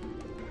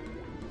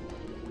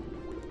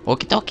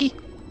 Okie dokie.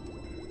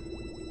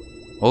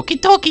 Okie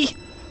dokie.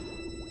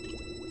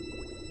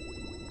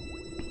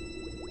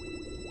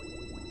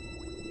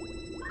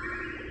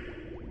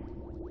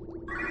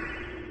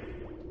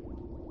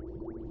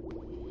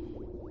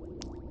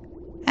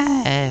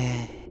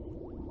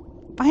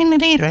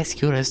 Finally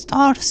rescued a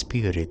star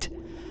spirit.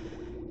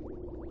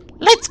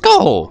 Let's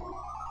go!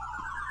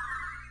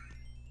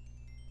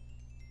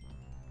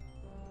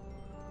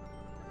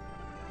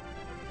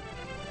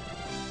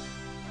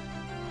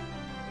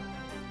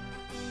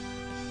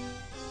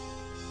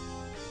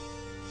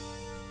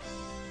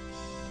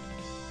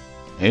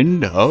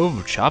 End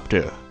of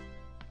chapter.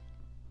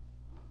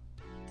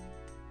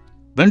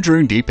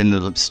 Venturing deep into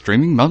the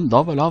streaming Mount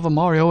Lavalava,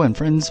 Mario and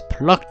friends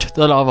plucked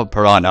the lava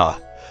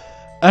piranha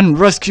and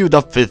rescued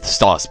the 5th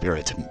star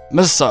spirit,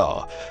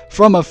 Missa,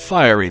 from a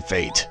fiery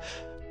fate.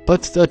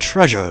 But the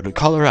treasure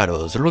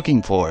Colorado is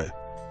looking for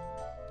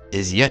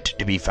is yet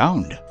to be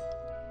found.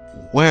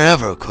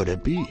 Wherever could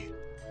it be?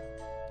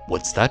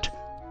 What's that?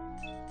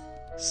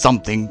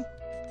 Something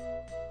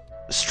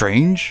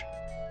strange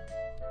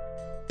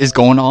is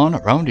going on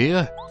around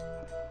here?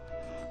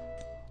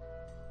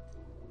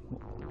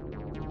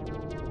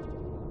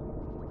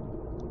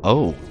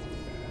 Oh.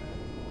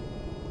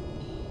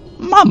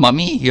 Mamma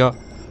mia!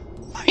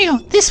 Mario,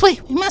 this way!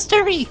 We must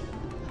hurry!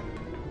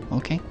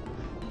 Okay.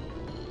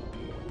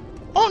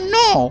 Oh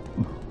no!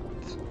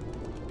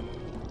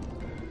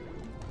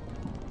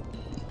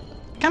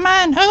 Come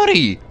on,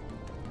 hurry!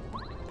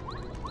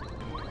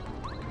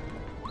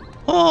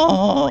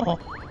 Oh!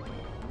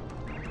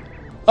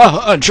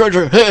 A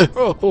treasure!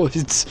 Oh,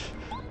 it's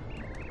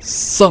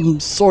some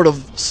sort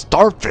of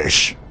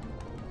starfish.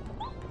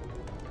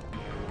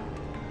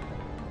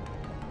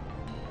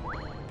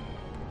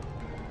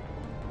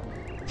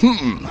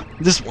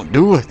 This won't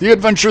do. The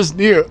adventure's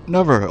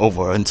never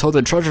over until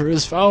the treasure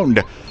is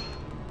found.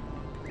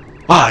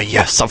 Ah,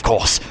 yes, of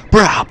course.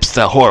 Perhaps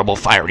the horrible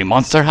fiery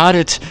monster had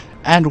it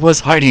and was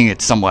hiding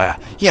it somewhere.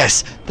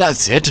 Yes,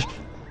 that's it.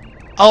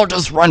 I'll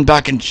just run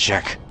back and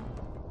check.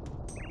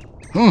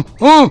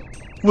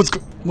 What's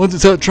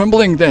that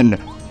trembling then?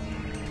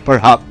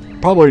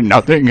 Probably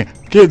nothing.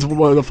 Kids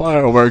with the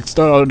fireworks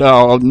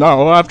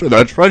now after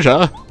the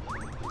treasure.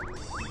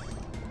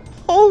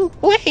 Oh,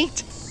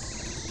 wait!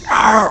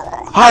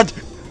 Hot!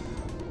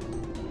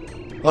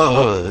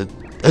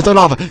 The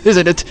lava,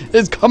 isn't it?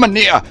 It's coming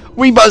near.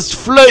 We must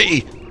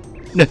flee.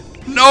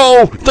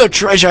 No, the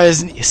treasure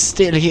is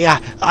still here.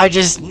 I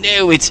just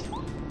knew it.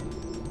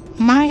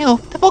 Mario,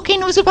 the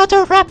volcano is about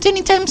to erupt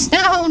anytime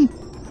soon.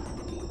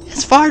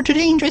 It's far too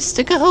dangerous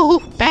to go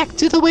back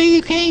to the way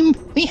you came.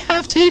 We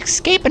have to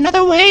escape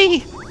another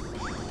way.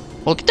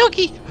 Okie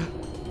dokie!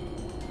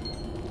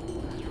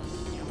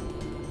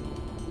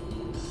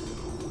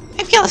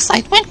 I feel a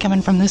slight wind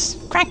coming from this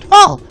cracked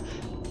wall.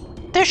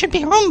 There should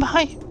be room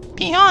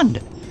beyond.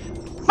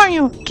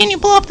 Mario, can you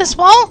blow up this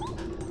wall?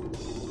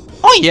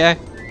 Oh yeah!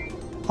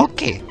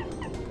 Okay.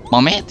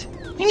 Moment,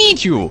 we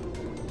need you.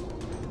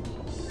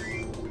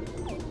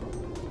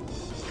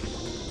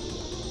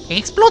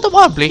 Explode the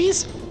wall,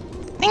 please.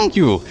 Thank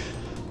you.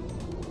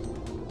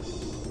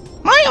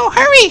 Mario,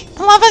 hurry!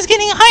 The lava's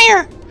getting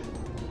higher.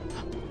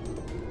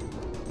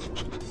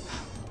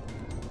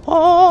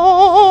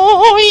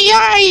 Oh,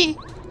 yay!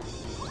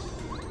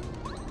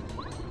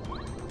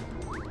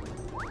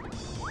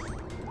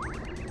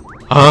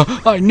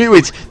 I knew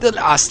it!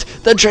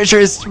 The treasure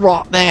is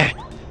right there!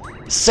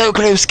 So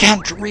close,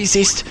 can't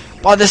resist!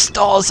 By the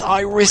stars,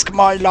 I risk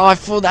my life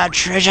for that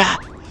treasure!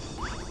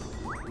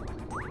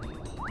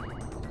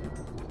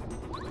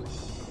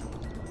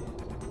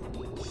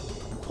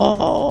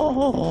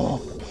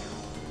 Oh.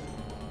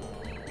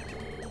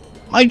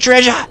 My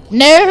treasure!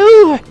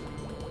 No!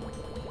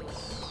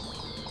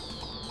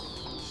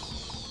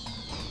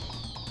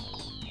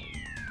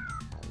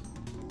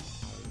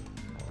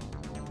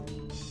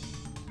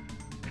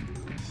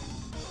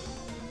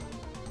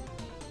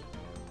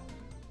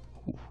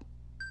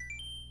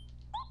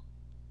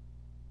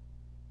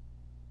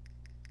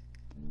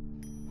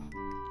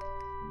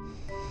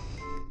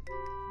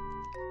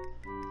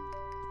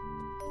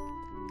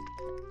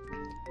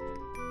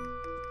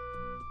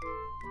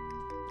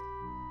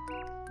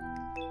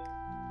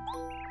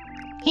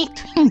 Hey,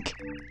 Twink,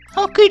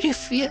 how do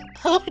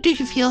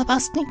you feel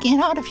about sneaking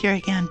out of here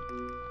again?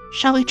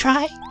 Shall we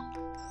try?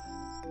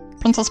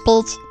 Princess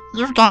Peach,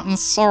 you've gotten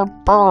so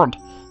bored.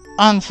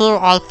 And here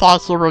I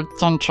thought you were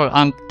gentle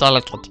and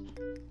delicate.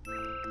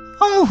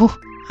 Oh,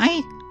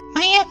 I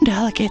am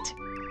delicate.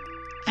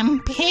 I'm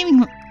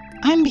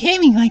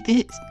behaving like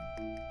this.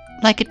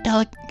 Like a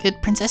delicate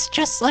princess,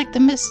 just like the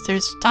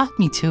misters taught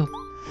me to.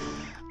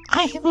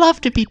 I love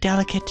to be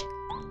delicate.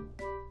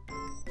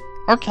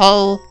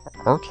 Okay.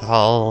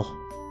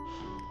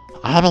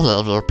 I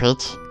believe you,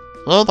 Peach.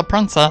 You're the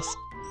princess.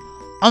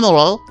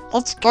 Anyway,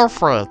 let's go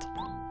for it.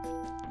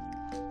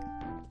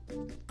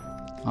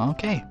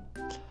 Okay.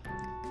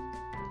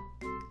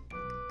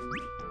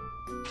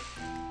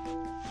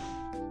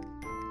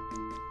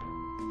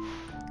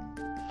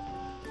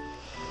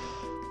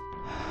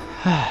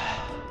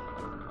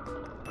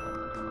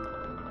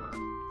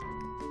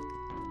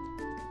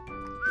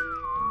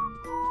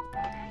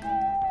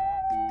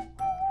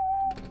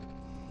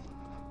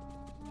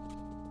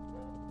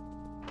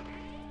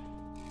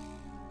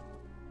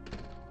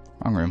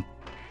 Wrong room.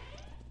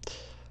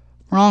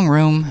 Wrong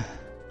room.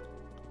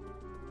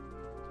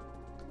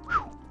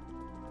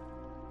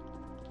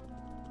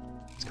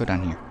 go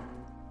down here.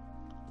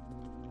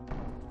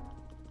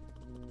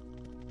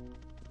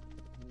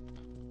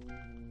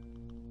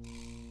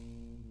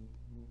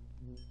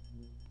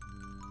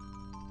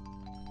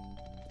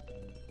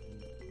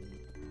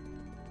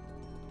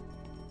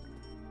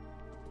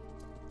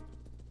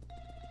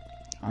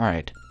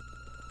 Alright.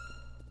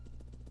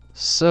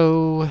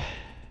 So,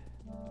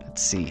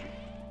 let's see.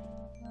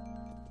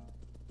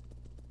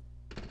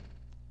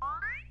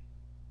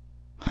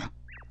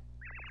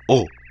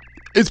 Oh,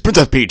 it's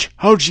Princess Peach.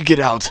 How'd she get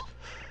out?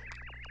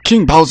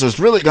 King Bowser's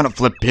really gonna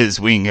flip his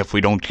wing if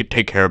we don't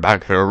take her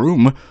back to her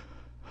room.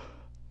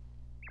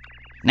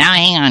 Now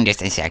hang on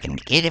just a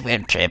second. Get a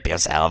trip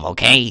yourself,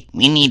 okay?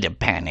 We need to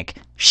panic.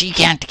 She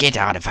can't get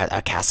out of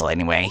her castle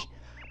anyway.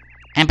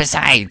 And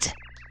besides,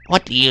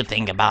 what do you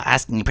think about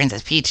asking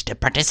Princess Peach to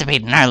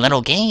participate in our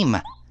little game?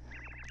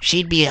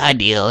 She'd be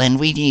ideal, and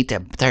we need a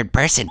third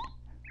person.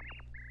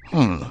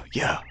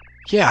 Yeah.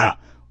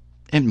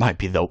 It might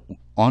be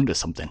onto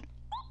something.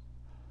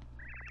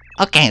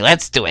 Okay,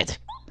 let's do it.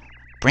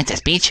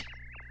 Princess Peach,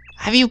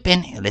 have you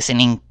been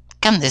listening?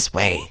 Come this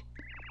way.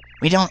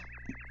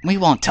 We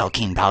won't tell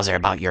King Bowser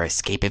about your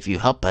escape if you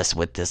help us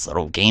with this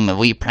little game of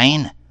we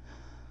playing.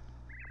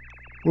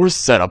 We're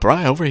set up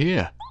right over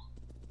here.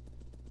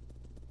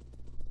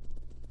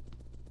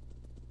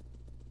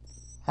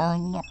 Oh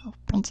no,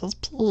 Princess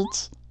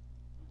Peach.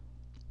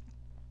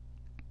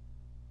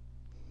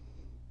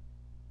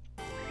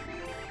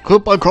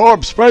 Koopa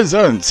Corps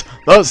presents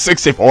the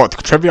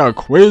 64th Trivia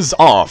Quiz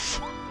Off.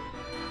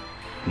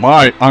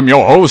 I'm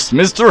your host,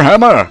 Mr.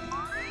 Hammer.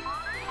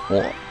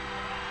 What?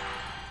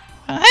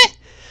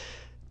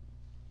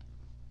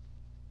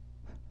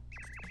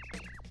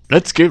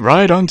 Let's get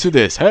right onto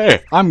this.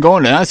 Hey, I'm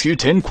going to ask you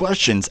 10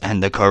 questions,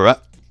 and the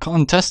correct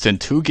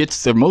contestant who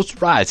gets the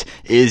most right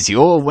is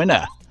your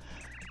winner.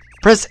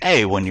 Press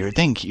A when you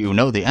think you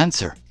know the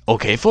answer.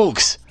 Okay,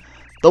 folks.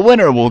 The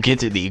winner will get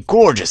the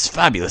gorgeous,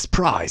 fabulous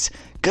prize.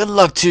 Good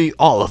luck to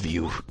all of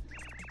you.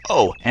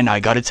 Oh, and I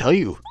gotta tell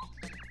you,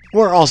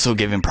 we're also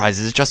giving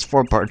prizes just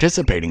for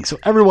participating, so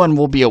everyone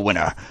will be a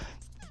winner.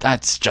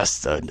 That's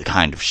just the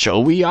kind of show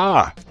we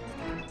are.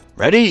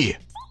 Ready?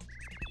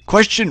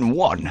 Question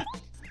 1.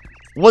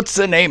 What's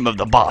the name of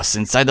the boss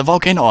inside the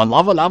volcano on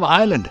Lavalava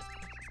Island?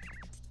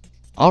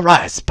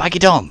 Alright, Spiky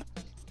Dome.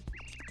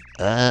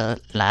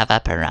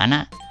 Lava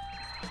Piranha?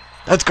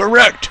 That's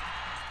correct.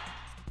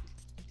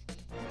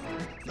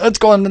 Let's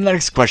go on to the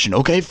next question,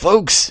 okay,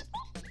 folks?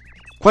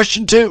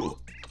 Question 2.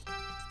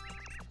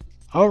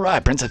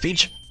 Alright, Princess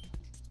Peach.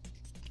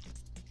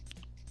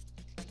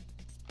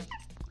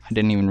 I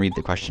didn't even read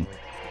the question.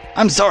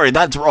 I'm sorry,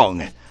 that's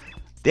wrong.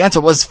 The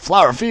answer was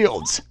flower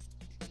fields.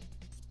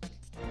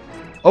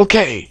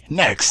 Okay,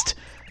 next.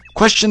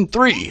 Question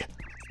 3.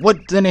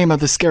 What's the name of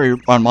the scary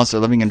monster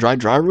living in dry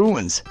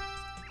ruins?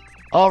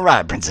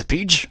 Alright, Princess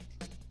Peach.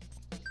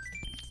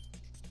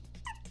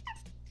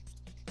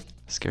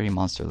 Scary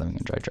monster living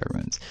in dry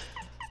ruins.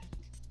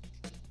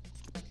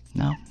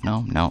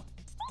 No.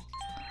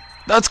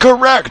 That's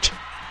correct!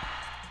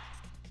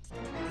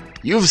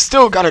 You've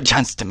still got a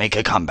chance to make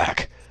a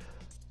comeback.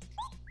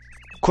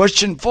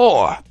 Question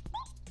 4.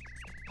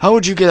 How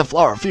would you get a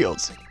flower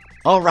fields?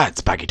 Alright,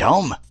 Spiky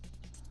Dome.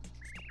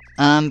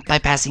 By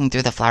passing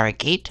through the flower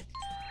gate?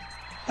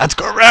 That's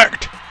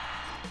correct!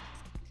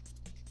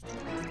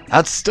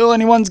 That's still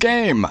anyone's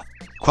game.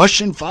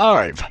 Question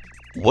 5.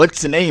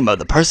 What's the name of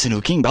the person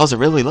who King Bowser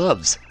really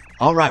loves?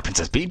 Alright,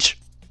 Princess Peach.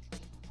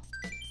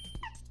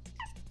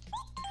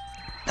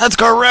 That's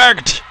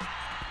correct!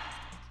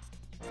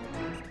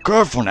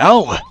 Careful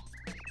now.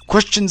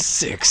 Question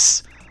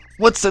 6.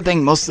 What's the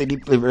thing mostly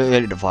deeply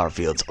related to flower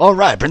fields?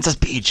 Alright, Princess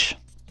Peach.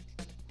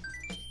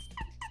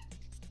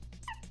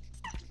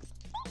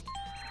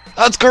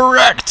 That's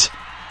correct!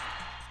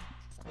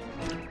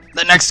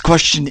 The next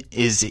question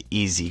is an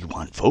easy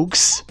one,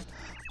 folks.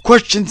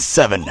 Question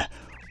 7.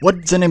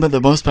 What's the name of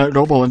the most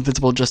powerful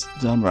invincible just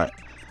done right?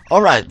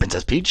 Alright,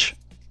 Princess Peach.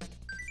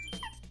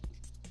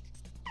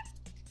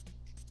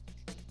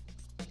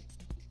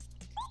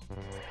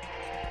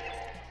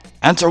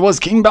 Answer was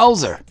King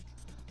Bowser.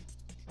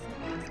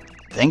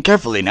 Think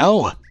carefully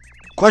now.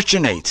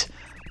 Question 8.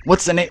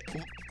 What's the name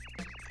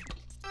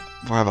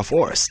for a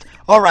forest?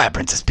 Alright,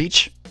 Princess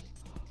Peach.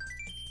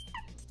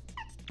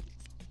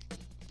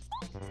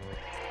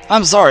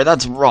 I'm sorry,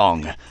 that's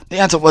wrong. The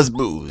answer was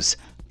booze.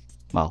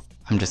 Well,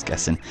 I'm just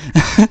guessing.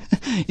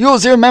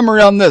 Use your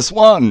memory on this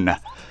one.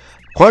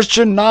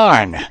 Question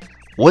 9.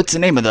 What's the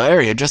name of the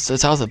area just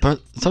south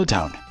of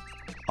Town?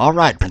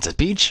 Alright, Princess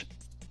Peach.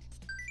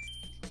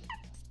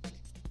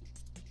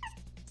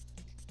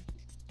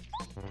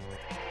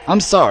 I'm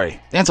sorry,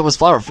 the answer was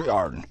Flower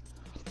Garden.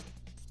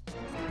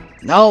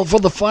 Now for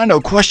the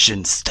final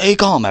question. Stay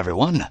calm,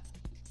 everyone.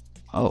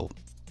 Oh.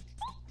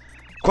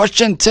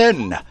 Question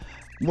 10.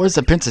 Where's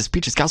the Princess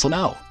Peach's castle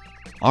now?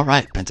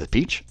 Alright, Princess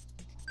Peach.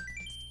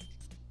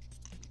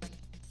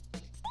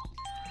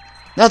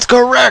 That's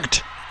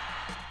correct!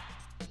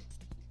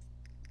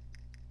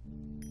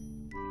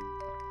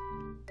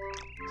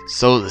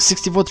 So the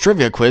 64th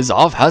trivia quiz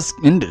off has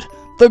ended.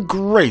 the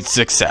great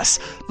success.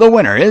 The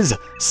winner is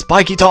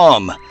Spiky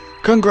Tom.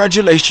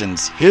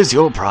 Congratulations, here's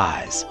your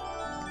prize.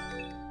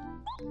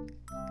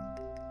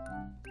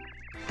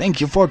 Thank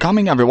you for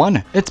coming,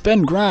 everyone. It's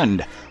been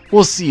grand.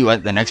 We'll see you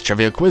at the next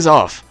trivia quiz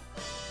off.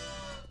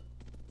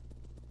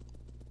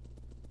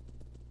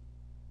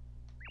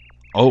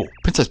 Oh,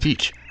 Princess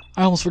Peach,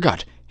 I almost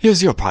forgot.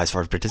 Here's your prize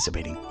for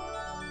participating.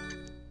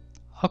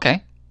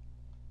 Okay.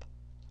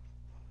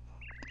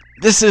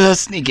 This is a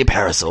sneaky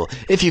parasol.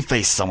 If you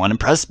face someone and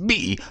press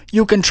B,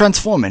 you can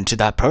transform into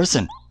that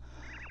person.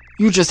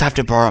 You just have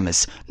to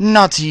promise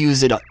not to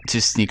use it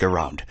to sneak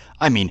around.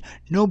 I mean,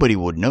 nobody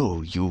would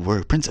know you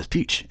were Princess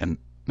Peach.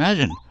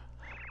 Imagine.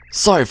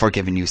 Sorry for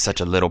giving you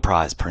such a little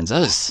prize,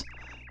 Princess.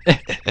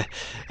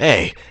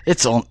 Hey,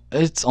 it's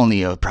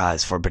only a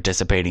prize for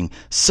participating,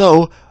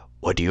 so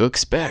what do you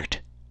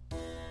expect?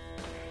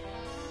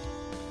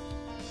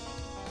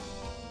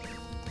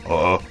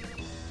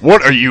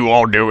 What are you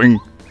all doing?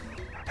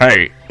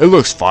 Hey, it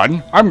looks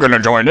fun. I'm gonna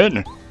join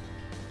in.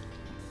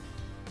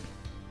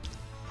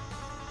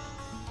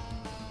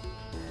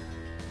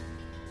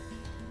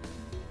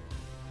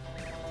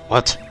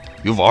 What?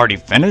 You've already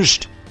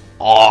finished?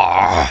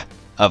 Ah,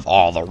 of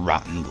all the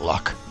rotten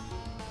luck.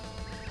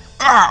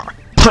 Ah,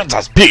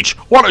 Princess Peach,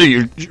 what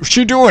are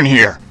she doing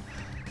here?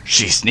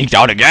 She sneaked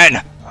out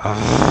again.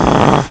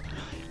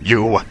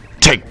 You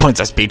take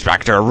Princess Peach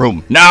back to her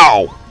room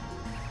now.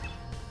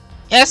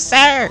 Yes,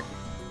 sir.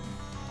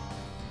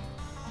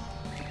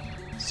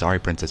 Sorry,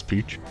 Princess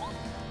Peach.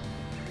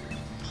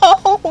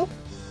 Oh,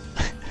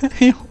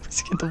 I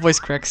always get the voice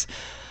cracks.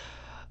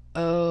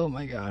 Oh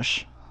my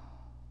gosh.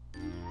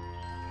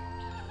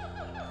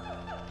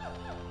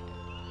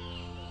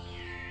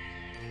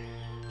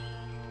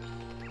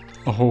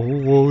 Oh,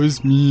 woe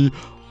is me,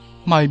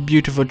 my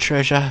beautiful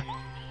treasure.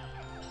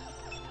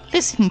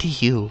 listen to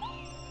you.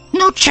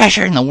 No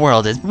treasure in the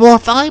world is more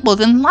valuable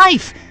than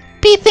life.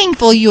 Be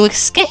thankful you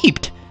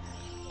escaped.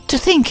 To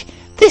think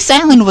this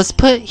island was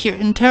put here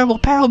in terrible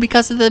peril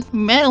because of the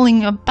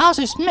meddling of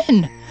Bowser's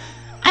men.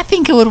 I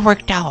think it would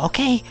work out,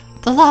 okay?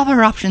 The lava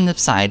eruption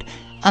subside.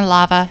 A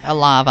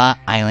lava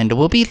island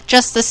will be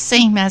just the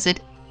same as it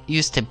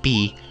used to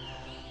be.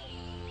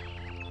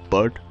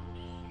 But...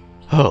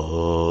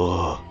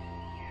 oh...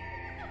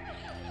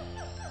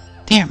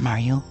 There,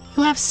 Mario.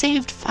 You have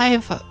saved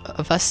 5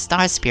 of us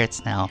star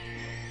spirits now.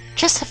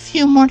 Just a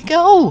few more to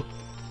go.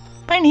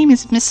 My name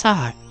is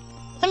Missar.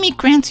 Let me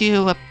grant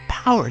you a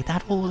power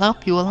that will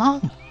help you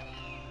along.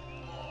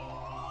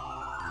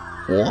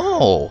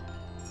 Whoa!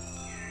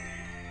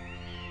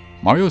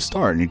 Mario's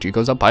star energy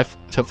goes up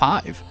to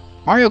 5.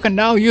 Mario can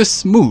now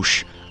use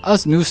Smoosh, a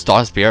new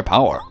star spirit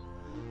power.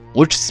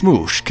 Which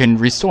Smoosh can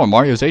restore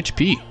Mario's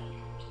HP.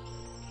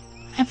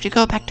 I have to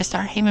go back to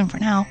Star Haven for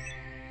now.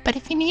 But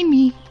if you need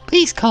me,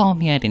 please call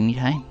me at any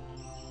time.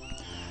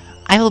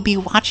 I will be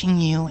watching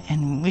you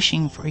and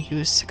wishing for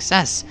you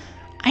success.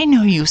 I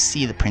know you'll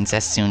see the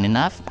princess soon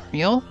enough,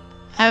 Mario.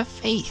 Have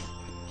faith.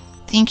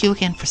 Thank you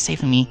again for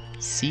saving me.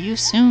 See you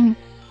soon.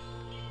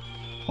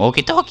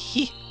 Okie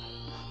dokie.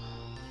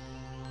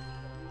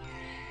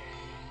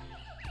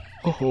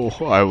 Oh,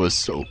 I was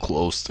so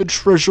close. The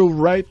treasure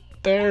right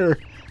there.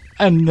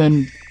 And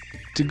then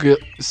to get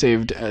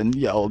saved and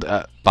yelled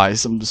at by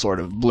some sort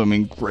of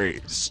blooming gray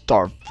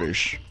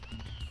starfish.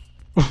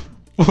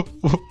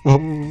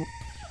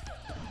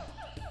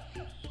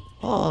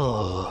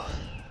 Oh.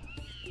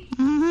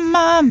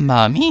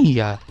 Mamma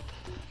mia.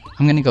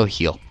 I'm gonna go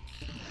heal.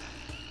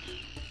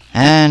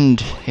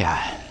 And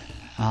yeah,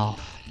 I'll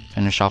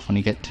finish off when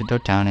we get to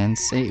Downtown and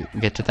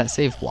get to that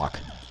save block.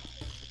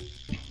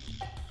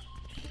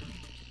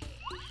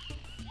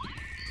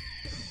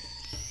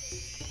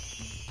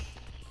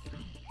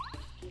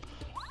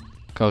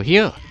 Go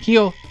heal,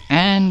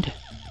 and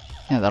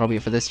yeah, that'll be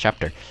it for this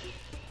chapter.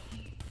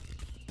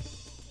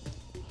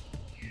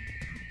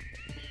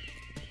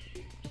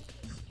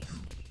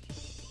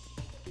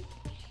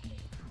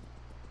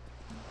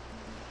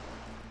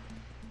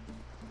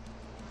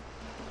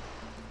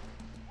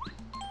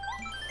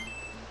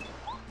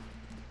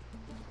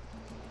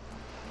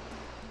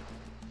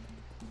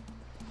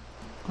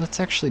 Let's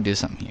actually do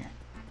something here.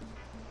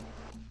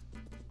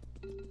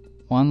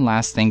 One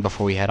last thing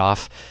before we head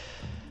off.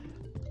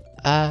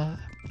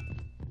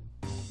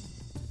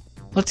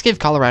 Let's give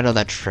Colorado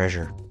that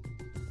treasure.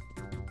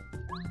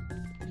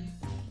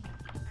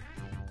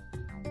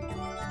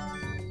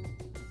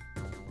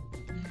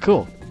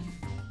 Cool.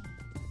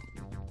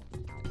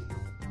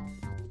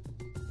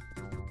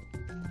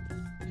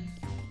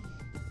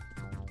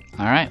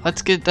 Alright,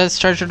 let's give this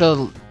treasure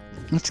to...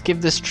 Let's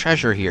give this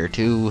treasure here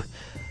to...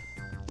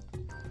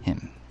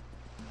 him.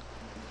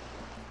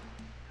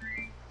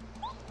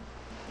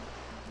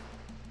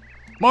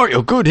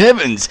 Mario, good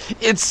heavens!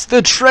 It's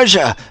the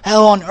treasure!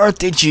 How on earth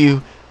did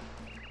you...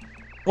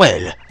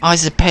 Well, I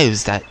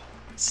suppose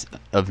that's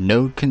of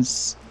no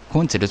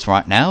coincidence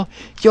right now.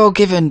 You're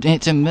giving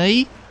it to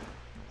me?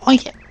 Oh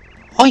yeah.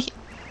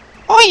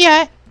 Oh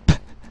yeah.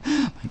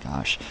 Oh my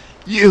gosh.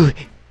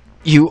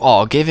 You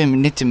are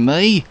giving it to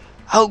me?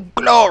 Oh,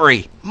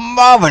 glory!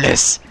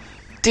 Marvelous!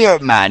 Dear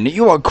man,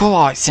 you are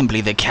quite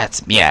simply the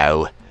cat's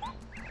meow.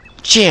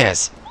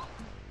 Cheers!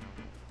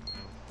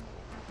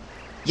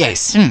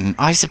 Yes,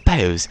 I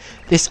suppose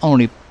this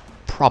only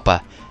proper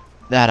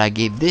that I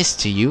gave this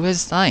to you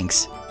as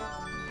thanks.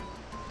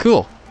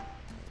 Cool.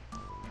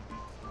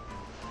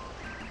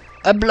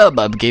 A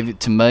blubub gave it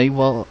to me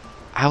while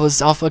I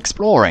was off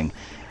exploring.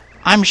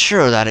 I'm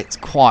sure that it's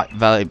quite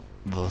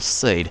valuable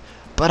seed,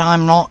 but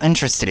I'm not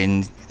interested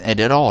in it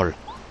at all.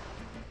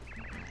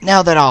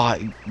 Now that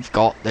I've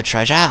got the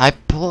treasure, I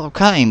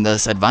proclaim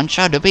this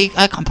adventure to be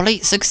a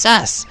complete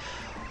success.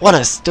 What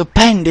a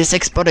stupendous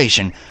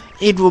expedition!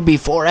 It will be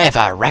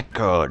forever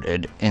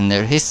recorded in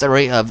the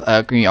history of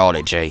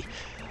archaeology.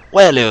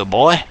 Well, little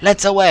boy,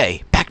 let's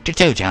away. Back to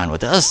Town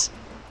with us.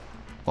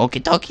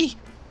 Okie dokie.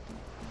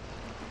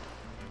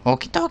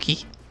 Okie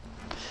dokie.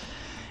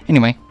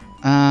 Anyway,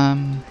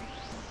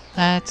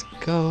 let's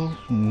go.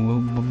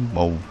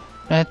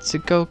 Let's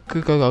go,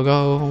 go, go, go,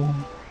 go.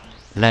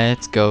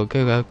 Let's go,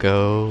 go, go,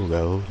 go,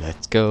 go.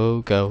 Let's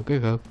go, go, go,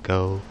 go,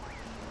 go.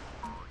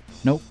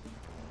 Nope.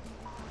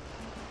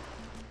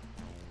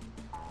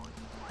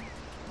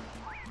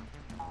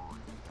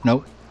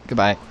 Nope.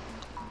 Goodbye.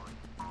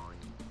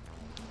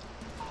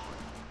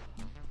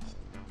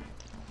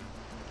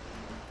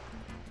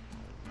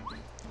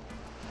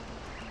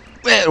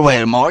 Well,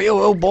 well, Mario,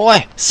 old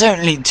boy.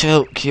 Certainly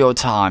took your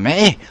time,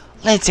 eh?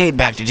 Let's head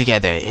back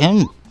together,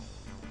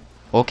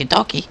 Okie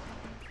dokie.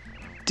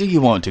 Do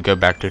you want to go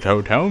back to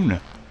Town?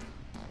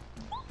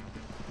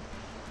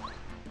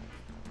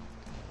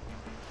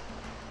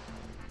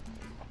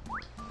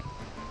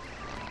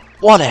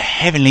 What a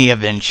heavenly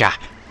adventure!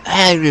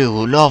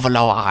 Hello,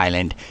 Lavalava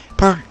Island.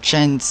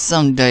 Perchance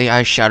someday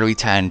I shall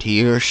return to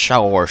your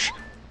shores.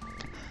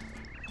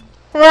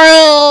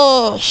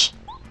 Wish!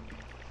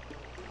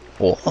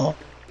 Oh,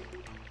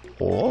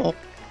 oh,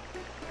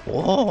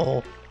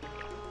 oh.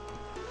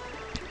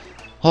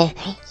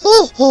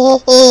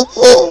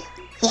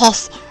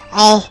 Yes,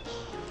 I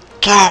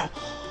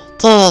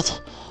did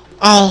it.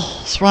 I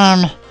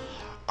swam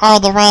all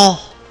the way.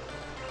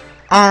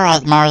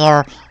 Alright,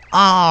 Mario.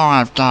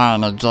 I'm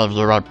gonna give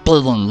you a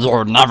beating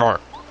you never.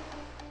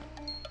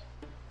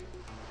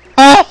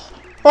 Where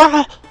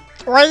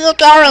are you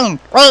going?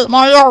 Wait,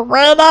 Mario,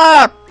 wait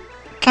up!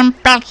 Come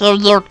back here,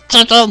 you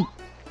chicken!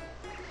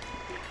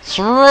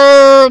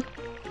 Sweet!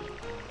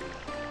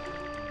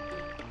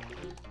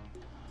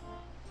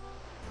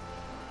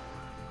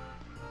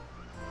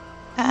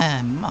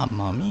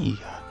 Mamma mia.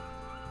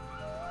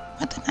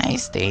 What a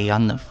nice day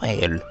on the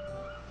whale.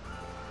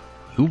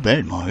 You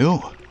bet,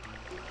 Mario.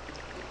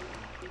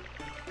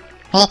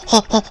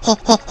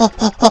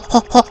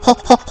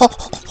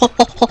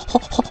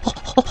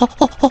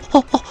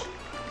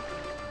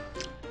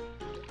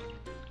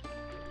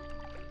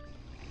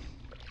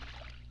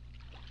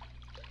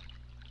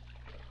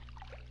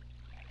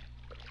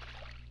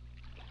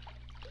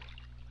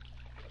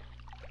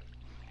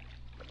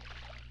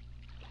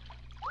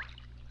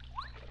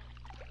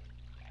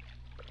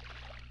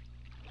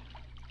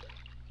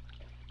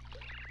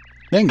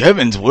 Thank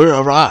heavens we're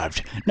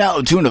arrived.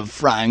 Now tuna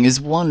frying is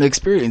one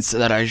experience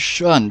that I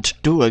shan't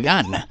do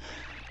again.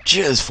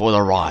 Cheers for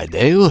the ride,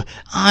 though.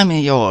 I'm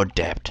in your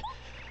debt.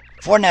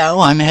 For now,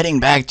 I'm heading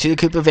back to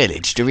Cooper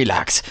Village to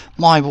relax.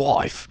 My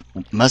wife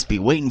must be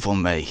waiting for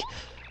me.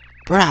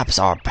 Perhaps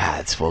our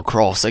paths will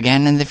cross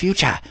again in the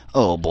future.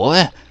 Oh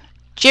boy.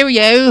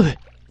 Cheerio!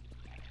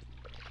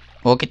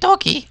 Okie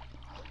dokie.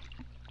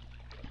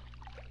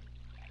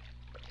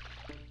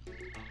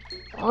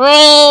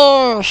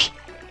 Wish!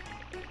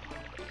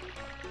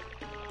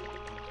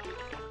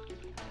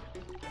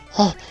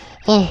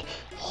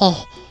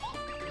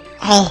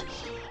 I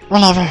will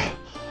never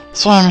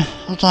swim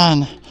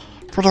again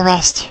for the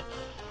rest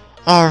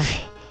of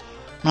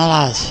my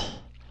life.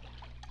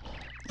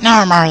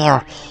 No,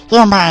 Mario,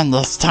 you're mine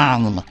this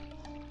time.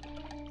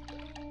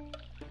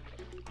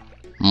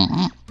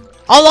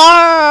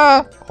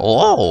 Hello!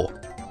 Oh.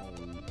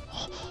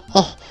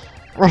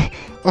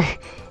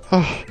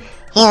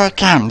 Here it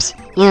comes.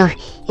 You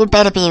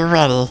better be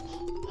ready.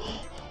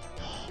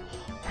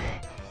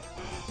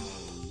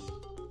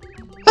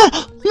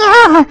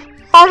 No!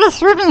 All the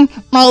swimming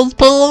must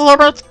be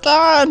Lawrence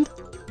gone!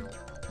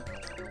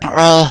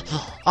 Well,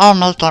 I'll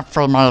make up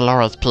for my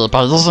low SP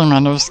by using my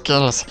new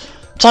skills.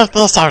 Check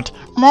this out.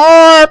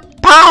 More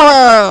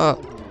power!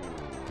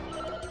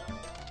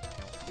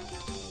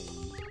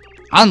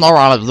 I know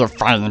all of your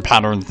fighting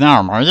patterns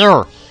now,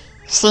 Mario.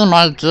 See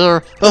my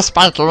gear? The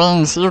spiky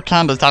wings, you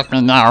can't attack me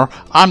now.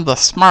 I'm the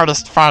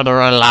smartest fighter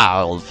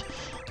alive.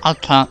 I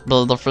can't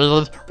be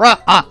defeated.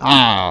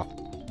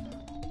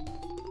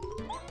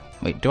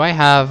 Wait, do I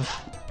have...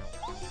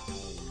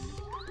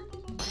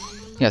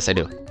 Yes, I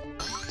do.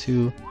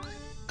 2,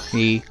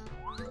 3,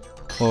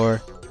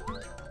 4,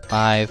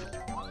 5,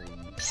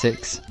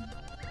 6.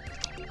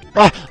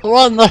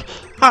 When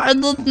I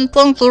didn't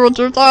think you would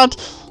do that.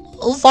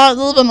 Is that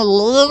even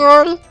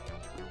illegal?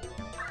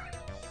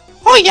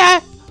 Oh yeah!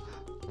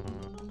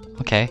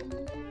 Okay.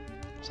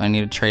 So I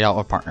need to trade out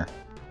a partner.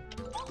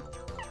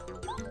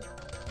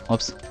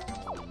 Whoops.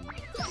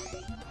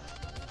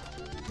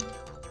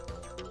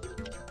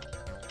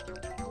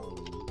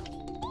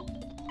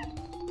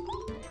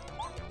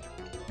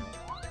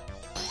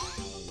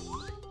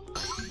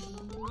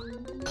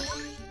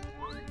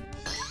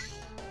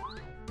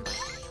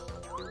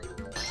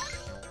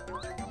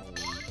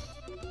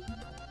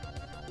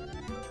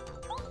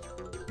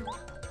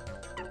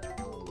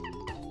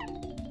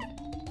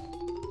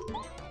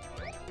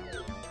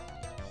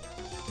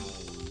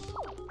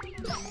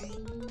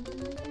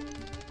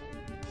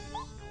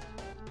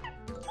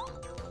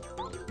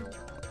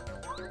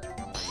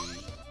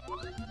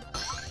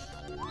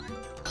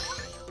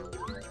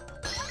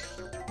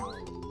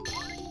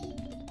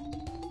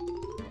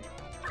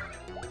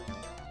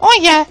 Oh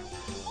yeah!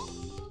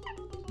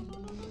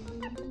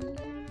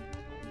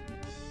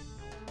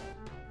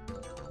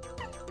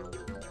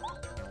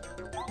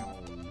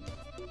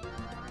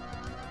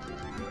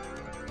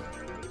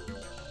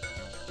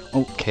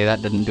 Okay,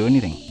 that didn't do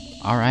anything.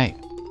 Alright.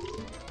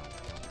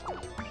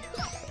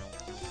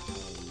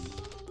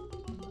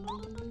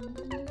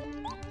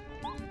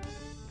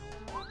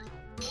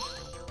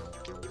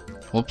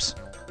 Whoops.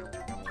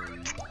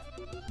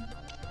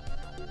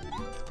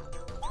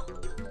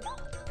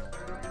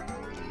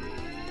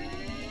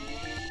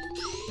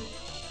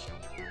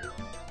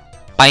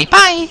 Bye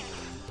bye!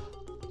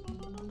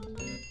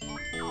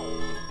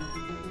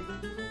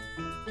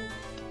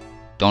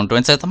 Don't do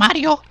insult the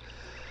Mario.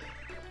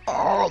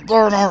 Oh,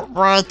 you're not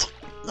right.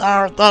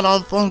 Now that I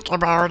think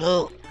about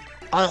it,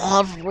 I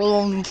have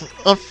ruined.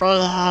 If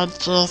I had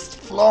just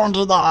flown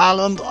to the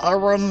island, I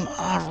wouldn't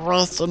have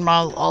wasted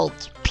my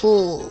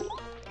HP.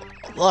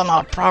 Then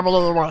I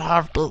probably would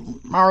have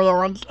beaten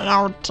Mario in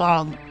no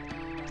time.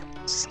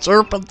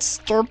 Stupid,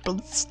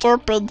 stupid,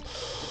 stupid.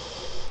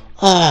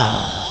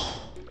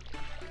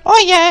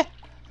 Oh yeah.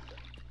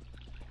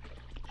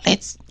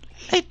 Let's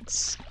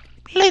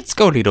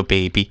go, little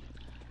baby.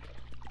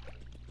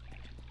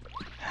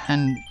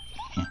 And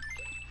yeah.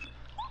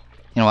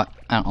 You know what?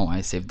 I don't know why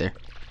I saved there.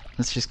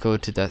 Let's just go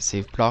to that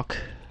save block.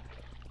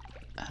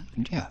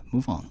 And yeah,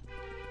 move on.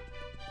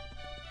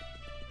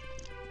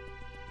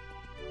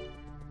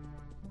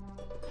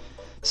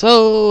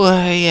 So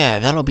yeah,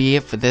 that'll be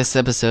it for this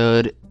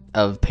episode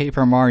of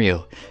Paper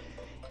Mario.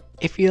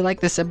 If you like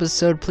this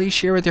episode, please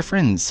share with your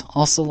friends.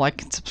 Also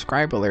like and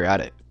subscribe while you're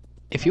at it.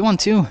 If you want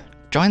to,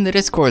 join the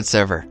Discord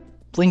server.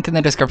 Link in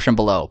the description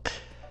below.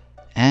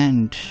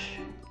 And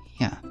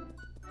yeah,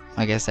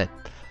 like I said,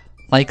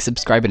 like,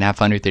 subscribe, and have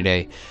fun with your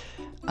day.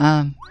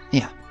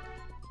 Yeah.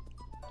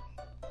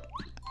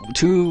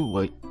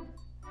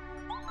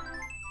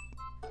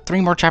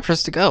 3 more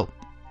chapters to go.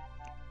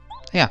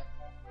 Yeah.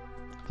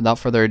 Without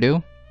further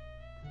ado,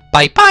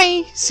 bye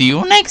bye. See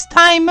you next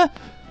time.